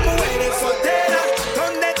están las mujeres solteras?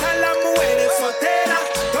 ¿Dónde están las mujeres solteras?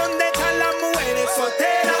 ¿Dónde están las mujeres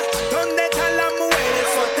solteras? ¿Dónde están las mujeres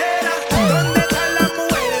solteras? ¿Dónde están las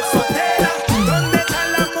mujeres solteras? ¿Dónde están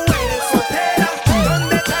las mujeres solteras?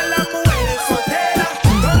 ¿Dónde están las mujeres solteras?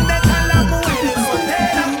 ¿Dónde están las mujeres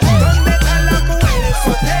solteras? ¿Dónde están las mujeres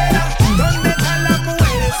solteras? ¿Dónde están las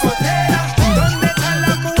mujeres solteras? ¿Dónde están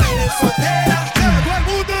las mujeres solteras?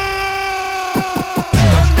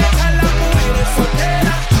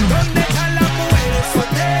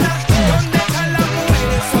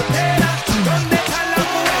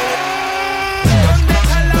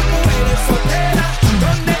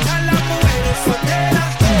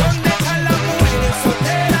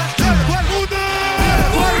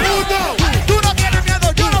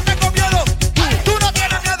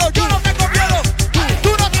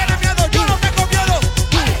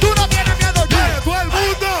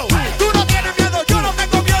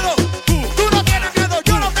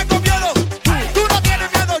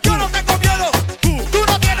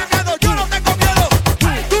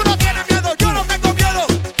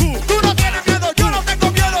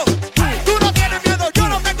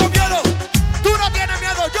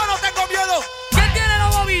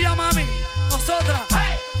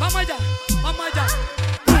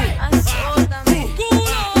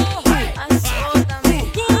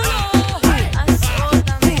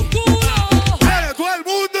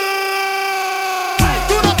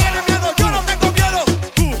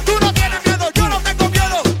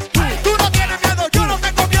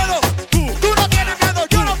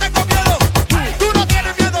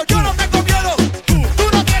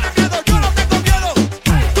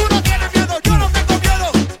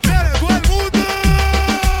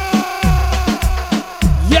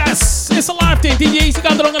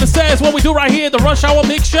 is what we do right here, the Rush Hour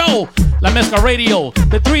Mix Show. LaMezclaRadio,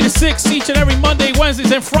 the 3 to 6 each and every Monday,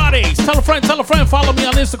 Wednesdays, and Fridays. Tell a friend, follow me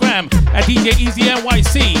on Instagram at DJ Easy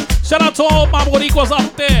NYC. Shout out to all my boricuas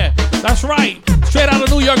out there. That's right, straight out of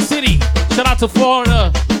New York City. Shout out to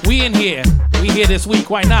Florida, we in here. We here this week,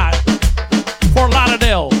 why not? Fort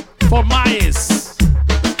Lauderdale, Fort Myers,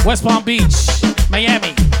 West Palm Beach,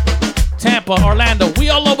 Miami, Tampa, Orlando. We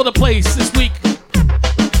all over the place this week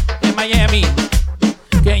in Miami.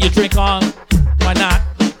 Getting your drink on, why not?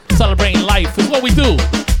 Celebrating life is what we do.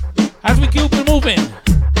 As we keep it moving,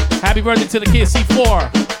 happy birthday to the kids, C4.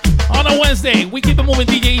 On a Wednesday, we keep it moving,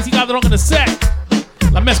 DJ Easy Calderon in the set.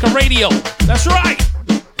 LaMezclaRadio, that's right.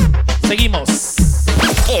 Seguimos.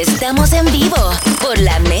 Estamos en vivo por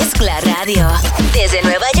La Mezcla Radio. Desde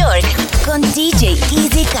Nueva York, con DJ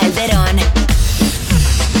Easy Calderon.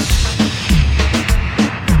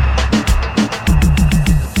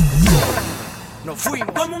 Nos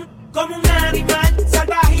fuimos como un animal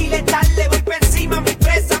salvaje y letal. Le voy por encima a mi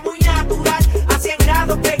presa muy natural. A 100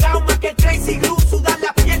 grados pegado más que Crazy Glue. Sudar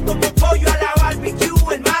la piel como pollo a la barbecue.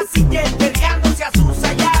 El masiller peleándose a su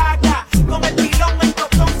sayaca. Con el pilón el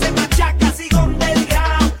tostón se machaca. Sigo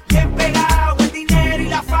underground, bien pegado. El dinero y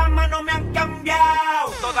la fama no me han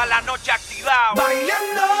cambiado. Toda la noche activado.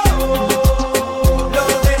 Bailando. Lo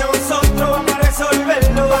de nosotros vamos a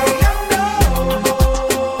resolverlo. Bailando.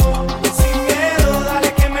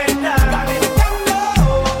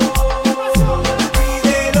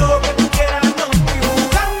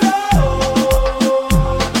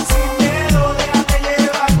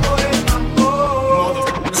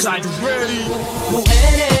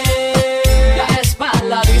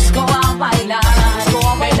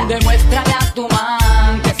 Demuéstrale a tu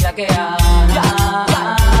man que sea que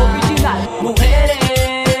haga. Original.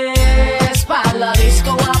 Mujeres pa' la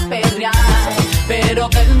disco a perrear, pero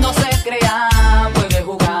que él no se crea, puede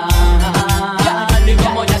jugar. Y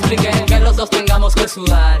como ya expliqué, que los dos tengamos que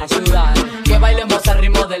sudar, que bailemos al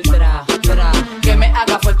ritmo del tra, que me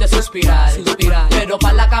haga fuerte suspirar, pero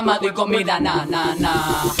pa' la cama digo mira, na.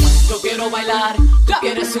 Yo quiero bailar, tú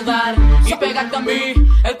quieres sudar y pegarte a mí,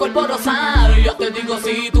 el cuerpo rosar. Yo te digo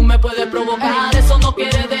si tú me puedes provocar, eso no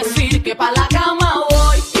quiere decir que pa' la cama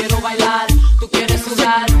voy. Quiero bailar, tú quieres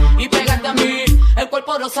sudar y pegarte a mí, el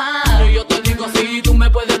cuerpo rosar. Yo te digo si tú me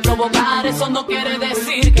puedes provocar, eso no quiere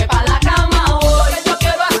decir que pa' la cama voy. Lo que yo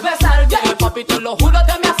quiero es besarte, papi, te lo juro,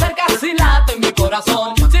 te me acercas y late en mi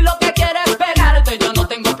corazón. Si lo que quieres es pegarte, yo no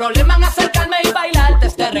tengo problema en acercarme y bailarte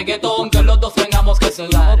este reggaetón. Que los dos tengamos que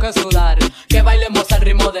sudar, que bailemos al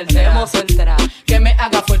ritmo del tra, que me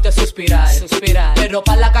haga fuerte suspirar, pero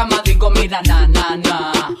pa' la cama digo mira, na,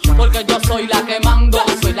 porque yo soy la que mando,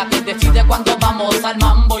 soy la que decide cuando vamos al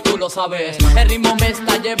mambo y tú lo sabes, el ritmo me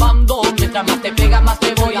está llevando, mientras más te pega más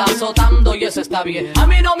te voy azotando y eso está bien. A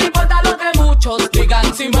mí no me importa lo que muchos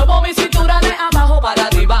digan, si muevo mi cintura de abajo para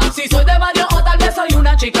arriba, si soy de barrio o tal vez soy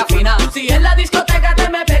una chica fina, si en la discoteca te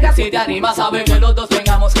me pegas y te animas, sabes que los dos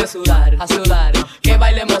tengamos que sudar, que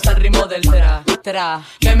bailemos al ritmo del tra,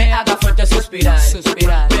 que me haga fuerte suspirar,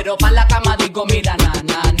 pero pa' la cama digo mira, na.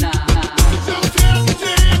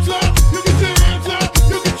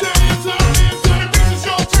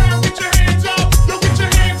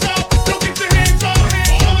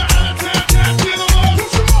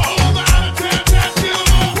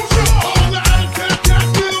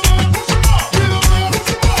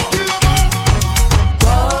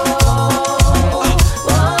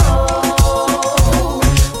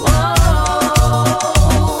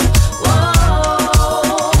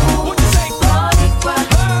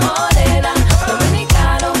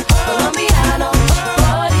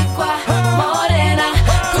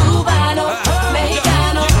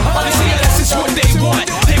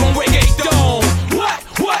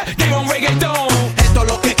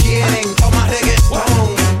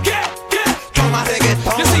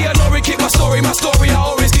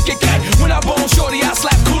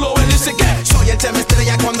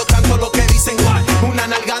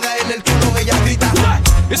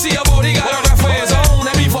 You see a body got a rap for his own,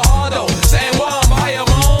 and me for hard though. San Juan, by your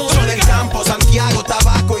own. Soy del campo, Santiago,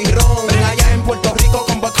 tabaco y ron. Allá en Puerto Rico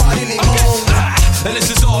con Bacardi y limón. And this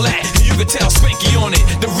is all that, you can tell Spanky on it.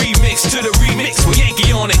 The remix to the remix with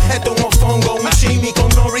Yankee on it. Esto es un mofongo, un chimi con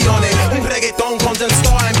nori on it. Un reggaetón con Zen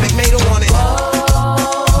Star and Big Mato on it.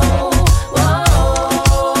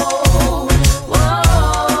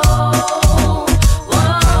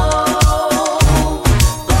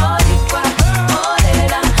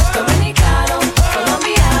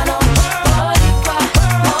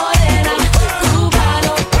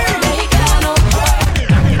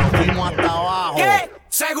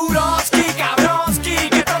 Seguroski, cabroski,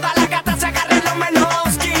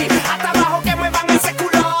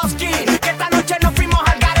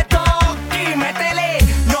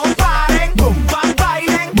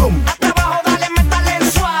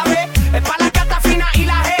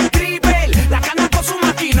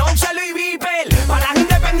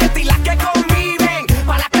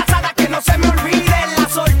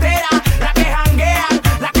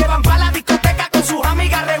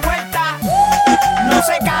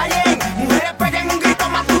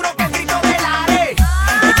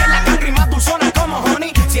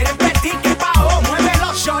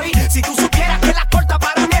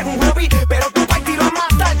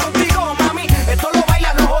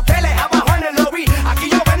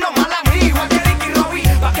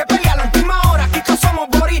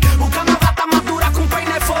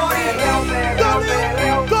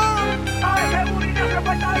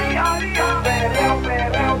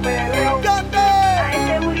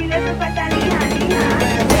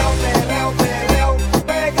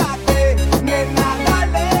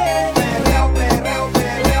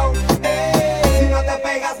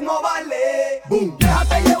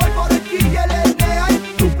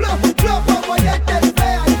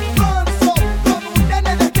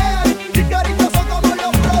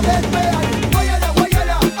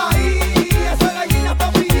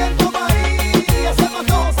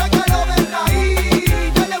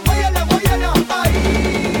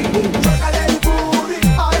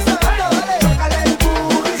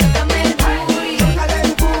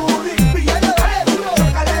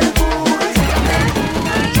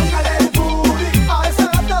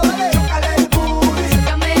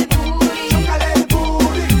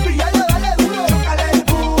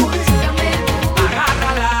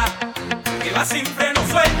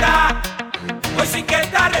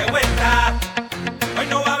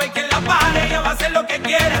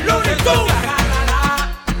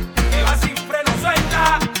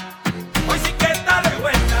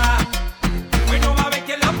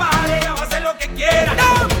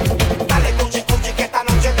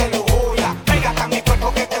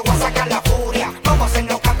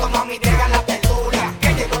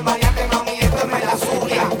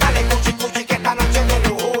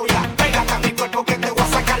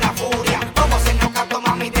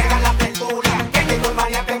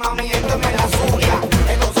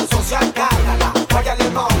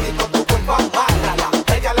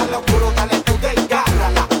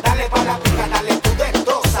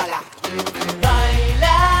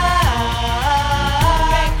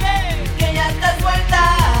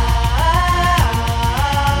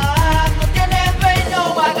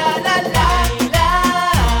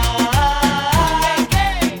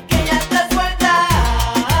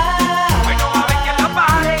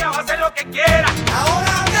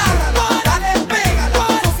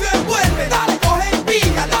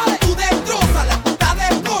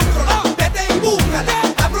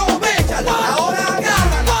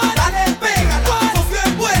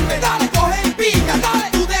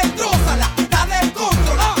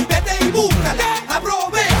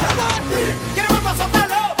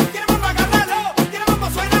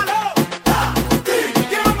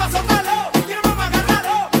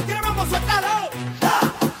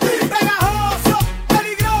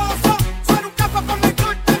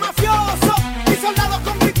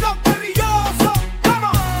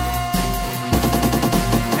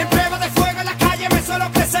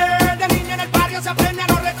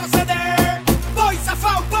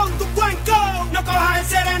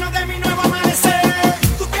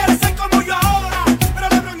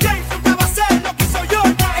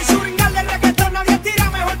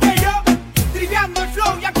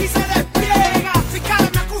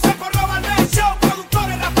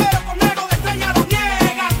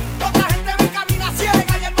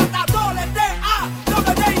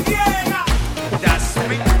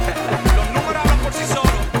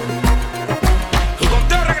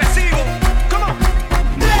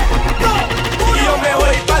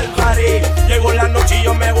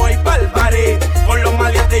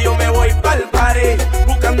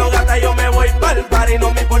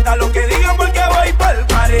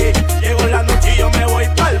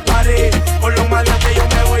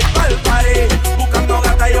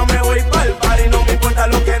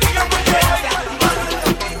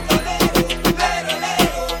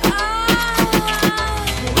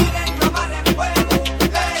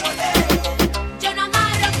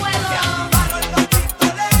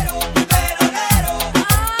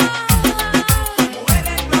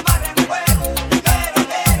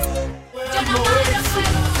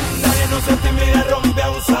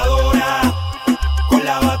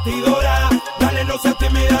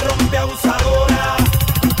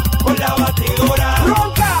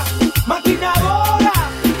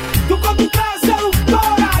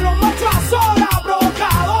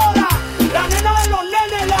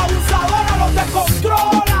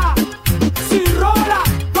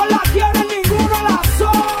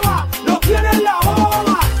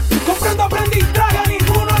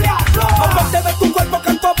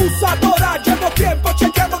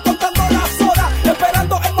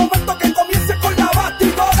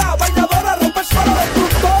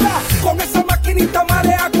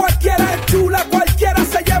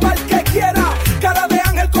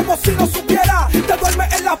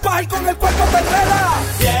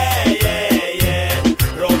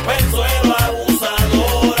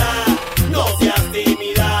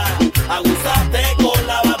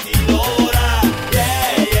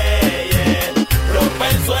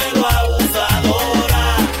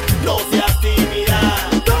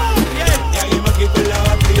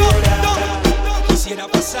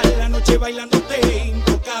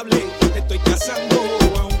 cazando.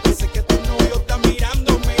 Aunque sé que tu novio está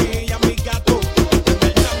mirándome y a mi gato están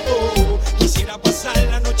bailando. Quisiera pasar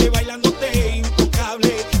la noche bailándote intocable.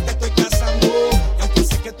 Te estoy cazando. Y aunque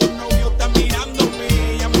sé que tu novio está mirándome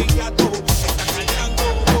y a mi gato están bailando.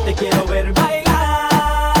 Te quiero ver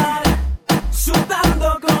bailar,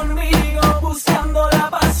 sudando conmigo, buscando la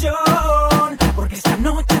pasión, porque esta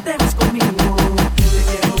noche te vas conmigo. Te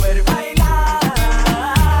quiero ver bailar,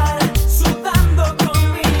 sudando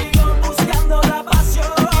conmigo, buscando la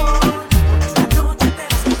pasión, porque esta noche te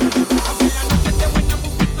vas conmigo. La noche te buena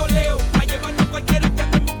un pistoleo, a llevarnos cualquiera que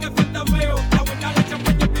hacemos que falta feo. La buena la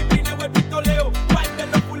champaña, el pipineo, el pistoleo, par de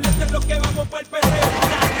los puletes los que vamos pa'l perreo.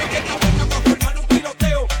 La noche está buena pa' formar un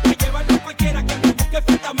tiroteo, a llevarnos cualquiera que hacemos que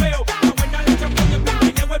falta feo. La buena la champaña, el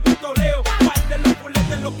pipineo, el pistoleo, par de los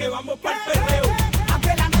puletes los que vamos pa'l perreo.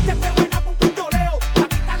 Aunque la noche esté buena pa' un pistoleo, pa'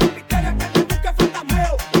 quitar los misterios que hacemos que falta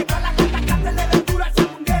feo. Y para la gata que le den duro al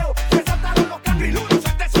segundeo, se saltaron los candiluros,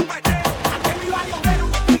 suelte su peteo. Antes me iba a llover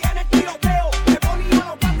unos días en el tiroteo, me ponía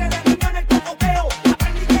los guantes de niño en el cocoteo.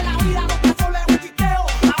 Aprendí que la vida no está solo es un chisteo,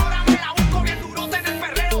 ahora me la busco bien durote en el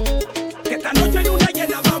perreo. Que esta noche hay una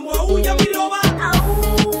llena, vamos a huya mi loba.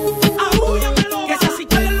 Aúlla mi loba. Que se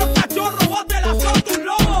acicalen los cachorros, bote la son tu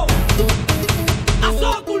lobo.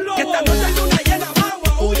 Azó tu lobo. Que esta noche hay una llena, vamos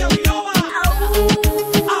a huya mi loba.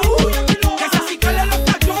 Aúlla mi loba. Que se acicalen los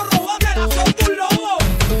cachorros, bote la son tu lobo.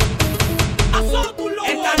 Azó tu lobo.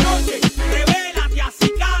 Esta noche, revélate,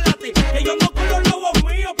 acicálate. Que yo ando con los lobos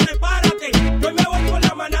míos, prepárate. Yo me voy con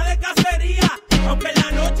la manada de cacería. Aunque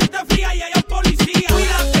la noche esté fría y haya policía.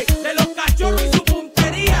 Cuídate de los cachorros y su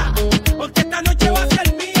puntería. Porque esta noche va a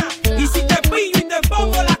ser mía. Y si te pillo y te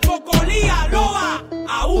pongo la cocolía, loba,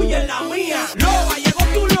 aúlla en la mía. Loba, llegó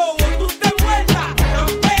tu lobo, tú te vueltas.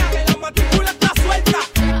 Campea que la matrícula está suelta.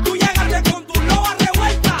 Tú llegaste con tu loba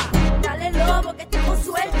revuelta. Dale lobo que estamos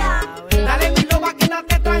sueltas. Dale mi loba,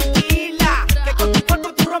 quédate tranquila, que con tu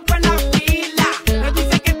cuerpo tú rompes la fila. Me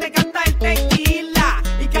dice que te canta el tequila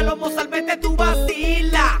y que a los mozalbetes tú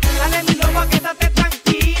vacilas. Dale mi loba, quédate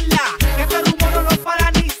tranquila, que este rumor no lo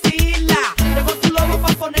para ni sila. Llegó tu lobo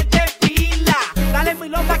pa' ponerte pila. Dale mi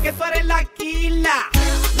loba que tú eres la quila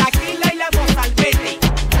y la mozalbete.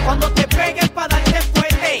 Cuando te pegues pa' darte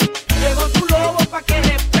fuerte, llegó tu lobo pa' que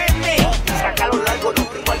respete. Sácalo largo, no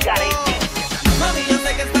fuimos al garete. Mami, yo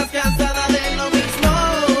sé que estás cansada de lo mismo.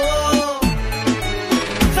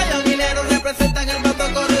 Sellos mineros representan el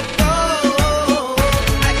voto corrupto.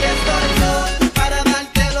 Aquí estoy yo para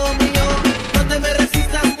darte lo mío. No te me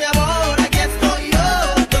resistas, mi amor. Aquí estoy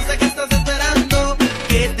yo. Yo sé que estás esperando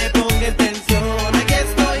que te ponga en tensión. Aquí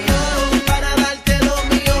estoy yo para darte lo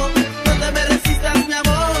mío. No te me resistas, mi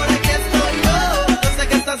amor. Aquí estoy yo. Yo sé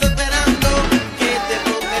que estás esperando que te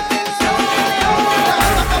ponga en tensión.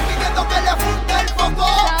 Están pidiendo que le funde el foco.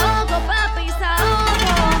 Saoco, papi,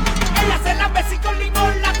 saoco. Ella se la besí con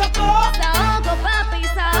limón, la tocó. Saoco, papi,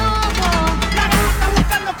 saoco. La gata está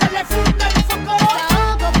buscando que le funde el foco.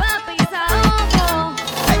 Saoco, papi, saoco.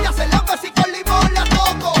 Ella se la besí con limón, la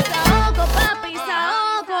tocó. Saoco, papi,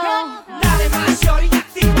 saoco. Dale más shorty,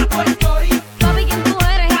 activa tu story. Papi, ¿quién tú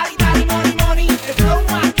eres? Daddy, daddy, money, money. El flow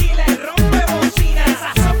aquí le rompe bocina.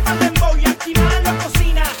 Esa sopa de embow y activa la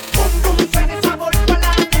cocina. Bum, bum, suena esa sabor pa'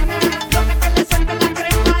 la nena. Lo que le suelta la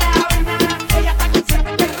crema de avena. Ella está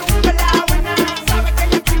consciente que rompe la buena. Sabe que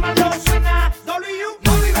ella activa lo suena. W.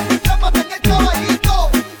 Mami, ven y trápate en el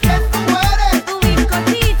caballito. ¿Quién tú eres? Tu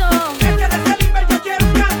bizcochito. Es que de ese liver yo quiero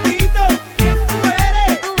un cantito. ¿Quién tú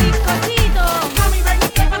eres? Tu bizcochito. Mami, ven y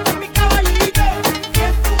trápate en mi caballito.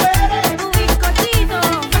 ¿Quién tú eres? Tu bizcochito.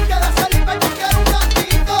 Es que de ese liver yo quiero un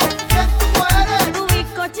cantito. ¿Quién tú eres? Tu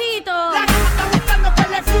bizcochito. La gata está buscando que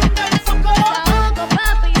le funde el foco. Saoco,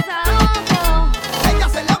 papi, saoco. Ella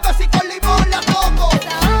se la besí con limón, la toco.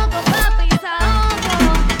 Saoco, papi, saoco.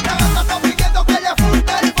 La gata está pidiendo que le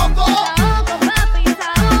funde el foco. Saoco, papi,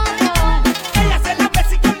 saoco. Ella se la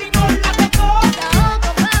besí con limón, la tocó. Saoco,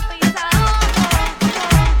 papi, saoco.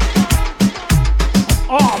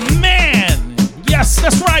 Oh man! Yes,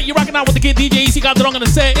 that's right. You're rocking out with the kid DJ Easy Calderon on the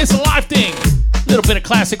set. It's a live thing. Little bit of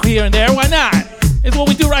classic here and there. Why not? It's what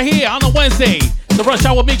we do right here on a Wednesday. The Rush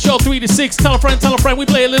Hour Mixshow 3 to 6. Tell a friend, tell a friend. We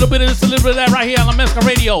play a little bit of this, a little bit of that right here on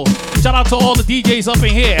LaMezclaRadio. Shout out to all the DJs up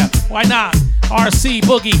in here. Why not? RC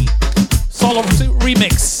Boogie Solo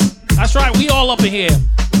Remix. That's right. We all up in here.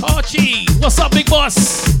 Oh gee, what's up, big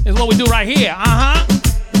boss? Is what we do right here.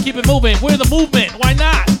 Keep it moving. We're in the movement. Why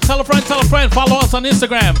not? Tell a friend, tell a friend. Follow us on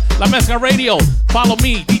Instagram, LaMezclaRadio. Follow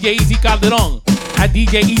me, DJ Easy Calderon, at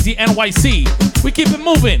DJ Easy NYC. We keep it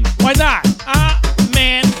moving. Why not?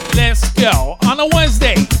 Man, let's go. On a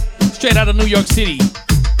Wednesday, straight out of New York City.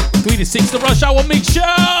 3 to 6, the Rush Hour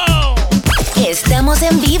Mixshow. Estamos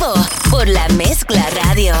en vivo por La Mezcla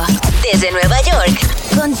Radio. Desde Nueva York,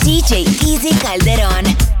 con DJ Easy Calderon.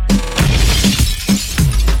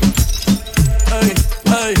 Hey,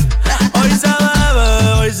 hey. Hoy se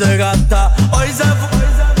bebe, hoy se gasta, hoy se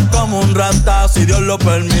como un rata, si Dios lo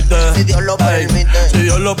permite. Si Dios lo permite. Si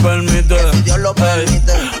Dios lo permite. Si Dios lo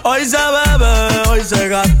permite. Hoy se bebe, hoy se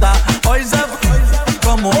gasta, hoy se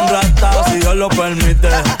como un rata, si Dios lo permite.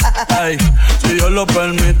 Ay, si Dios lo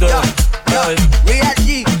permite. Real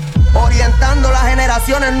G, orientando las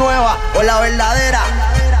generaciones nuevas por la verdadera.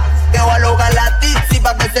 Que voy a lograr la tipsy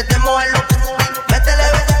pa' que se te mojen los métele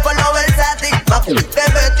por lo versátil. Que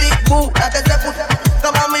Betty Boo, la que se puso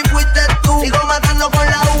como mi fuiste tú. Sigo matando con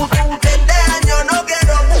la U. 20 años no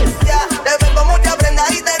quiero ya. Te ven con mucha prenda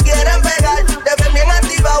y te quieren pegar. Te ven bien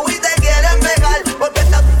activado y te quieren pegar. Porque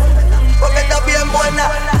estás bien buena.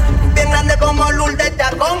 Bien grande como Lourdes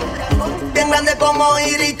Chacón. Bien grande como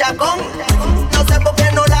Iris Chacón. No sé por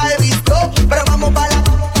qué no la he visto, pero vamos para la...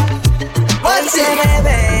 Hoy se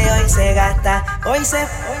bebe, hoy se gasta, hoy se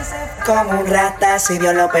como un rata, si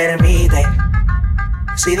Dios lo permite.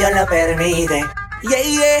 Si Dios lo permite. Yeah,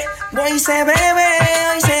 yeah. Hoy se bebe,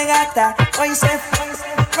 hoy se gasta, hoy se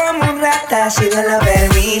como un rata, si Dios lo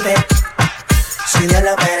permite. Si Dios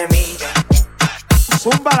lo permite.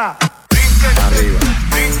 Zúmbala. Arriba,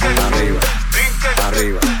 arriba,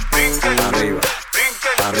 arriba, arriba,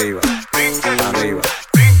 arriba, arriba,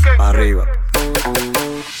 arriba.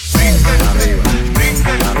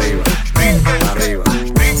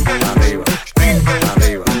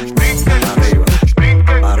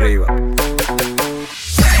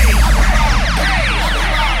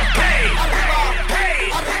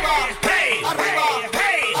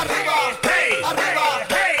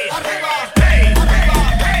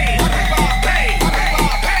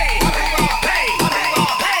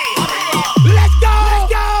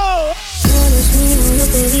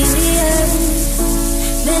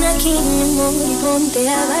 Ponte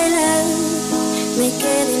a bailar, me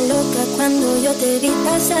quedé loca cuando yo te vi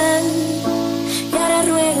pasar. Y ahora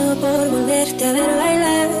ruego por volverte a ver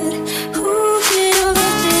bailar. Quiero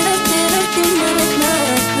verte una vez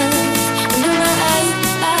más. No hay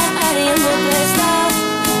en donde estás.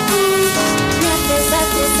 Me haces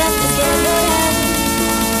que llorar.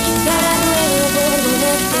 Y ahora ruego por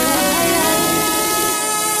volverte a ver bailar.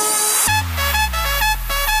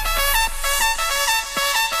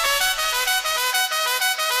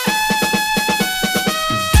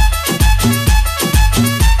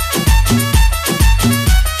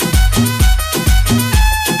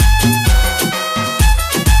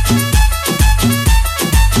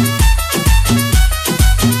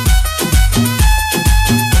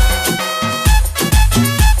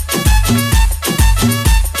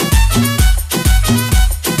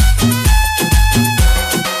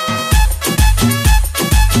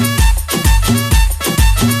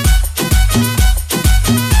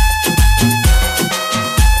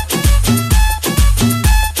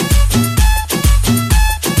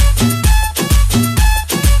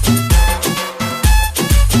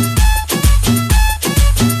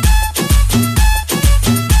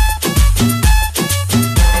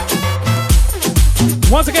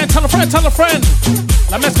 Tell a friend.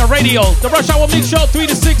 LaMezclaRadio, the Rush Hour Mixshow 3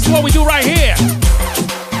 to 6 is what we do right here.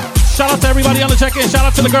 Shout out to everybody on the check-in. Shout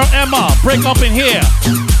out to the girl Emma. Break up in here.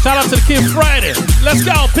 Shout out to the kid Friday. Let's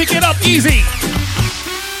go. Pick it up easy.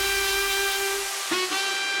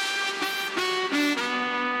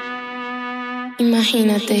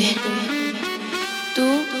 Imagínate,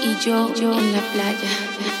 tú y yo en la playa.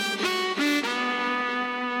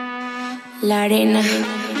 La arena,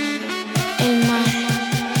 el mar.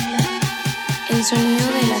 El sonido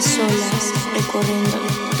de las olas recorriendo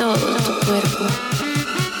todo tu cuerpo.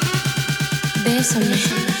 Bésame,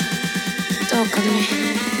 tócame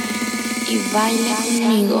y baila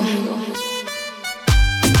conmigo.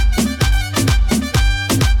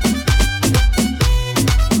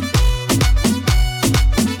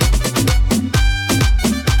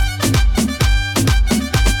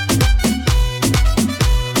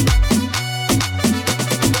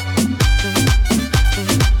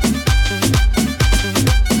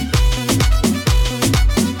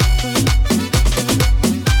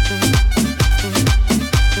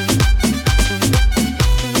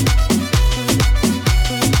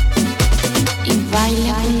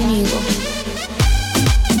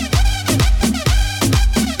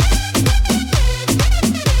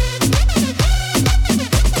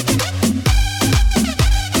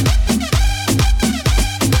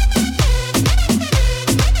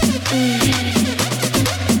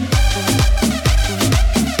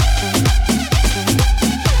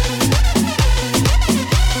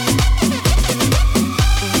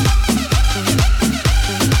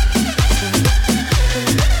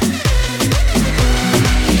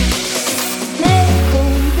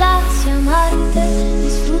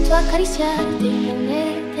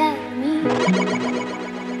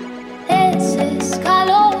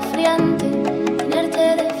 escalofriante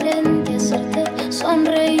tenerte de frente, hacerte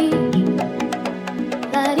sonreír.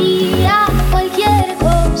 Daría cualquier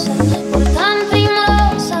cosa por tan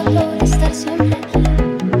primorosa, por estar siempre aquí.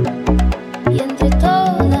 Y entre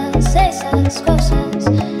todas esas cosas,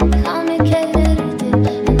 déjame quererte,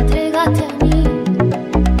 entrégate a mí.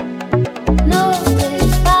 No te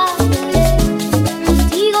fallaré,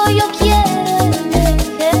 contigo yo quiero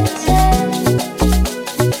envejecer.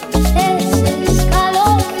 Es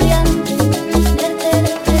escalofriante tenerte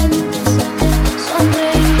de frente, hacerte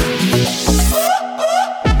sonreír.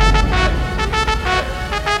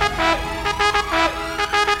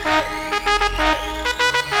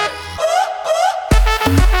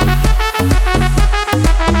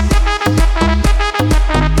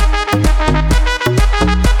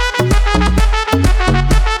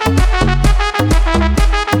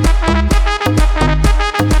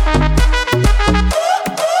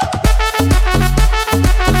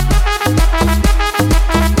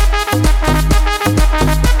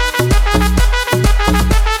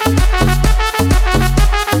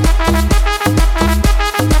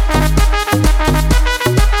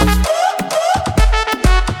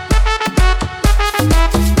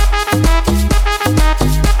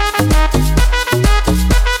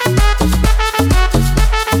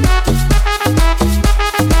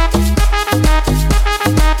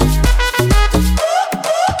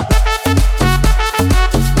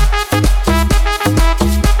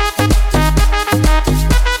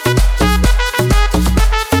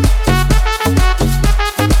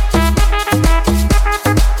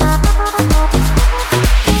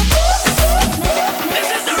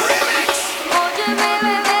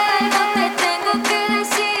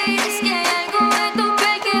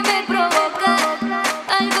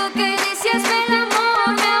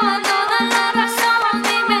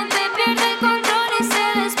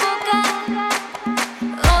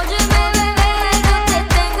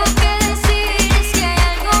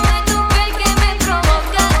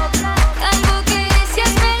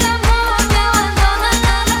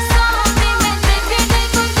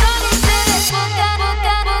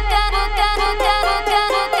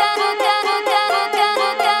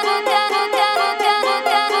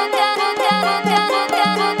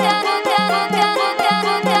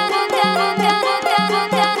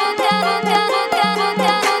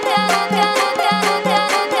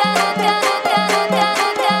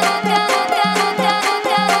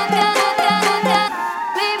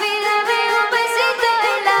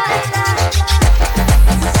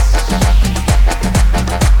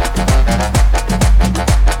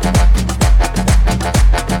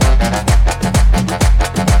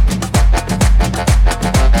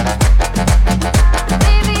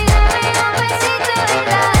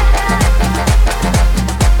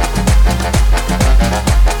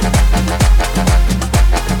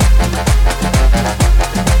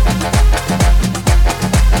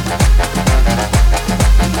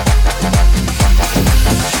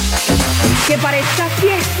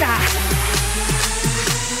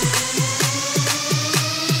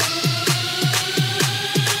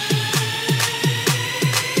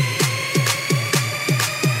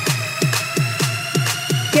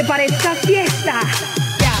 Que para esta fiesta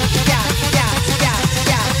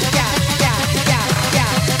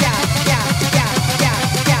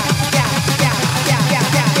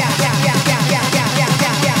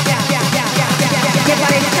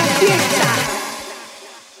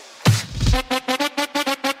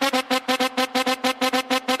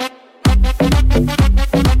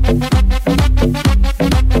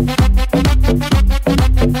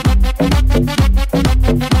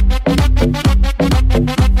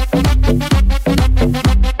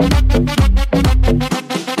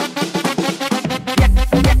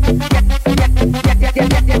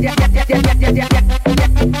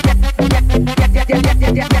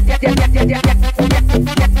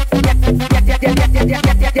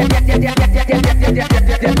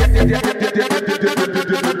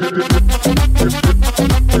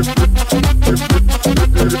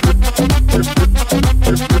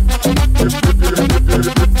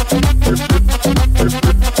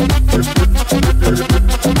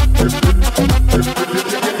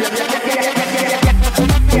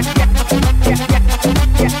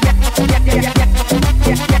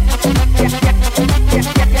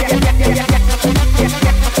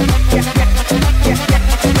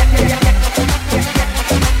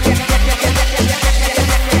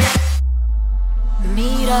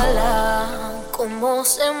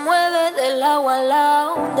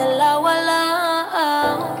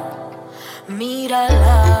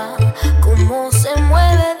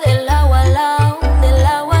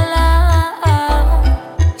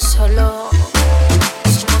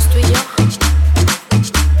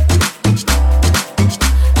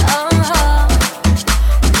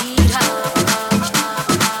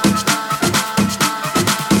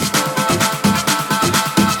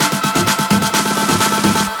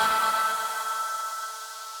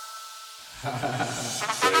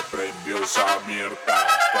esa mierda.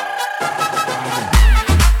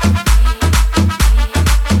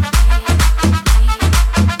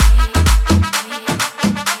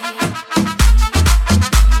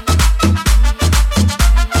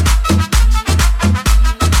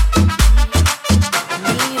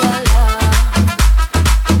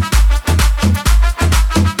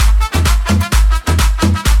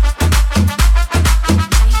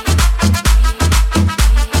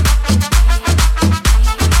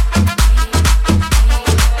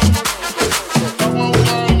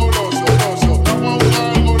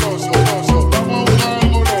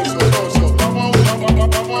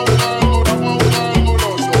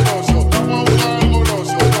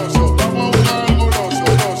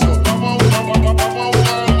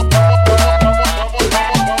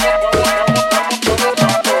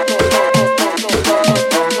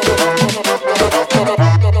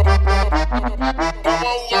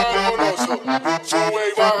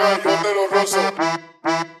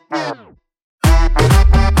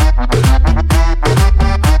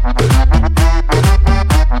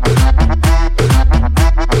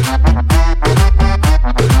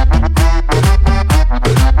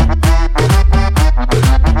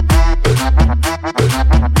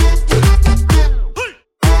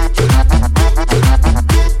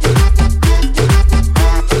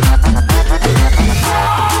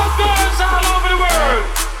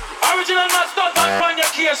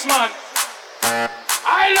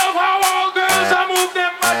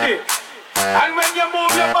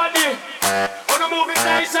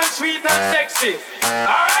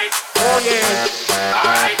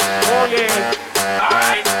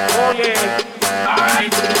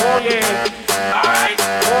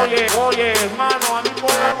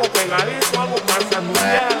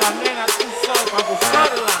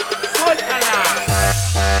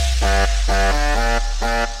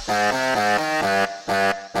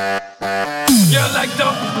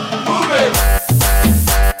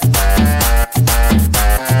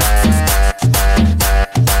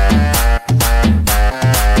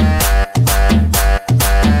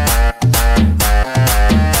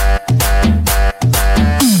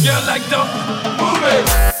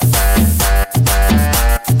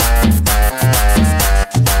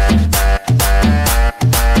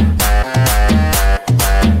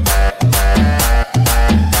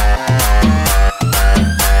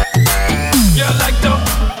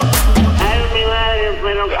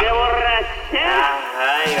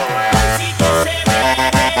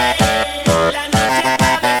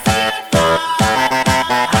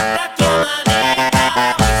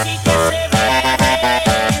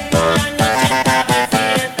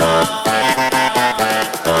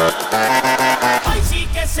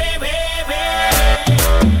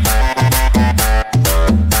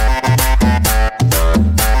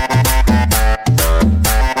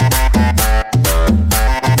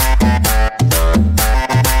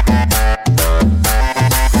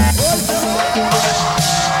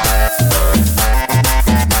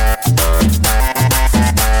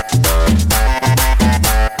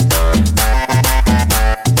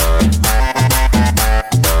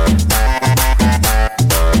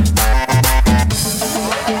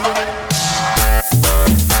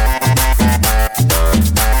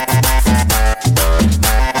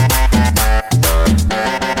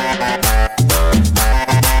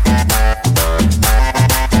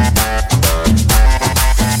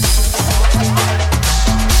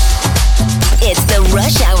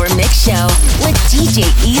 DJ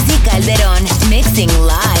Easy Calderon, mixing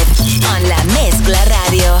live on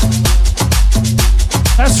LaMezclaRadio.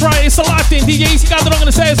 That's right, it's a live thing. DJ Easy Calderon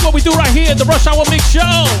gonna say it's what we do right here at the Rush Hour Mix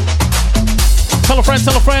Show. Tell a friend,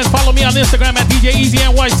 follow me on Instagram at DJ Easy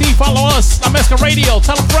NYC. Follow us, LaMezclaRadio.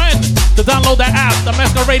 Tell a friend to download that app, the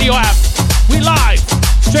LaMezclaRadio app. We live,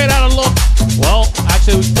 straight out of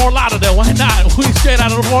actually Fort Lauderdale, why not? We straight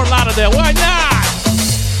out of Fort Lauderdale, why not?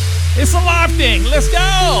 It's a live thing, let's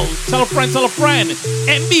go. Tell a friend,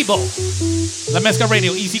 en vivo.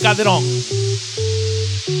 LaMezclaRadio, Easy Calderon.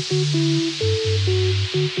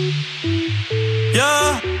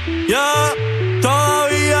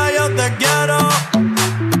 Todavía yo te quiero,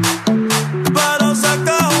 pero sé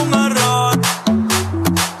que es un error,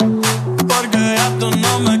 porque ya tú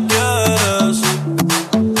no me quieres,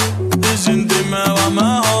 y sin ti me va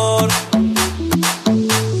mejor.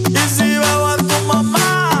 Y si veo a tu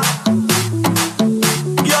mamá,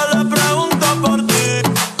 yo le pregunto por ti,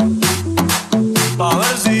 pa'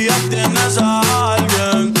 ver si ya tienes a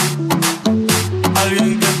alguien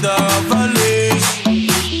que te haga feliz.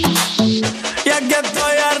 Y aquí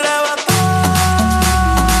estoy arrebatado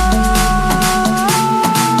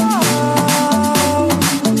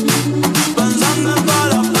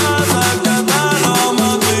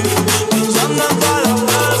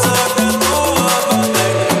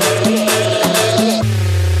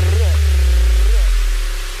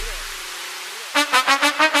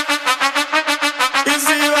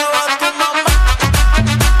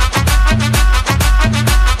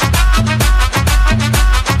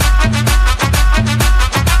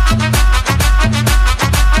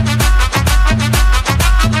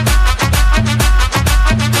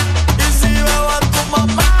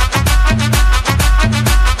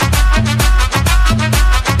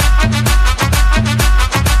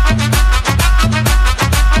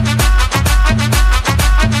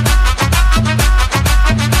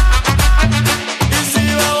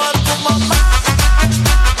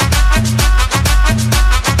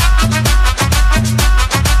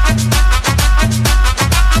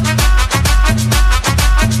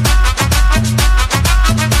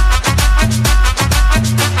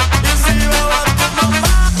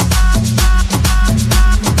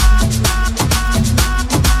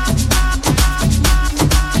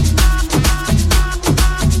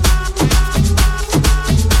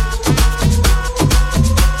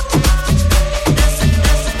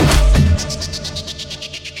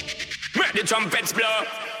trumpets blow.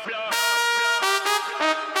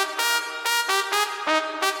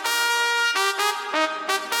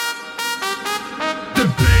 The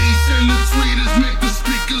bass and the tweeters make the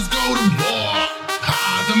speakers go to war.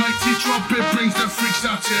 The mighty trumpet brings the freaks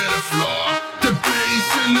out to the floor. The bass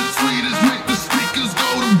and the tweeters make the speakers go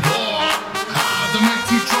to war. The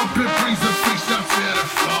mighty trumpet brings the freaks out to the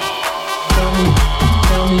floor.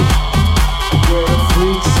 Tell me where the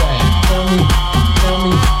freaks at. Tell me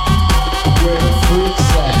where the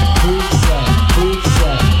freaks at. Freaks at, freaks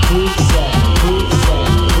at, freaks at, freaks at.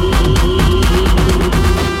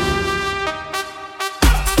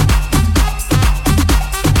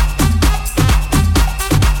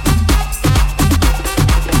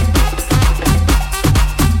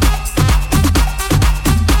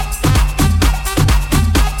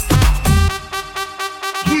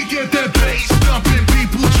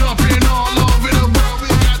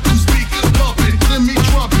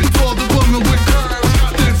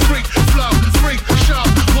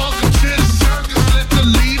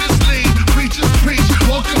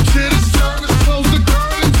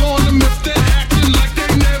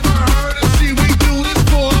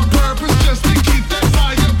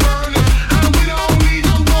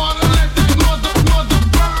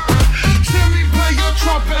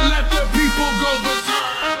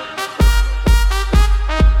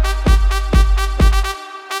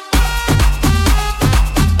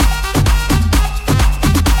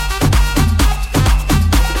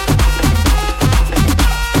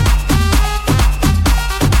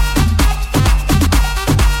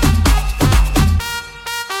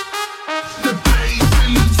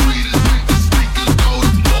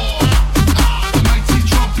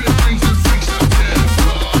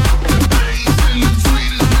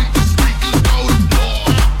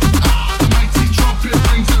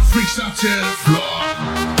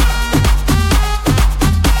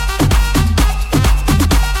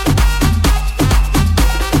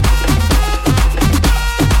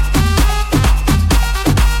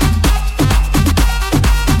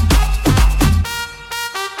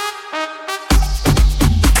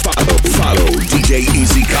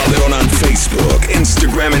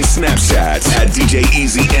 Instagram and Snapchat at DJ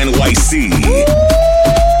Easy NYC.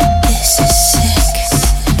 This is sick.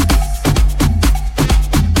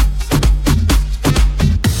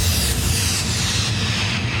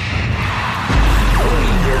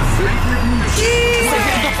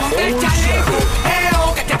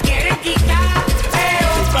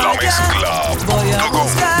 La mezcla. Voy a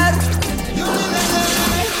buscar.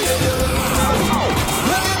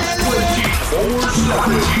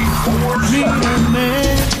 Mírame,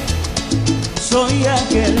 soy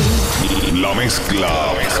aquel. La mezcla.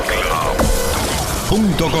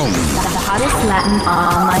 .com. The hottest Latin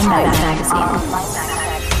online magazine.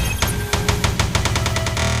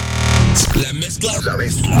 La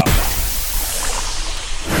mezcla.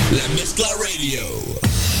 La mezcla radio.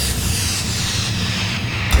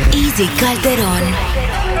 Easy Calderon.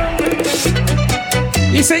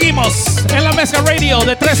 Y seguimos en la Mezcla Radio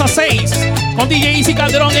de 3 a 6 con DJ Easy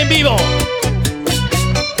Calderon en vivo.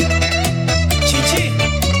 Chichi,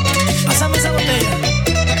 pásame esa botella.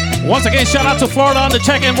 Once again, shout out to Florida on the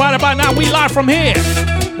check-in right about now. We live from here.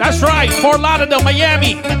 That's right, Fort Lauderdale,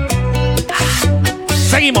 Miami.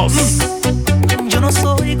 Seguimos. Yo no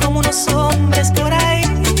soy como unos hombres por ahí,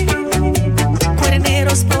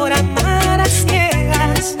 cuerneros por amar a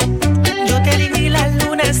ciegas. Yo te di la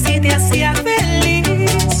luna si te hacía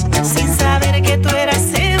feliz, sin saber que tú eras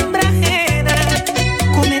hembra ajena.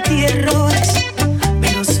 Cometí errores,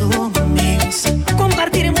 pero son míos.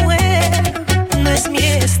 Compartir mujer no es mi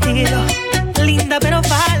estilo. Linda pero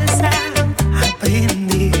falsa,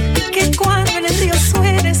 aprendí que cuando en el río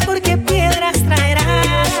suenes porque piedras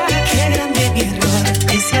traerás. Qué grande mi error,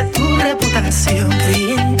 pese a tu reputación.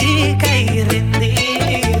 Creí en ti, caí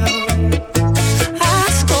rendido.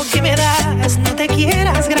 Asco que me das, no te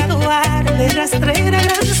quieras graduar de rastrera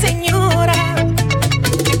gran señora.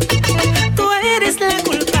 Tú eres la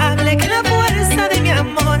culpable, que la fuerza de mi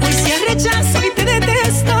amor hoy sea rechazo y te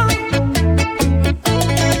detesto.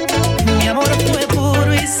 Mi amor fue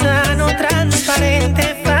puro y sano,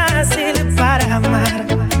 transparente, fácil para amar.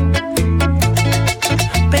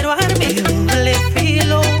 Pero arme doble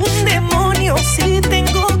filo, un demonio si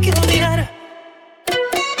tengo que odiar.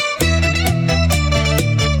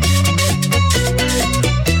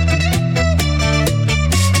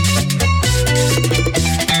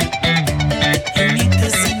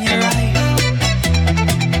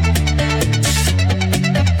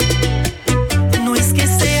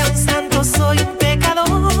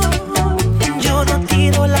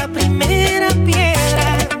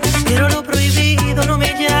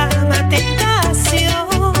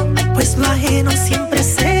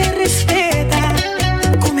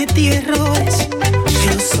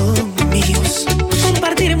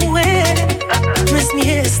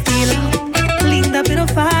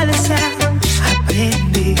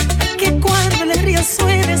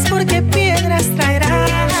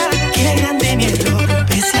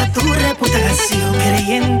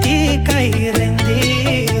 Creí en ti, caí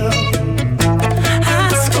rendido.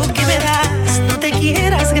 Asco que me das, no te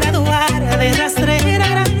quieras graduar de rastrera,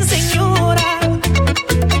 gran señora.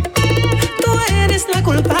 Tú eres la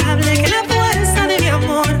culpable, que la fuerza de mi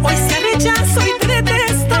amor hoy se rechazo y te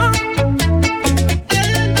detesto.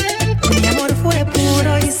 Mi amor fue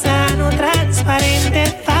puro y sano,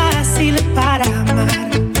 transparente, fácil para amar.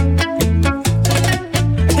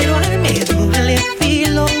 Pero armé doble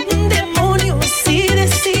filo, un demonio si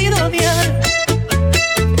decido odiar.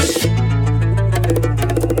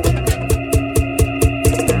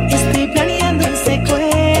 Estoy planeando un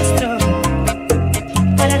secuestro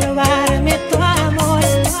para robarme tu amor.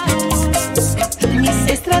 Mis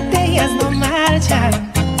estrategias no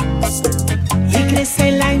marchan y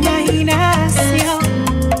crece la imaginación.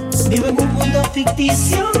 Vivo en un mundo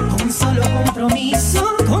ficticio con un solo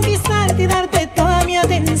compromiso: conquistarte y darte toda mi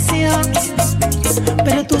atención.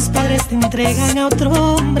 Pero tus padres te entregan a otro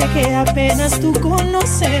hombre que apenas tú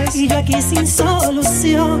conoces, y yo aquí sin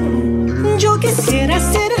solución. Yo quisiera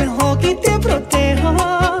ser el hockey, te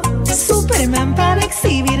protejo, Superman para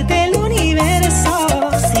exhibirte el universo.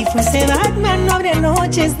 Si fuese Batman no habría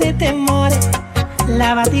noches de temor,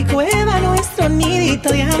 la Baticueva nuestro nidito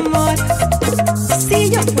de amor. Si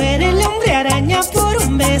yo fuera el hombre araña por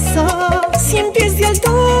un beso, 100 pies de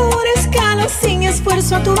altura escalo sin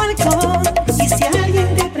esfuerzo a tu balcón. Y si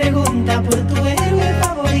alguien te pregunta por tu héroe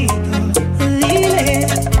favorito, dile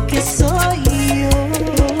que soy yo.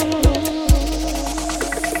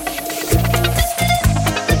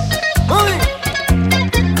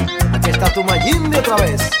 Aquí está tu Mayimbe otra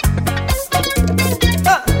vez.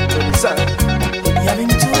 Y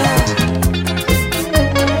aventura.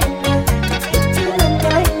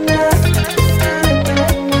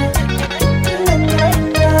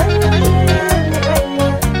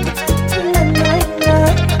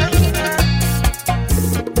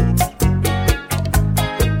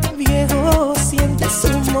 Viejo, sientes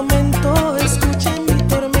un momento, escuche mi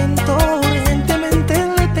tormento. Urgentemente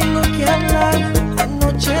le tengo que hablar.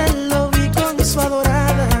 Anoche lo vi con su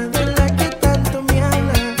adorada, de la que tanto me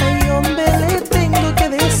habla. Ay, hombre, le tengo que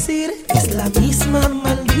decir, es la misma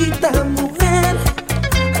maldita mujer,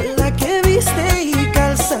 la que viste y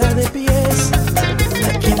calza de pies,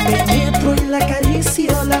 la que penetro y la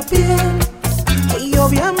acaricio la piel. Y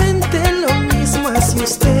obviamente lo mismo hace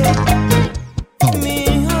usted. Mi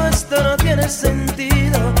hijo, esto no tiene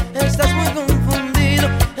sentido. Estás muy confundido.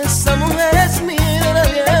 Esa mujer es mía y de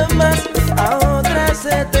nadie más. A otra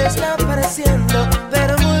se te está pareciendo,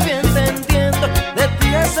 pero muy bien te entiendo. De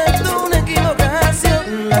ti acepto una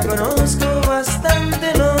equivocación. La conozco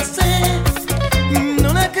bastante, lo sé.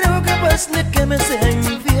 No la creo capaz de que me sea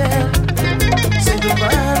infiel. Soy tu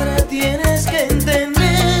padre, tienes que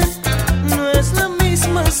entender. No es la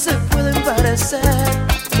misma, se pueden parecer.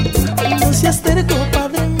 No seas terco,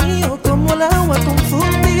 padre mío, como el agua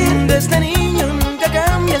confundir. Desde niño nunca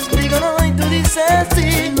cambias, digo no y tú dices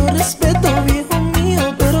sí. Lo respeto, viejo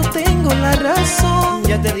mío, pero tengo la razón.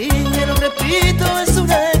 Ya te dije, lo repito, es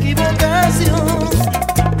una equivocación.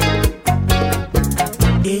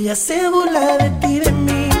 Ella se burla de ti y de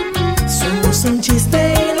mí, somos un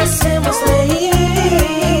chiste y nos hacemos reír.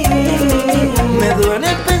 Me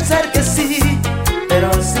duele pensar que sí, pero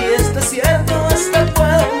si esto es cierto, hasta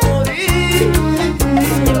puedo morir.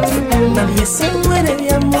 Nadie se muere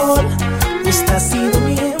de amor, usted ha sido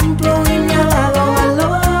mi ejemplo y me ha dado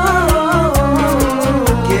valor.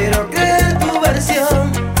 Quiero creer tu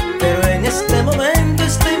versión, pero en este momento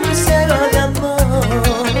estoy muy ciego de amor.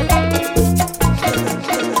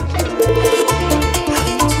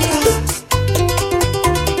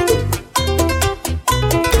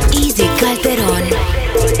 Easy Calderon.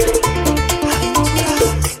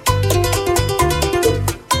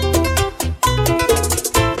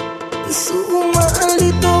 Su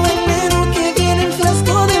maldito veneno que viene en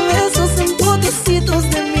frasco de besos, en potecitos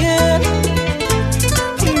de miel.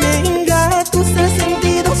 Me engatusa el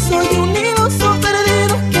sentido, soy un iluso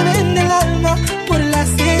perdido que vende el alma por la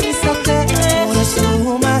sensatez. Por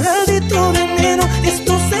su maldito veneno,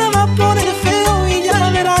 esto se va a poner feo y ya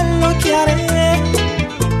verán lo que haré.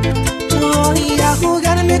 Voy a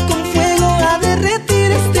jugarme con fuego, a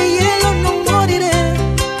derretir este hielo, no moriré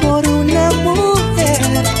por una mujer.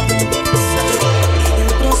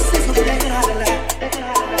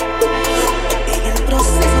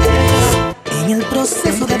 En el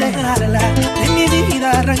proceso de dejarla, de mi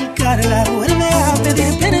vida arrancarla, vuelve a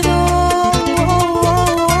pedir perdón.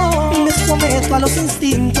 Me someto a los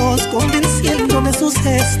instintos, convenciéndome sus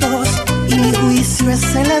gestos, y mi juicio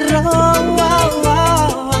es el error.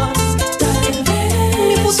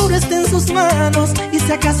 Mi futuro está en sus manos, y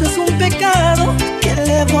si acaso es un pecado, que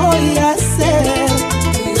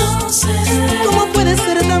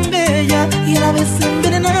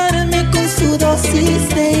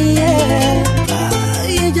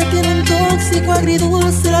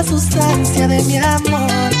la sustancia de mi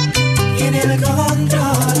amor. Tiene el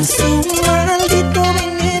control. Es un maldito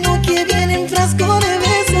veneno que viene en frasco de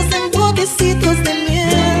besos, en botecitos de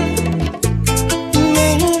miel.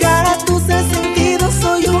 Me engatusa el sentido,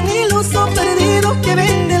 soy un iluso perdido que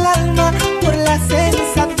vende el alma por la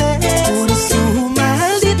sensatez. Por su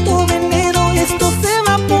maldito veneno esto se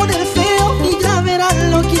va a poner feo y ya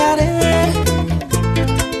verán lo que haré.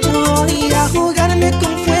 Voy a jugarme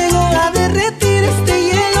con fuego, a derretir este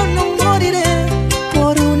hielo, no moriré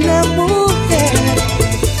por una mujer.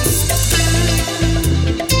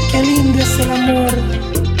 Qué lindo es el amor.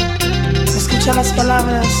 Escucha las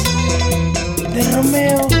palabras de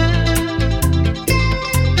Romeo.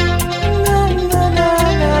 Na, na, na,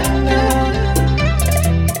 na, na.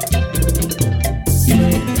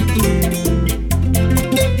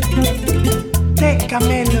 De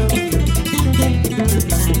Camelo.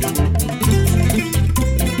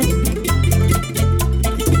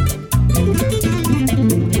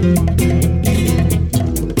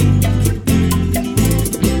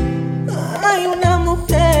 Hay una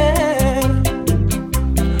mujer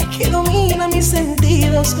que domina mis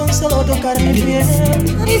sentidos con solo tocar mi piel,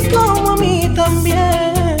 y como a mí también.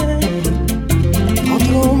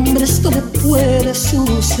 Otro hombre esto le puede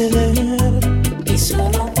suceder, y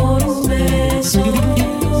solo por un beso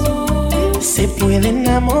se puede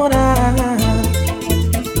enamorar.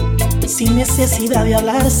 Sin necesidad de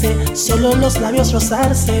hablarse, solo los labios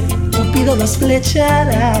rozarse, Cupido los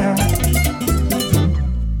flechará.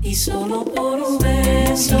 Y solo por un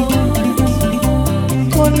beso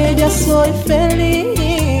con ella soy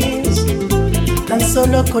feliz. Tan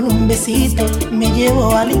solo con un besito me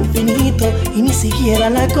llevo al infinito y ni siquiera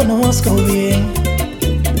la conozco bien.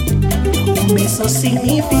 Un beso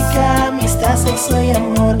significa amistad, sexo y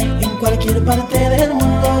amor. En cualquier parte del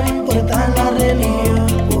mundo, no importa la religión.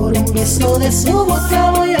 Por un beso de su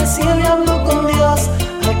boca voy al cielo y hablo con Dios.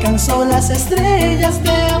 Alcanzó las estrellas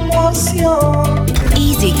de emoción.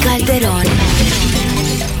 Easy Calderon.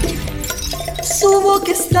 Su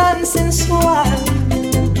boca es tan sensual,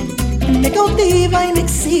 me cautiva y me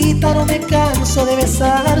excita, no me canso de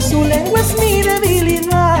besar. Su lengua es mi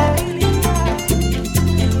debilidad.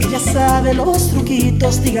 Ella sabe los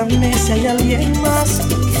truquitos, díganme si hay alguien más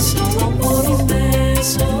que solo por un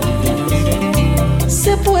beso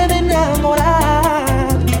se puede enamorar.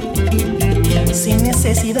 Sin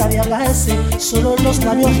necesidad de hablarse, solo los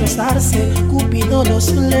labios rozarse, Cupido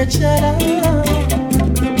los flechará.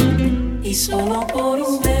 Y solo por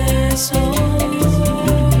un beso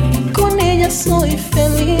con ella soy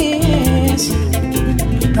feliz.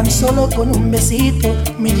 Tan solo con un besito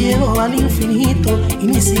me llevo al infinito y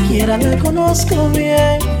ni siquiera la conozco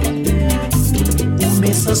bien. Un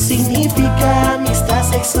beso significa amistad,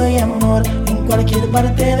 sexo y amor. En cualquier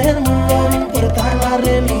parte del mundo, no importa la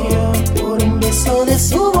religión. Por un beso de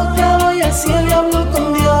su boca voy al cielo y hablo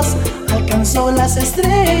con Dios. Alcanzó las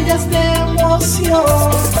estrellas de emoción.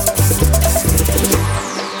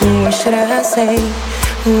 What should I say?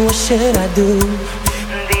 What should I do?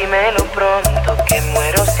 Dímelo pronto que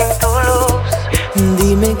muero sin tu luz.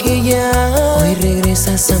 Dime que ya hoy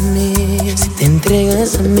regresas a mí. Si te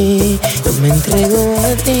entregas a mí, yo me entrego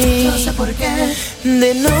a ti. No sé por qué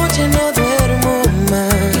de noche no duermo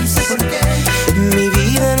más. No sé por qué mi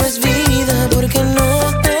vida no es vida porque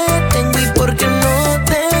no te tengo y porque no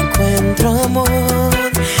te encuentro, amor.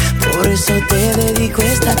 Por eso te dedico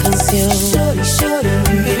esta canción. Shorty, shorty,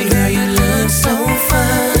 baby girl, you look so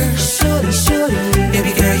fine. shorty, shorty,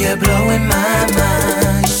 Baby girl, you're blowing my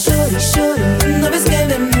mind. shorty, shorty, No ves que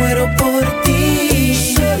me muero por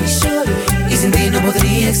ti. shorty, shorty. Y sin ti no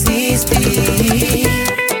podría existir.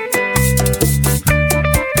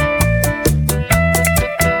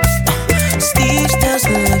 Steve Styles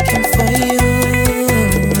looking for you.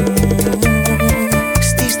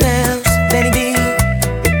 Steve Styles, Danny B,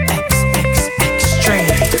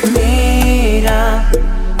 XXX. Mira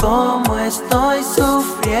cómo estoy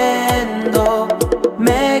sufriendo.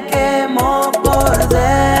 Me quemo por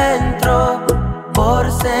dentro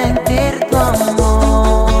por sentir tu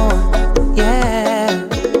amor. Yeah.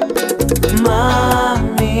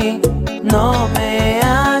 Mami, no me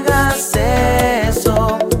hagas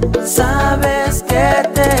eso. Sabes que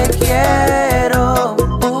te quiero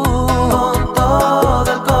con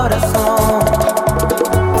todo el corazón.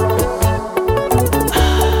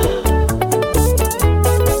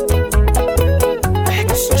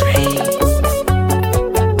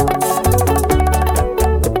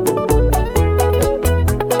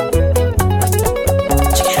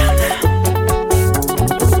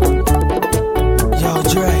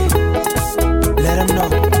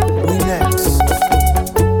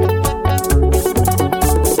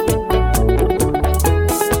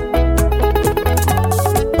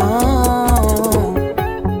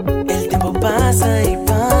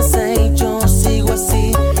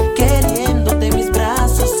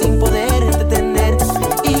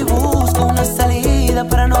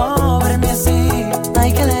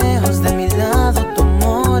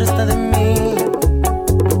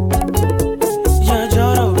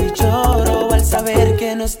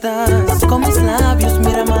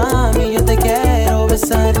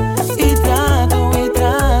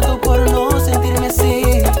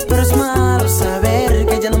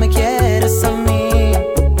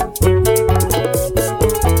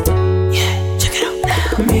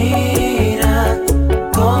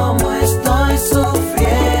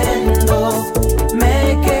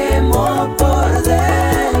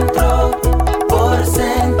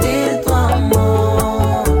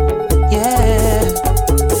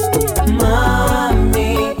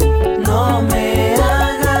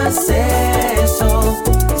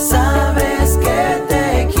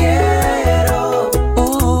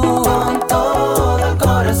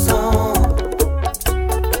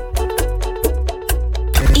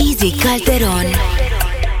 Calderon.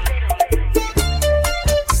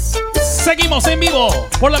 Seguimos en vivo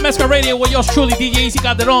por la Mezcla Radio with yours truly, DJ Easy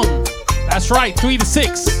Calderon. That's right, 3 to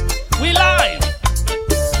 6. We live.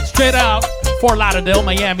 Straight out, Fort Lauderdale,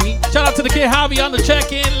 Miami. Shout out to the kid Javi on the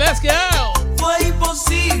check-in. Let's go. Fue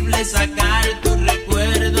imposible sacar tu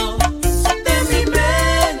recuerdo de mi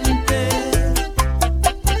mente.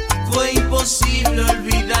 Fue imposible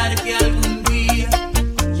olvidar que algún día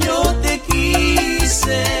yo te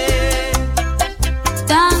quise.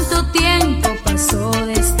 Tanto tiempo pasó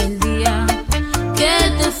desde el día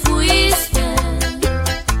que te fuiste.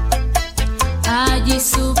 Allí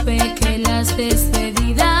supe que las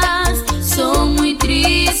despedidas son muy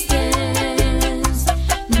tristes.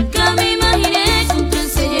 Nunca me imaginé que un tren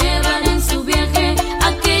se llevara en su viaje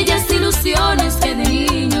aquellas ilusiones que de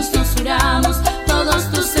niños nos juramos.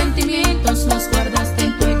 Todos tus sentimientos los guardaste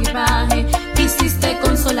en tu equipaje. Quisiste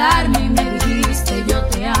consolarme y me dijiste yo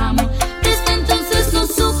te amo. Desde entonces no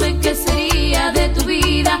supe qué sería de tu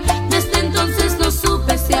vida. Desde entonces no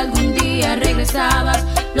supe si algún día regresabas.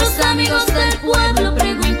 Los amigos del pueblo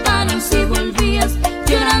preguntaron si volvías.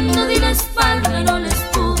 Llorando di la espalda y no les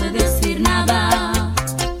pude decir nada.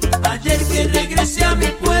 Ayer que regresé a mi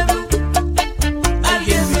pueblo,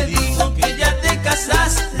 alguien me dijo que ya te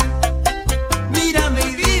casaste. Mírame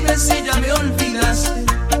y dime si ya me olvidaste.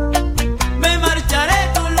 Me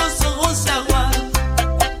marcharé con los ojos aguados.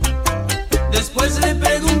 Después le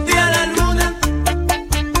pregunté a la luna,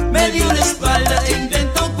 me dio la espalda e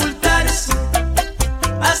intentó ocultarse.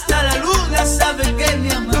 Hasta la luna sabe que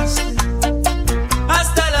me amaste.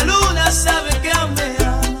 Hasta la luna sabe que aún me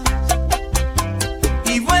amas.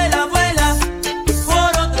 Y vuela, vuela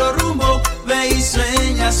por otro rumbo. Ve y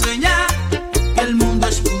sueña, sueña que el mundo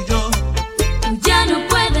es tuyo. Ya no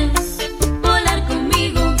puedes volar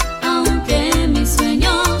conmigo, aunque mis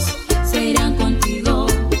sueños se irán contigo.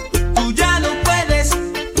 Tú ya no puedes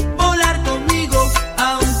volar conmigo,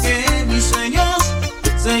 aunque mis sueños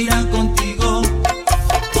se irán contigo.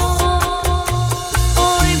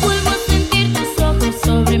 Hoy vuelvo a sentir tus ojos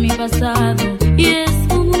sobre mi pasado y es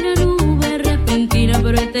como una nube repentina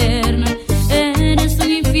pero eterna. Eres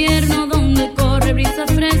un infierno donde corre brisa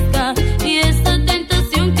fresca y esta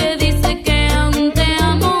tentación que dice que aún te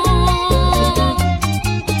amo.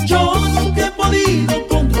 Yo nunca he podido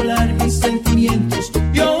controlar mis sentimientos.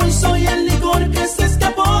 Yo soy el licor que se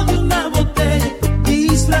escapó de una botella.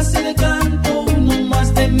 Disfracé de canto uno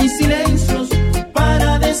más de mis silencios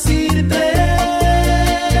para decirte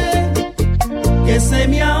que se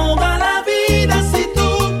me ahoga la vida si tú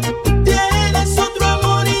tienes otro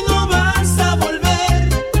amor y no vas a volver.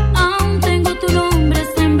 Aún tengo tu nombre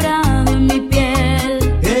sembrado en mi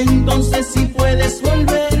piel. Entonces si puedes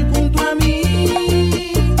volver junto a mí.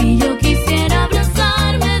 Y yo quisiera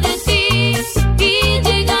abrazarme de ti y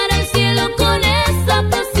llegar al cielo con esa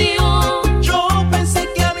pasión. Yo pensé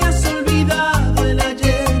que habías olvidado el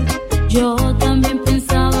ayer. Yo también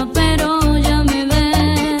pensaba, pero ya me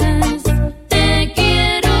ves. Te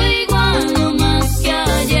quiero igual o más que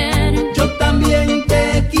ayer. Yo también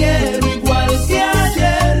te quiero igual que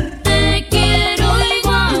ayer. Te quiero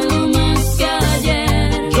igual o más que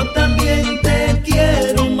ayer. Yo también te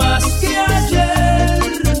quiero más que ayer.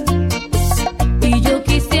 Y yo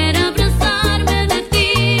quisiera abrazarme de ti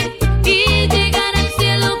y llegar al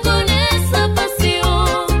cielo con esa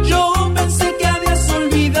pasión. Yo pensé que habías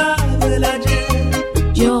olvidado el ayer.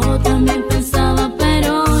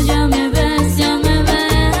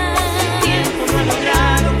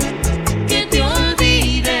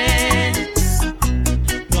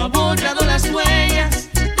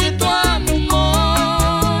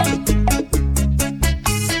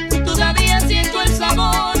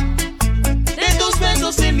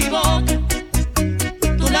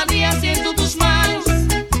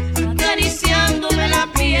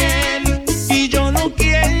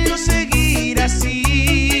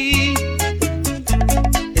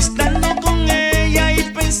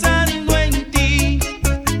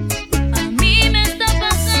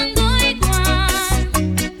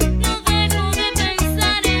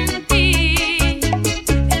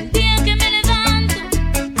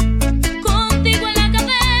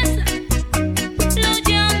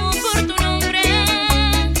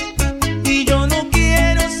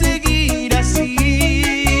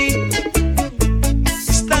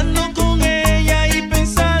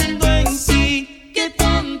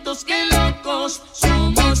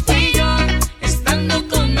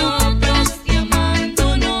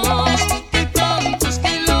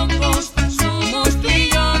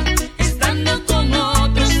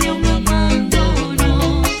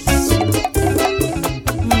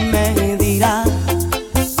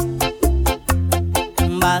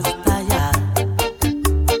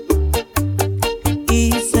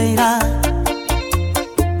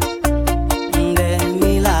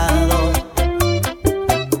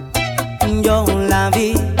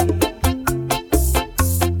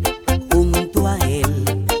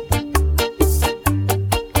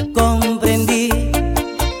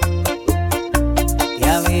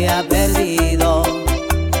 había perdido.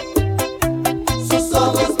 Sus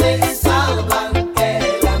ojos me disaban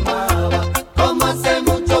que la amaba, como hace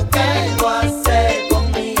mucho que lo hace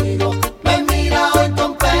conmigo. Me mira hoy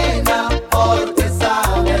con pena porque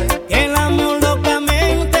sabe que el amor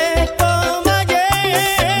locamente como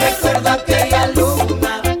ayer. Me acuerda aquella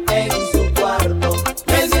luna en su cuarto,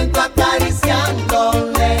 el viento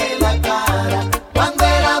acariciándole la cara, cuando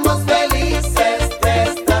éramos felices de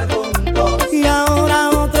estar juntos. Y ahora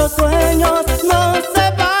otros sueños nos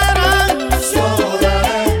separan.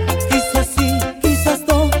 Lloraré, quizás sí, quizás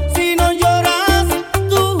no, si no lloras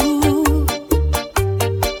tú.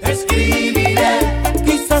 escribiré,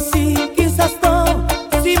 Quizás sí, quizás no,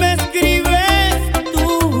 si me escribes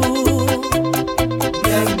tú.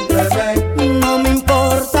 miénteme, No me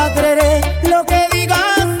importa, creeré lo que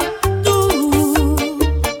digas tú.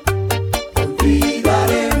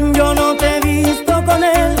 olvidaré. Yo no te he visto con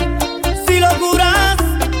él, si lo juras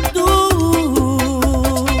tú.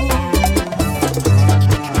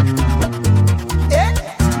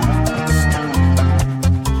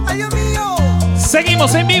 ¡Ay, Dios mío!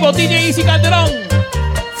 Seguimos en vivo, DJ Easy Calderon.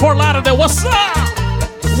 Fort Lauderdale, what's up?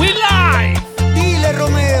 We live. Dile,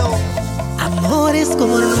 Romeo. Amores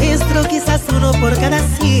como el nuestro, quizás uno por cada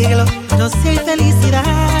siglo. No si hay felicidad,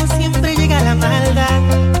 siempre llega la maldad.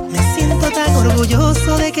 Me siento tan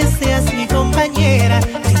orgulloso de que seas mi compañera.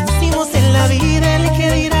 Vencimos en la vida el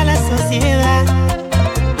que dirá la sociedad.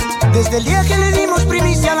 Desde el día que le dimos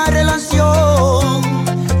primicia a la relación,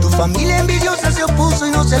 tu familia envidiosa se opuso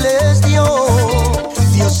y no se les dio.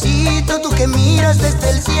 Diosito, tú que miras desde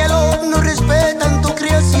el cielo, no respetan tu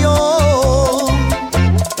creación.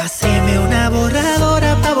 Páseme una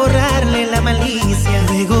borradora pa' borrarle la malicia.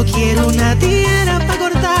 Luego quiero una tijera pa'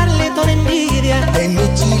 cortarle toda envidia. En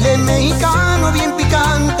mi chile mexicano bien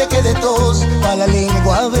picante que de tos, pa' la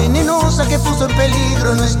lengua venenosa que puso en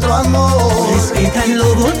peligro nuestro amor. Respetan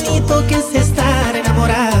lo bonito que es estar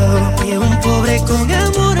enamorado. Que un pobre con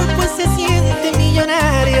amor pues se siente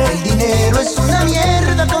millonario. El dinero es una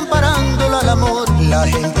mierda comparándolo al amor. La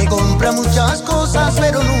gente compra muchas cosas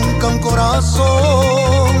pero nunca un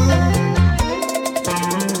corazón.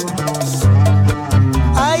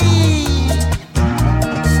 Ay.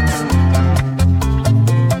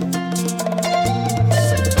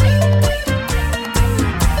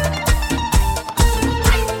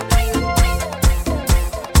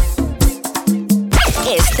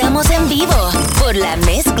 Estamos en vivo por La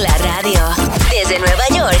Mezcla Radio. Desde Nueva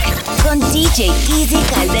York, con DJ Easy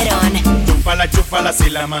Calderon. Chúpala si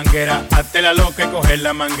la manguera, hazte la loca y coger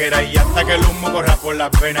la manguera y hasta que el humo corra por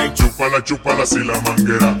la pena. Y chúpala si la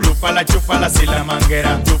manguera. Chúpala si la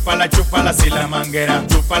manguera. Chúpala si la manguera.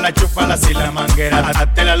 Chúpala si la manguera.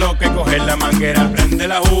 Hazte la loca y coger la manguera. Prende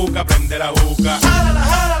la juca, prende la juca.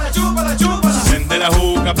 Jálala, chúpala. Prende la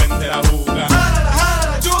juca, prende la juca.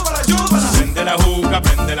 Jálala, chúpala. Prende la juca,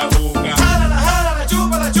 prende la juca. Jálala,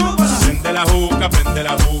 chúpala. Prende la juca, prende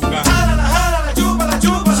la juca. Jálala, chúpala.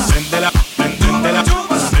 Prende la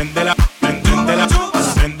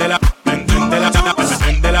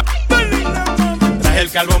traje el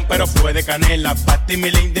carbón pero fue de canela, pa' ti mi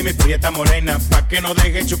linda y mi prieta morena, pa' que no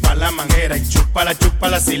deje chupar la manguera y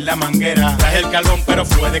chúpala sin la manguera. Traje el carbón pero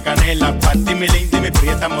fue de canela, pa' ti mi linda y mi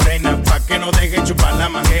prieta morena, pa' que no deje chupar la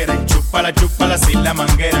manguera y chúpala sin la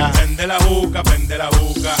manguera. Prende la juca, prende la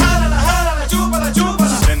juca. Jálala, chúpala.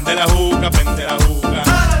 Prende la juca, prende la juca.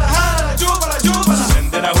 Jálala, chúpala.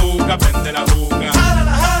 Prende la juca, prende la juca.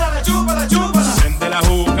 Jálala, chúpala. Prende la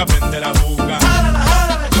juca, prende la juca.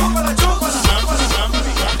 Jálala, chúpala.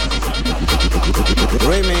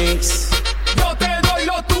 Remix. Yo te doy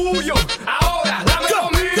lo tuyo, ahora dame lo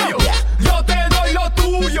mío. Yo te doy lo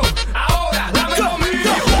tuyo, ahora dame lo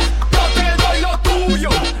mío. Yo te doy lo tuyo,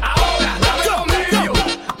 ahora dame lo mío.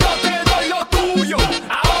 Yo te doy lo tuyo,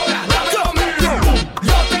 ahora dame lo mío.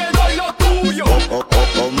 Yo te doy lo tuyo.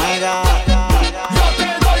 Omega. Yo te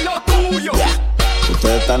doy lo tuyo.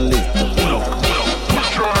 Ustedes están listos.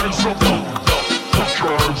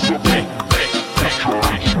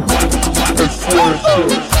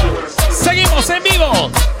 Seguimos en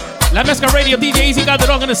vivo. La Mezcla Radio, DJ Easy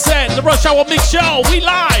Calderon in the set. The Rush Hour Mixshow. We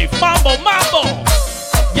live. Mambo.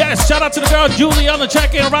 Yes, shout out to the girl Julie on the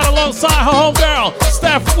check-in right alongside her homegirl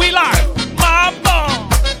Steph. We live. Mambo.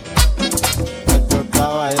 Esto es pa'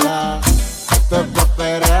 bailar, esto es pa'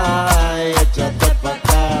 perrear y échate pa'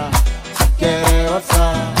 acá. Quiere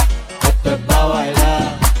gozar, esto es pa'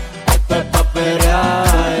 bailar, esto es pa'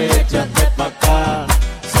 perrear y échate pa' acá.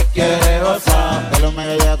 Si quiere gozar, el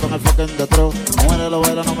Omega ya con el fucking de atrás. Muérelo,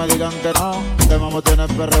 no me digan que no. Te vamos a tener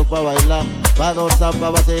tienes perreo pa' bailar, pa' gozar, pa'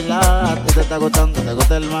 vacilar. Si te está gustando, te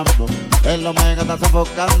gusta el mambo, en lo mega está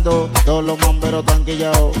sofocando. Todos los mamberos están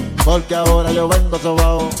quillados, porque ahora yo vengo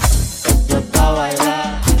sobao. Esto es pa'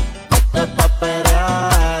 bailar, esto es pa'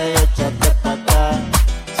 perrear, y échate pa' acá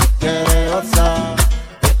si quieres gozar.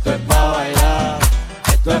 Esto es pa' bailar,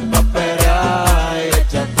 esto es pa' perrear, y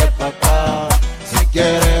échate pa' acá si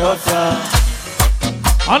quieres gozar.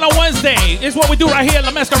 On a Wednesday, it's what we do right here at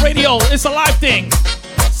LaMezclaRadio. It's a live thing.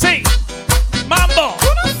 Sí, mambo.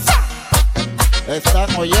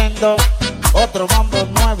 Están oyendo otro mambo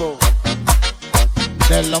nuevo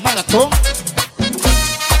de lo más tú.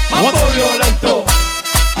 Mambo violento.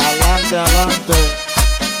 Adelante, adelante.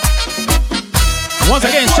 Once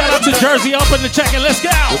again, shout out to Jersey up in the check and let's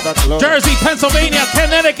go. Jersey, Pennsylvania,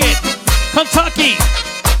 Connecticut, Kentucky.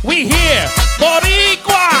 We here.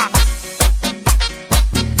 Boricua.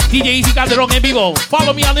 DJ Easy Calderon en vivo.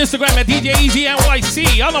 Follow me on Instagram at DJ Easy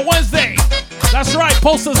NYC on a Wednesday. That's right,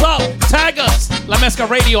 post us up, tag us,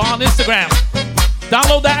 LaMezclaRadio on Instagram.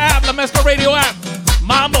 Download the app, LaMezclaRadio app.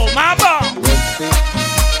 Mambo, mambo.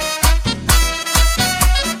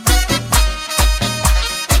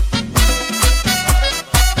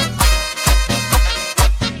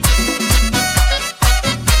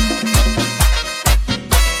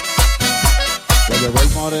 Llegó el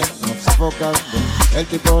moreno sofocando, el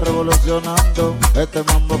tipo revolucionando. Este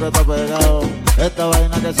mambo que está pegado, esta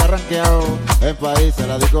vaina que se ha rankeado. En países,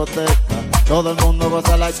 la discoteca, todo el mundo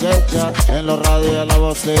goza la checha. En los radios y en la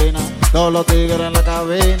bocina, todos los tigres en la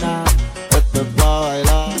cabina. Esto es pa'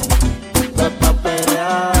 bailar, esto es pa'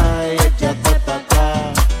 pelear, y échate pa'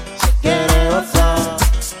 acá si quieres gozar.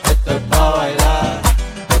 Esto es pa' bailar,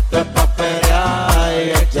 esto es pa' pelear,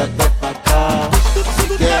 y échate pa' acá si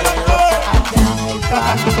quieres gozar.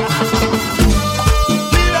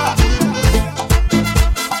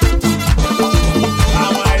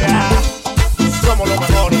 Vamos allá, somos los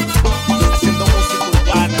mejores, haciendo música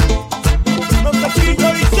urbana. No te quillo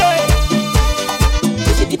y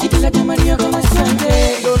Dile a tu marido que me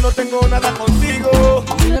suelte. yo no tengo nada contigo.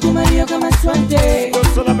 Dile a tu marido que me suelte. Yo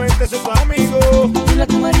solamente soy tu amigo. Dile a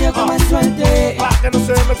tu marido que me suelte. Pa' que no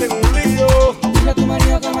se meta en un lío. Dile a tu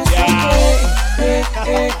marido que me suelte.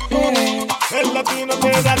 El latino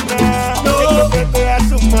te da nada, eso que te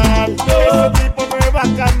hace un mal. Ese tipo no es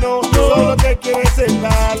bacano, solo te quiere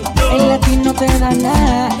celar. El latino te da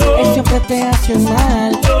nada, él siempre te hace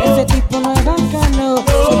mal. Ese tipo no es bacano,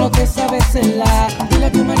 solo te sabe celar. Dile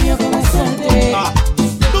a tu marido que me suelte.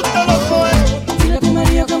 Tú te lo coges. Dile a tu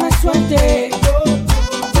marido que me suelte.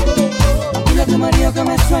 Dile a tu marido que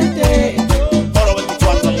me suelte. Oro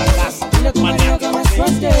 24 en la casa. Dile a tu marido que me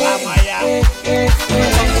suelte. Vamos allá.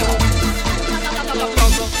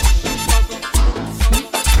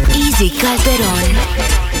 Easy Calderon.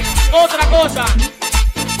 Otra cosa.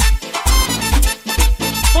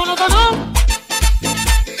 ¿Monótono?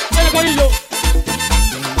 El gorillo.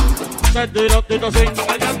 Se tiró Tito Swing,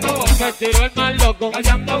 se tiró el más loco,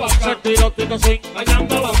 se tiró Tito Swing,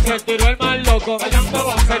 se tiró el más loco,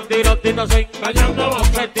 se tiró Tito Swing,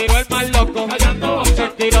 se tiró el más loco, se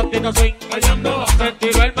tiró Tito Swing, se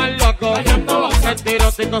tiró el más loco, se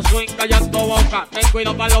tiró Tito Swing, callando boca. Ten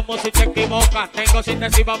cuidado para los mozos si te equivocas. Tengo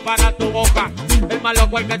síntesis para tu boca. El más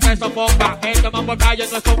loco el que te sofoca. Este mambo calle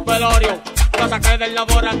no es un velorio. Lo saqué del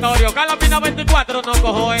laboratorio. Calamina 24 no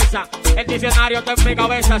cojo esa. El diccionario está en mi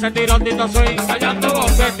cabeza. Se tiró Tito Swing, callando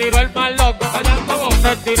voz. Se tiró el más loco, callando voz.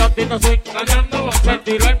 Se tiró Tito Swing, callando voz. Se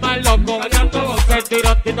tiró el más loco, callando voz. Se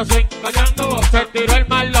tiró Tito Swing, callando voz. Se tiró el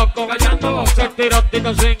más loco, callando voz. Se tiró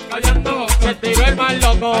Tito Swing, callando voz. Se tiró el más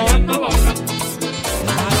loco, callando voz.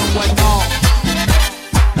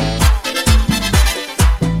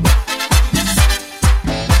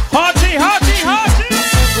 Hachi, hachi, hachi.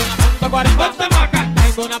 Tengo una punta 40 maca.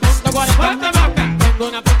 Tengo una punta 40 maca. Tengo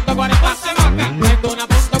una punta 40 maca. Tengo una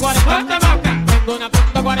punta 40 maca. Tengo una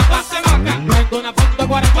punta 40 maca. Tengo una punta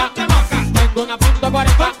 40 maca. Tengo una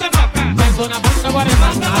punta 40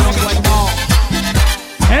 maca.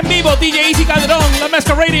 En vivo, DJ Easy Calderon,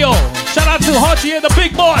 LaMezclaRadio. Shout out to Hachi and the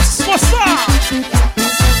big boss. What's up?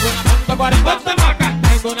 Tengo una punta 40 maca.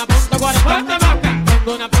 Tengo una punta 40 maca.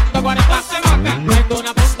 Tengo una punta 40 maca. Tengo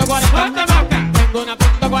una punta 40 maca. Tengo una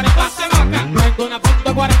punta 40 maca. Tengo una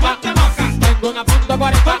punta 40 maca. Tengo una punta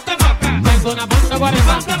 40 maca. Tengo una punta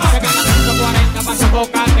 40 maca. Tengo 40 pa'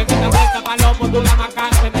 sofocar. Tengo una vuelta pa' los módulos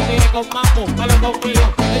macantes. Me tiré con mambo, palo conmigo.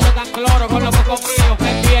 Ellos tan cloro con los cocos míos.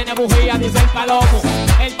 Él tiene bujía, dice el palomo.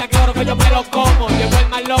 Él está claro que yo me lo como. Llegó el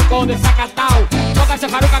más loco desacatao. Tócase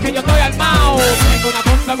faruca que yo estoy armao. Tengo una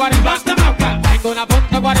punta 40 maca. Tengo una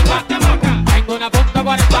punta 40 maca. Tengo una punta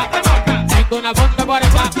 40 maca. Tengo una punta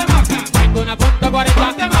 40 maca. Tengo una punta 40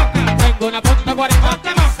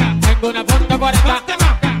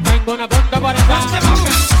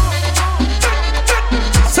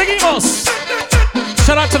 Seguimos.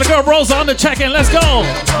 Shout out to the girl Rosa on the check-in. Let's go.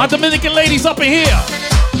 Our Dominican ladies up in here.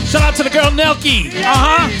 Shout out to the girl Nelky.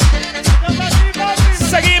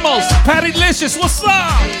 Seguimos. Patty Licious, what's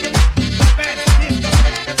up?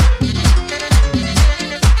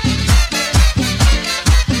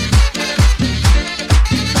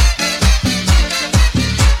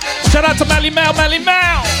 Shout out to Melly Mel.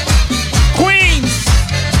 Queens.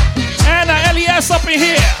 Anna Elias up in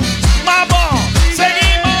here. Mambo. Seguimos.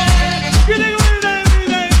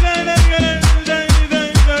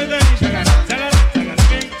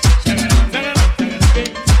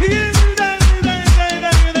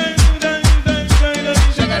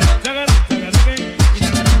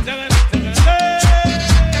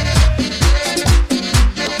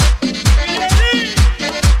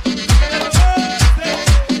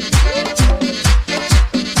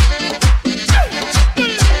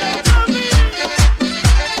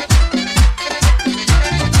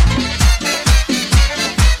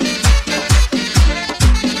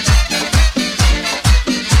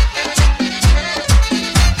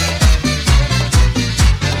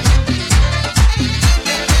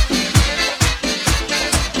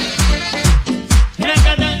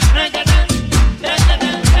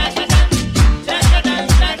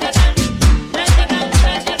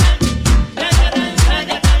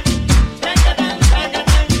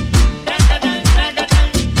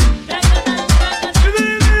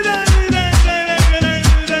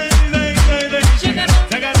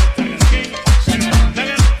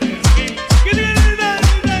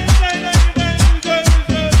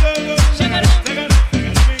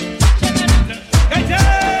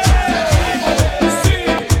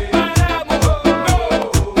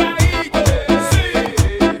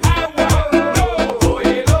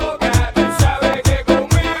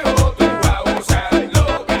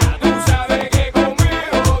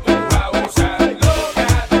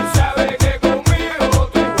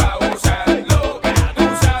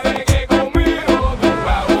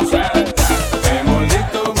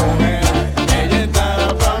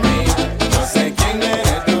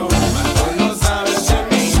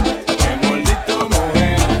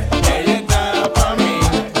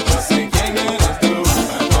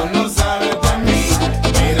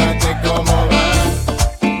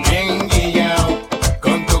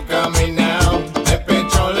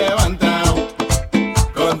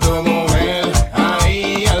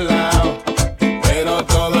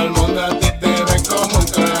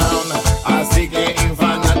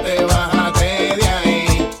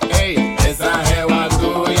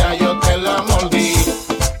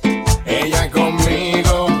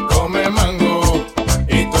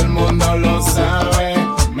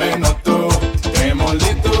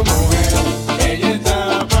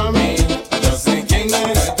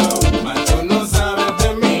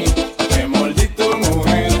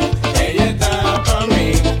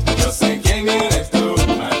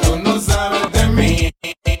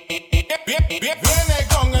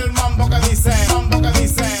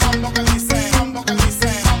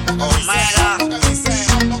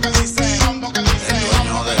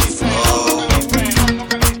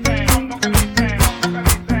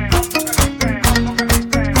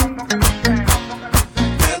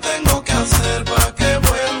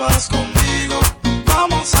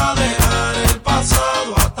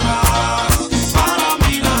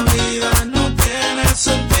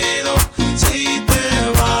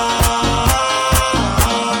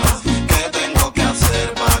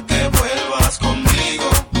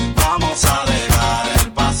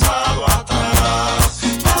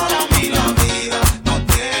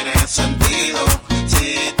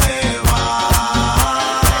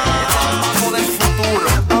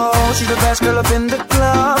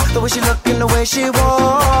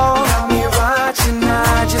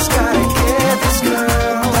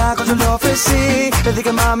 Le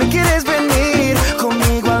dije, mami, ¿quieres venir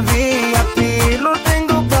conmigo al VIP? Lo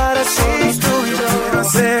tengo para sí. Quiero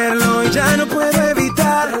hacerlo y ya no puedo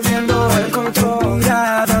evitar perdiendo el control.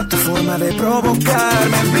 Mirada, tu forma de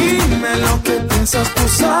provocarme. Dime lo que piensas, tú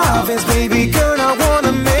sabes, baby girl. I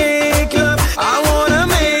wanna make love, I wanna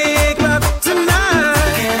make love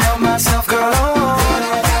tonight. Can't help myself, girl, I want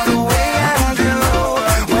it the way I do.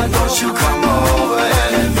 Why don't you come over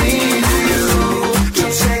and let me do you? Yo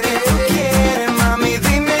sé que tú quieres, mami,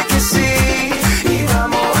 dime que sí. Y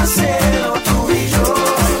vamos a hacerlo tú y yo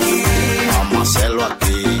aquí. Vamos a hacerlo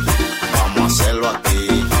aquí, vamos a hacerlo aquí.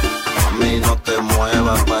 Mami, no te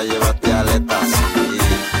muevas pa' llevarte aletas.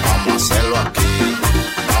 Vamos a hacerlo aquí,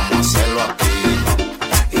 vamos a hacerlo aquí.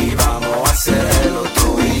 Y vamos a hacerlo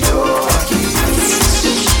tú y yo aquí.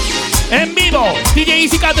 En vivo, DJ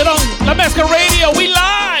Easy Calderon, LaMezclaRadio, we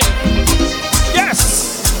live. Yes.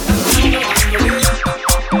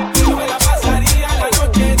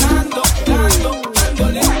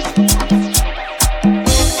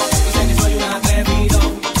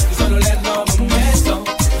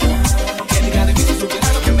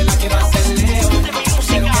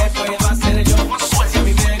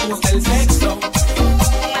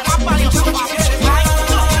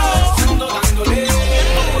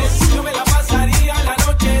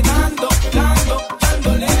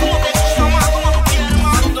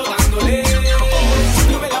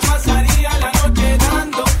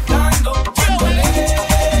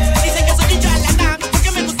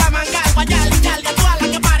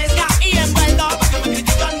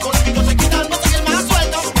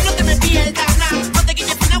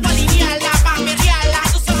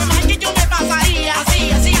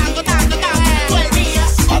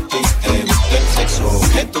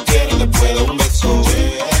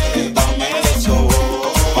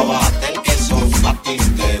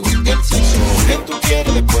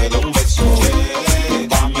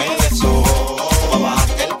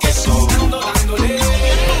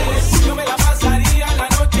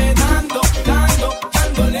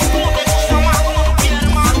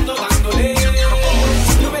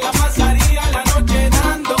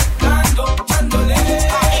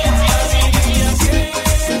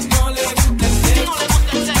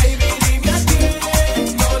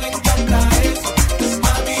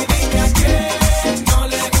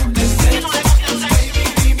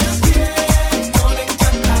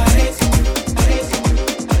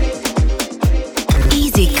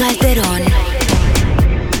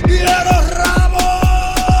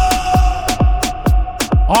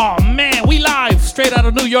 straight out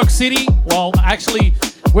of New York City. Well, actually,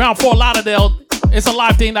 we're on Fort Lauderdale. It's a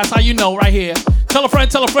live thing. That's how you know right here. Tell a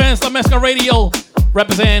friend, LaMezclaRadio.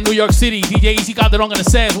 Represent New York City. DJ Easy Calderon gonna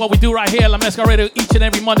say what we do right here. LaMezclaRadio each and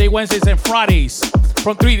every Monday, Wednesdays, and Fridays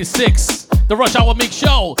from 3 to 6. The Rush Hour Mix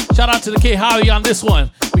Show. Shout out to the kid Javi on this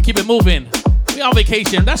one. We keep it moving. We on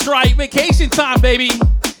vacation. That's right. Vacation time, baby.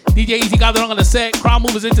 DJ Easy Calderon on the set. Crowd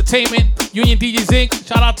Movers Entertainment. Union DJs Inc.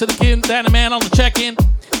 Shout out to the kid, Danny Man on the check-in.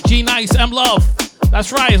 G Nice, M Love.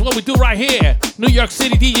 That's right. It's what we do right here. New York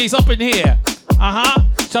City DJs up in here.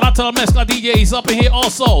 Shout out to the Mezcla DJs up in here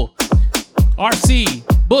also. RC,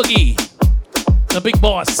 Boogie, the big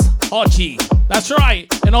boss, Archie. That's right.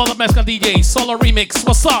 And all the Mezcla DJs. Solo Remix.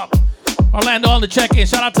 What's up? Orlando on the check-in.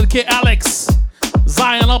 Shout out to the kid Alex.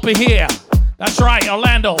 Zion up in here. That's right,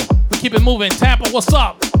 Orlando. We keep it moving. Tampa, what's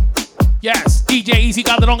up? Yes, DJ Easy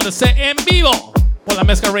Calderon en el set en vivo por la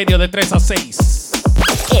Mezcla Radio de 3 a 6.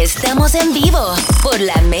 Estamos en vivo por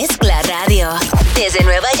la Mezcla Radio desde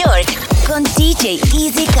Nueva York con DJ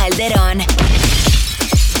Easy Calderon.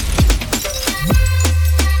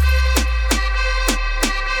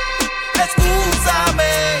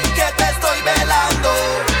 Escúchame que te estoy velando,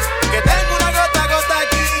 que tengo una gota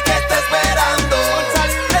aquí que está esperando.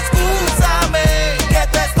 Escúchame que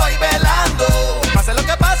te estoy velando, pase lo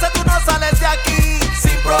que pase tú no sales de aquí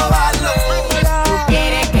sin probarlo. Tú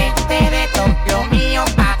quieres que te dé todo lo mío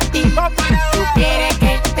pa' ti. Tú quieres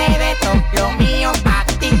que te dé todo lo mío pa'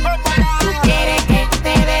 ti. Tú quieres que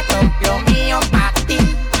te dé todo lo mío pa' ti.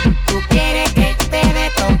 Tú quieres que te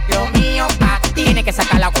dé todo lo mío pa' ti. Tienes que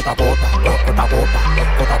sacar la gota a gota.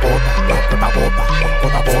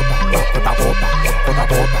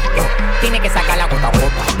 Tiene que sacar la gota a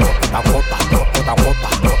gota.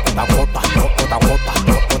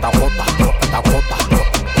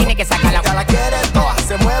 Tiene que sacar la gota. Ya la quiere toda,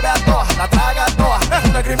 se mueve a toa, la traga toa. Es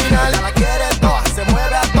una criminal. Ya la quiere toda, se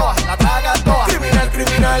mueve a toa, la traga toa.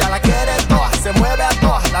 Criminal. Ya la quiere toda, se mueve a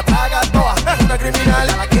toa, la traga toa. Es una criminal.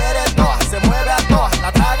 Ya la quiere toda, se mueve a toa,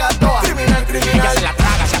 la traga toa. Criminal. Ella se la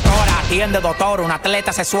traga, se atora, atiende doctor, un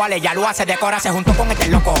atleta sexual, ella lo hace, decora, se juntó con este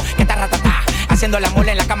loco que está ratatá, haciendo la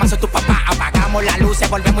mula en la cama, soy tu papá, apagamos las luces,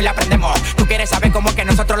 volvemos y la prendemos, tú quieres saber cómo es que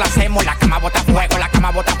nosotros la hacemos, la cama bota fuego, la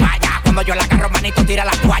cama bota falla, cuando yo la agarro manito tira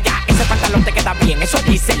la toalla, ese pantalón te queda bien, eso es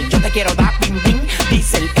diésel, yo te quiero dar pim pim,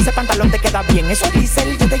 diésel, ese pantalón te queda bien, eso es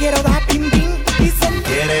diésel, yo te quiero dar pim pim, diésel.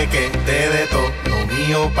 Quiere que te dé todo lo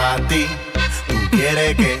mío pa' ti. Tú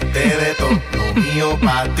quieres que te dé todo lo mío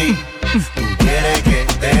pa' ti. Tú quieres que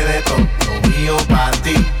te dé todo lo mío pa'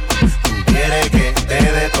 ti. Tú quieres que te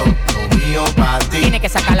dé todo lo mío pa' ti. Tiene que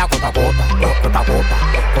sacar la gota a gota.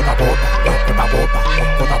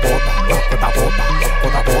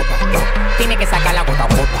 Tiene que sacar la gota a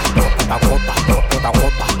gota.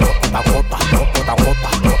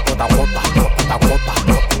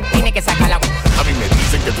 Tiene que sacar la gota. A mí me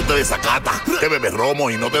dicen que tú te desacatas, que bebes romo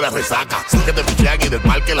y no te das resaca, que te pichean y del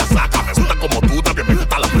parque la saca. Me gusta como tú, también me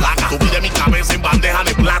gusta la placa. Tú pides mi cabeza en bandeja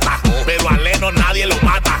de plata, pero a Leno nadie lo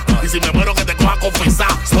mata. Y si me muero que te coja a confesar,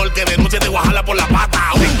 porque de noche te voy a jalar por la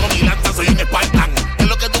pata. Tengo mi lanza, soy un Spartan. ¿Qué es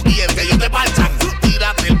lo que tú quieres? Que yo te parchan.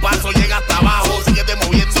 Tírate el paso, llega hasta abajo. Síguete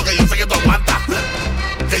moviendo, que yo sé que tú aguantas.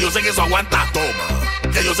 Que yo sé que eso aguanta.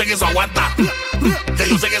 Toma. Que yo sé que eso aguanta. Que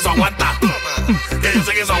yo sé que eso aguanta. Que yo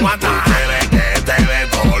sé que eso aguanta. Quieres que te dé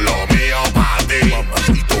todo lo mío pa' ti.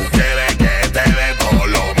 Si tú quieres que te dé todo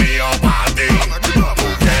lo mío pa' ti. Tú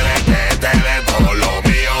quieres que te dé todo lo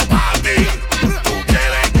mío pa' ti. Tú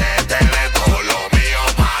quieres que te dé todo lo mío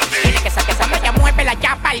pa' ti. Tiene que sacar cuando ella mueve la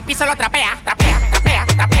chapa, el piso lo trapea.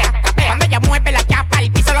 Cuando ella mueve la chapa,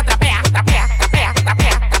 el piso lo trapea.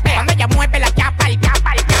 Cuando ella mueve la chapa, el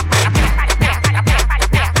chapa.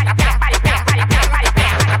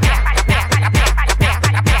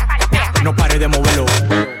 No pare de moverlo.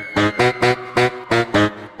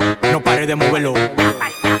 No pare de moverlo.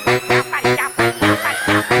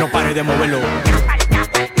 No pare de moverlo.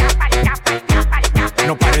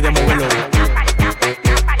 No pare de moverlo.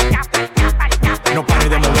 No pare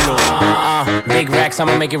de moverlo. Big racks,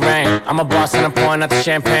 I'ma make it rain. I'm a boss and I'm pouring out the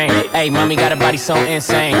champagne. Hey, mommy got a body so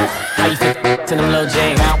insane. How you fit to them little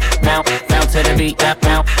J's? Bounce to the beat, yeah,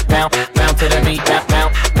 bounce to the beat, yeah,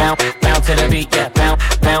 bounce to the beat, yeah,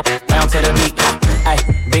 bounce to the beat. Ay,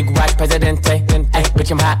 big watch, presidente. Ay,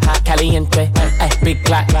 bitch, I'm hot, caliente. Ay, big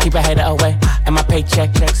clock, keep a hater away. And my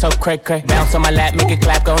paycheck, so cray. Bounce on my lap, make it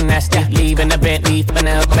clap, go nasty. Leave in the Bentley, in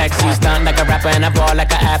the backseat. Stunned like a rapper and I ball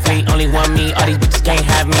like an athlete. Only one me, all these bitches can't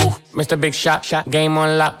have me. Mr. Big Shot, game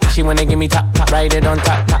on lock. She wanna give me top, write it on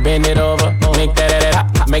top. Bend it over, make that.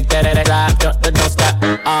 Make that clap, don't stop.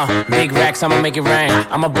 Big racks, I'ma make it rain.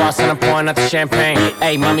 I'm a boss and I'm pouring out the champagne.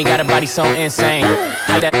 Hey, mommy got a body so insane.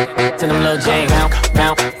 Like that to them little James.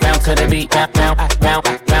 Bounce to the beat. Bounce to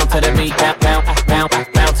the beat.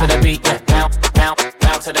 Bounce to the beat. Bounce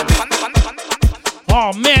to the beat.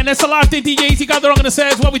 Oh man, that's a lot of things DJ Easy Calderon gonna say.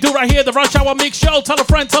 It's what we do right here, the Rush Hour Mix Show. Tell a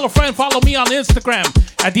friend, follow me on Instagram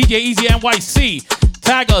at DJ Easy NYC.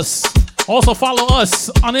 Tag us. Also follow us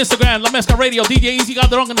on Instagram, LaMezclaRadio, DJ Easy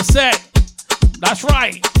Calderon gonna say. That's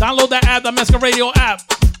right. Download that app, the LaMezclaRadio app.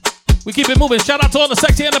 We keep it moving. Shout out to all the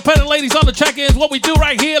sexy independent ladies on the check-ins. What we do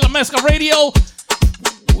right here, LaMezclaRadio.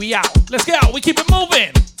 We out. Let's go. We keep it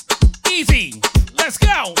moving. Easy. Let's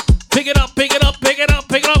go. Pick it up, pick it up, pick it up,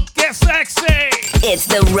 pick it up. Get sexy. It's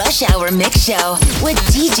the Rush Hour Mix Show with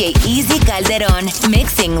DJ Easy Calderon,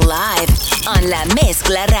 mixing live on La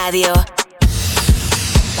Mezcla Radio.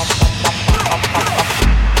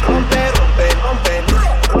 Rompe, rompe, rompe,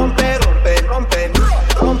 rompe, rompe, rompe,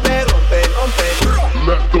 rompe, rompe, rompe.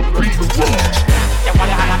 Let the beat rock. Te voy a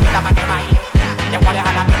dejar la pista pa' que baile. Te voy a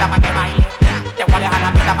dejar la pista pa' que baile. Te voy a dejar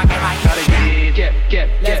la pista pa' que baile.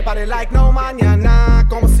 Let's party like no mañana,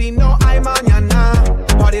 como si no hay mañana.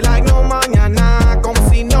 Party like no mañana, como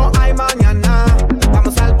si no hay mañana.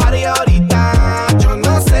 Vamos al party ahorita, yo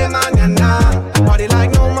no sé mañana. Party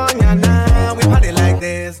like no mañana, we party like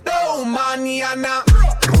this. No mañana.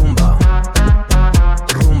 Rumba,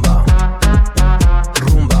 rumba,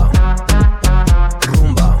 rumba,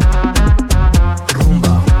 rumba,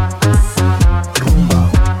 rumba, rumba.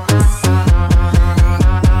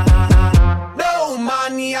 No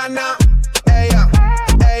mañana. Ella,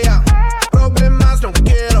 ella, problemas no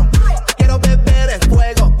quiero. Quiero beber el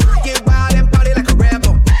fuego. Get wild and party like a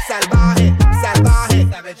rebel. Salvaje, salvaje.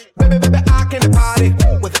 Baby, baby, I can party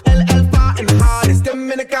with El Alfa and the hottest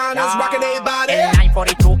Dominicanos rocking their body. El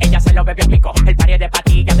 942, ella se lo bebió pico. El party de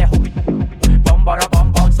patillas de Júpiter. Bomboro,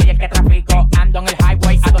 bombón, soy el que trafico. Ando en el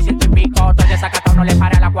highway a 200 y pico. Estoy desacatado, no le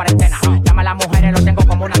pare la cuarentena. Llama a las mujeres, lo tengo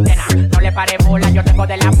como una antena. No le pare bola, yo tengo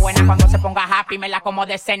de la buena. Cuando se ponga happy, me la como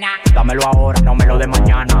de cena. Dámelo ahora, no me lo de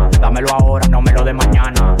mañana. Dámelo ahora, no me lo de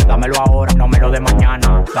mañana. Dámelo ahora, no me lo de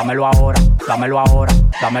mañana. Dámelo ahora, dámelo ahora.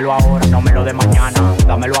 Dámelo ahora, no me lo de mañana.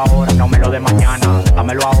 Dámelo ahora, no me lo de mañana.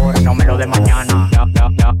 Dámelo ahora, no me lo de mañana.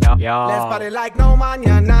 Let's party like no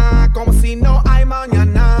mañana, como si no hay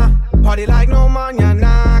mañana. Party like no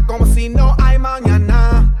mañana, como si no hay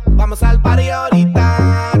mañana. Vamos al party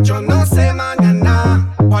ahorita, yo no sé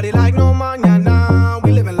mañana. Party like no mañana,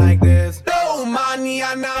 we living like this. No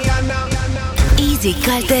mañana. Easy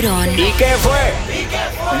Calderon. ¿Y qué fue?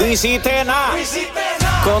 No hiciste nada.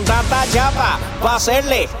 Con tanta chapa pa'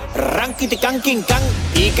 hacerle ranking can.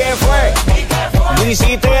 ¿Y qué fue? No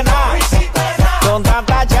hiciste nada. Con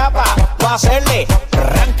tanta chapa pa' hacerle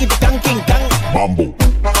ranking can. Mambo.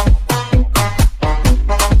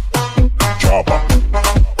 Chapa.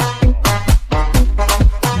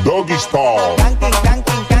 Doggy style.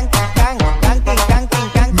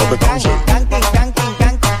 No te canses.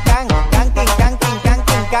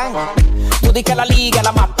 Tú di que la liga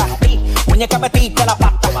la mata. Muñeca metiste la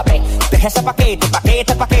pata. Deja ese paquete.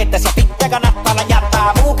 Si a ti te ganaste la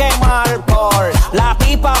ñata. Busque mal por la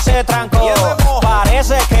tipa se trancó.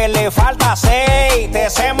 Parece que le falta aceite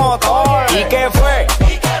ese motor. ¿Y qué fue?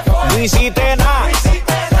 No hiciste nada.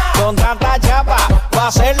 Con tanta chapa pa'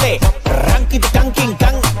 hacerle ranking can.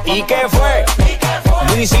 ¿Y qué fue?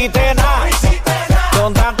 No hiciste nada.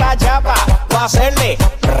 Con tanta chapa pa' hacerle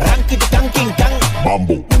ranking can.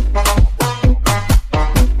 Mambo.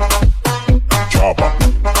 Chapa.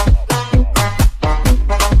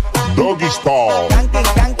 Doggy style. No te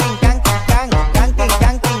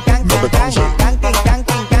canses.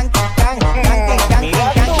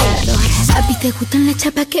 Papi, te gustan las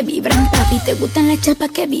chapas que vibran. Papi, te gustan las chapas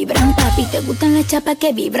que vibran. Papi, te gustan las chapas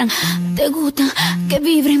que vibran. Te gustan que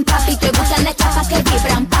vibren. Papi, te gustan las chapas que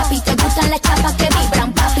vibran. Papi, te gustan las chapas que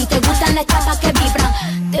vibran. Papi, te gustan las chapas que vibran.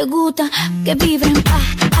 Te gusta que vibren.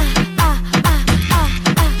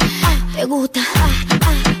 Te gusta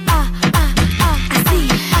así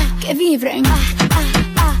que vibren.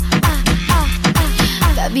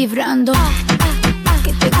 Está vibrando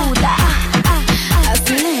que te gusta.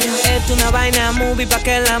 Acelero. Esto es una vaina movie pa'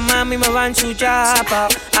 que la mami me va en su chapa.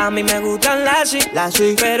 A mí me gustan las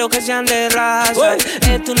pero que sean de raza.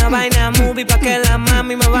 Esto es una vaina movie pa' que la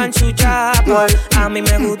mami me va en su chapa. A mí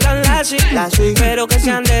me gustan las pero que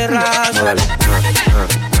sean de raza.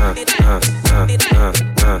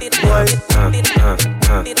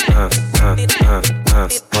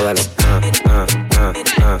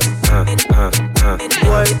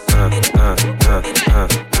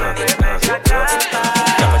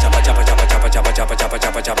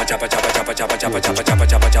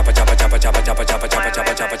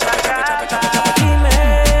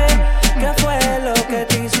 ¿qué fue lo que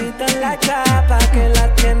te hiciste en la chapa que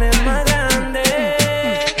la tienes más grande?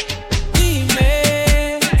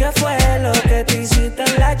 Dime, ¿qué fue lo que te hiciste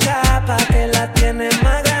en la chapa que la tienes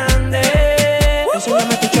más grande?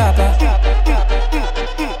 Enséñame tu chapa.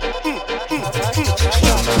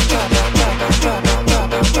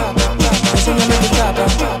 Enséñame tu chapa.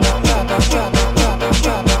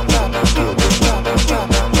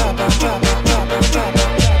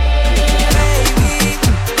 Baby,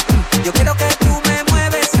 yo quiero que tú me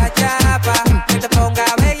mueves esa chapa, que te ponga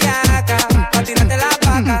bellaca, pa' tirarte la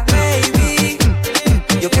paca. Baby,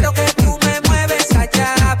 yo quiero que tú me mueves esa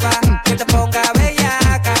chapa, que te ponga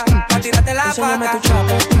bellaca, pa' tirarte la paca. Enséñame tu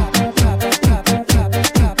chapa.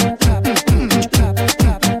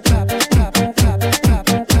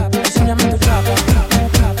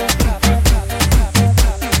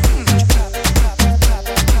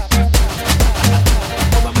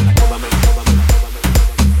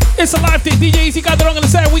 It's a live thing. DJ Easy Calderon on the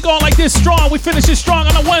set. We going like this strong. We finish it strong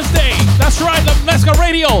on a Wednesday. That's right.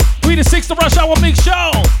 LaMezclaRadio. 3 to 6, the Rush Hour Mix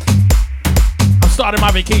Show. I'm starting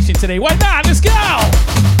my vacation today. Why not? Let's go.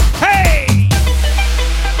 Hey.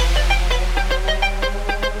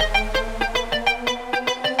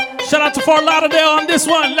 Shout out to Fort Lauderdale on this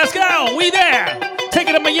one. Let's go. We there. Take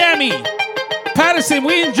it to Miami. Patterson.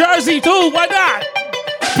 We in Jersey too. Why not?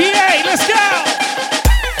 PA. Let's go.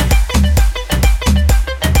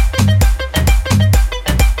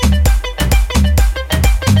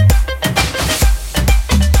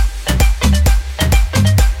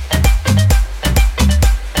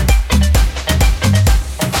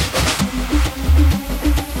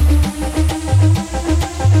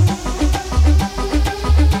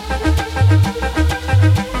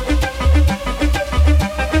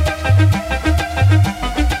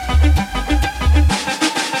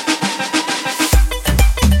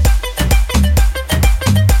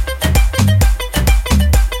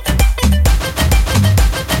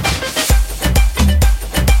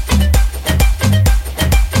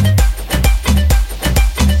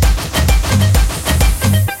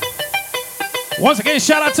 Once again,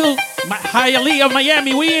 shout out to my Hialeah of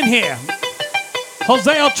Miami. We in here.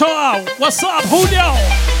 Jose Ochoa, what's up, Julio?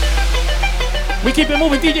 We keep it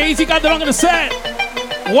moving. DJ Easy Calderon in the set.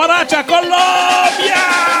 Guaracha,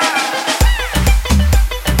 Colombia.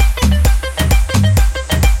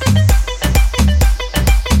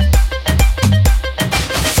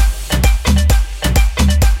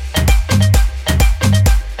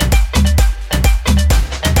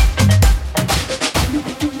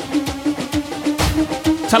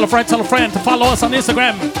 Tell a friend to follow us on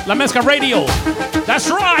Instagram, LaMezclaRadio. That's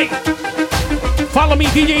right. Follow me,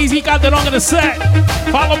 DJ Easy Calderon in the set.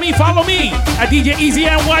 Follow me at DJ Easy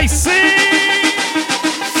NYC.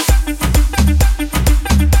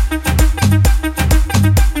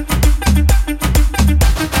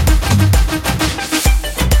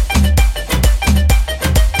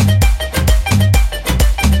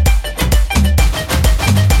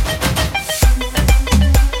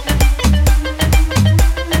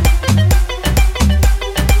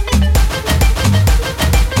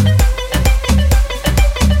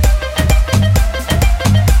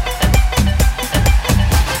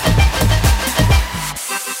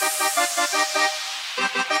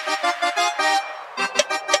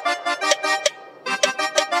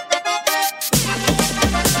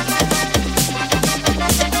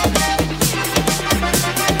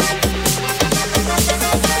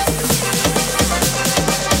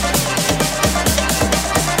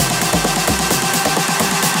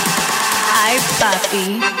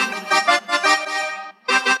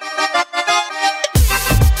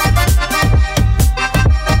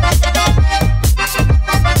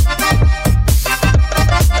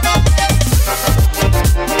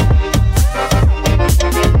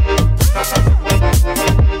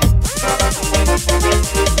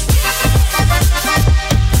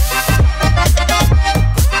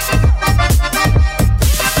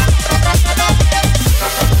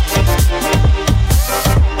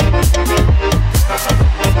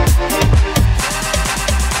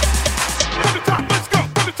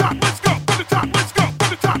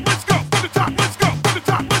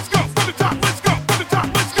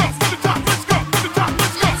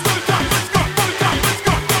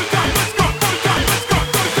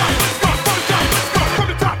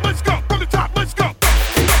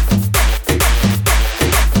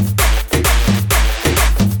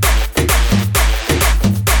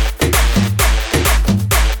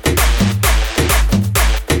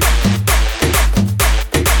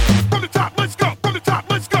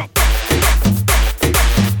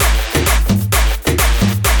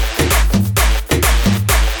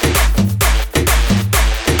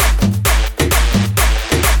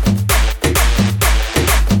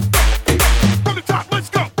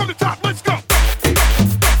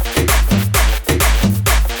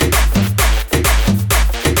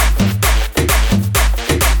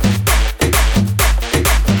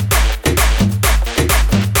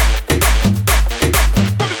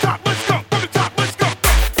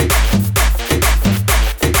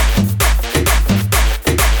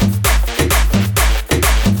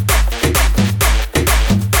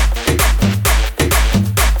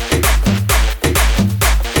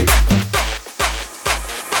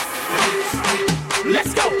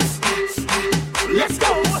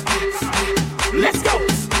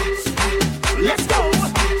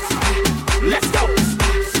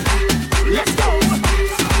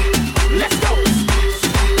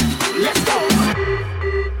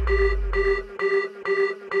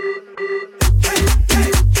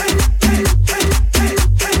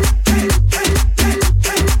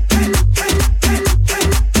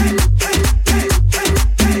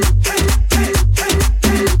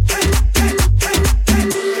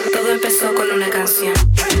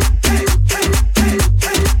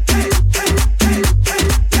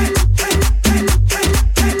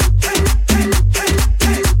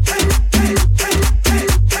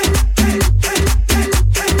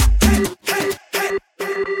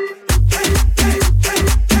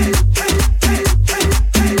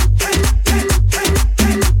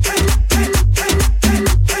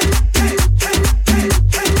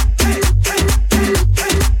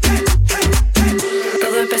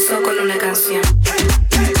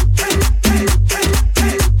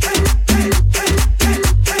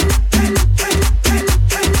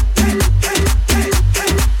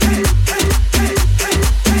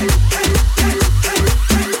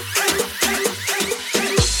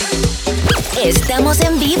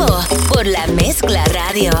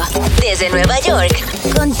 Radio. Desde Nueva York,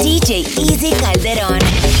 con DJ Easy Calderon.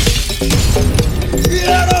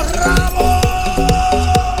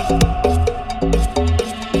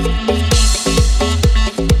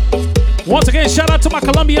 Once again, shout out to my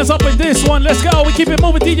Colombians up in this one. Let's go. We keep it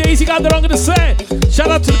moving. DJ Easy Calderon gonna say.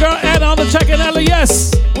 Shout out to the girl Anna on the check-in.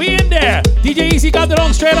 Yes, we in there. DJ Easy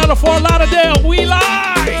Calderon straight out of Fort Lauderdale. We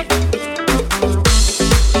live.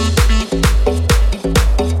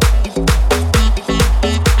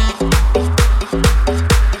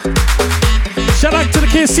 Shout out to the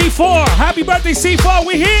kids C4. Happy birthday C4.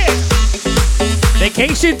 We here.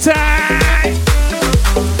 Vacation time.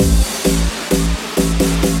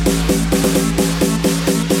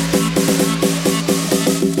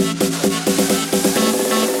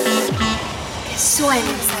 Suena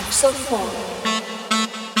el saxofón.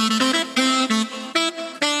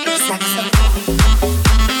 El saxofón.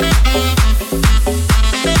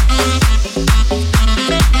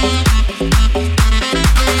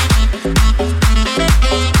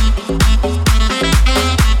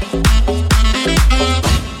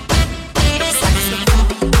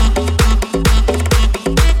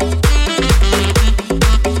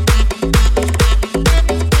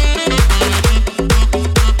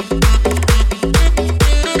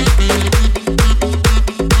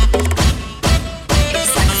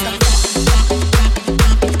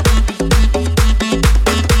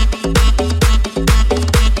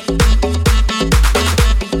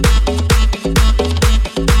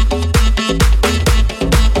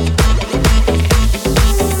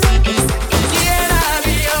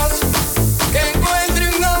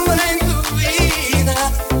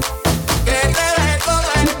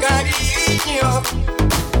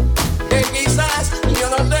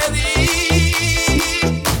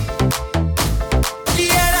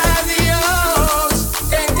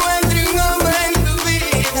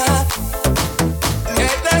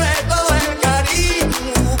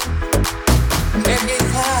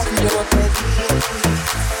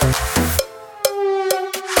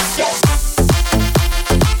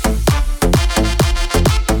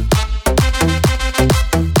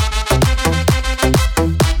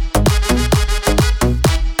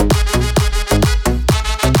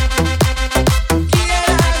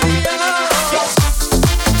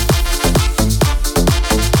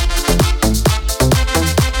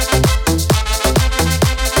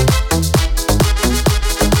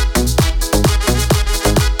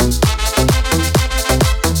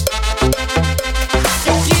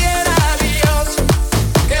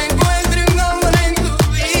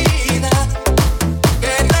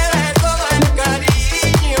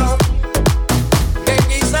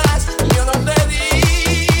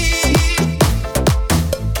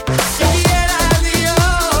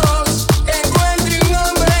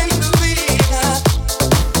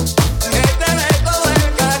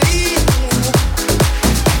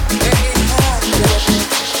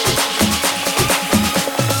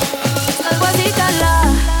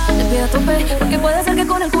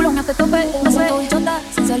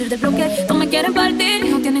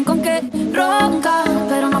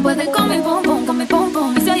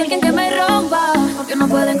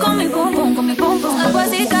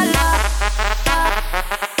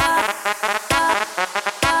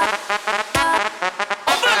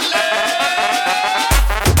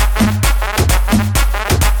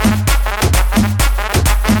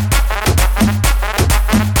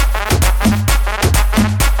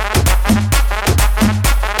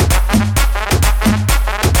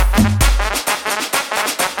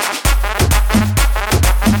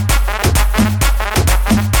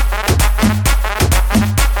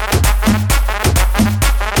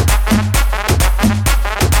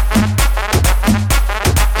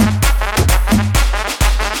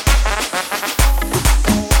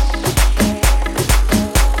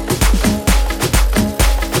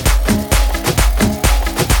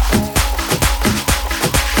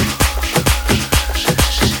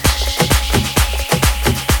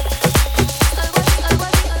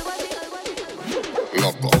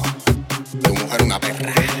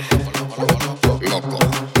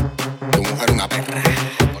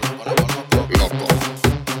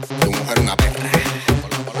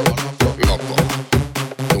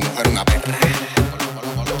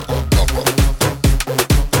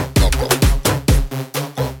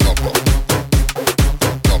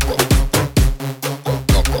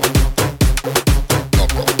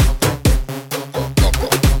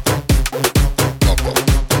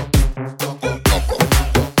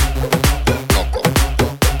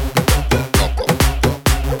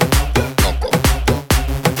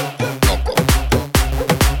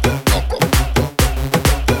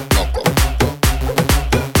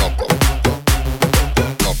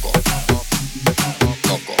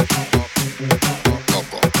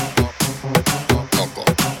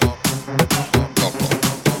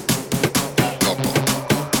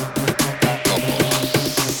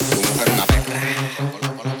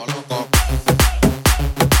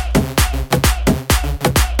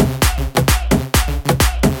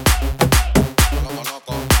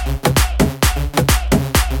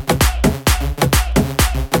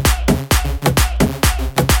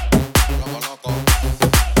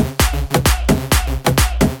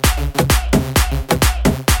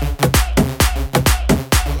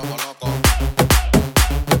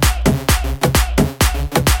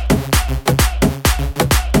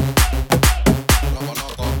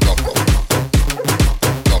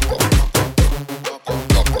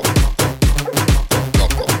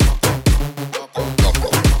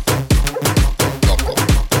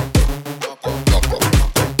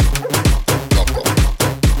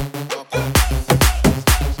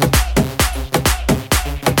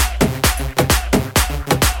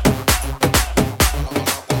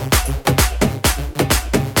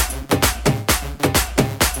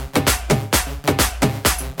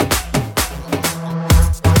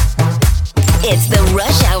 It's the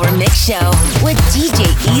Rush Hour Mix Show with DJ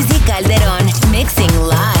Easy Calderon, mixing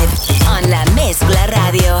live on La Mezcla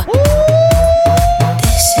Radio.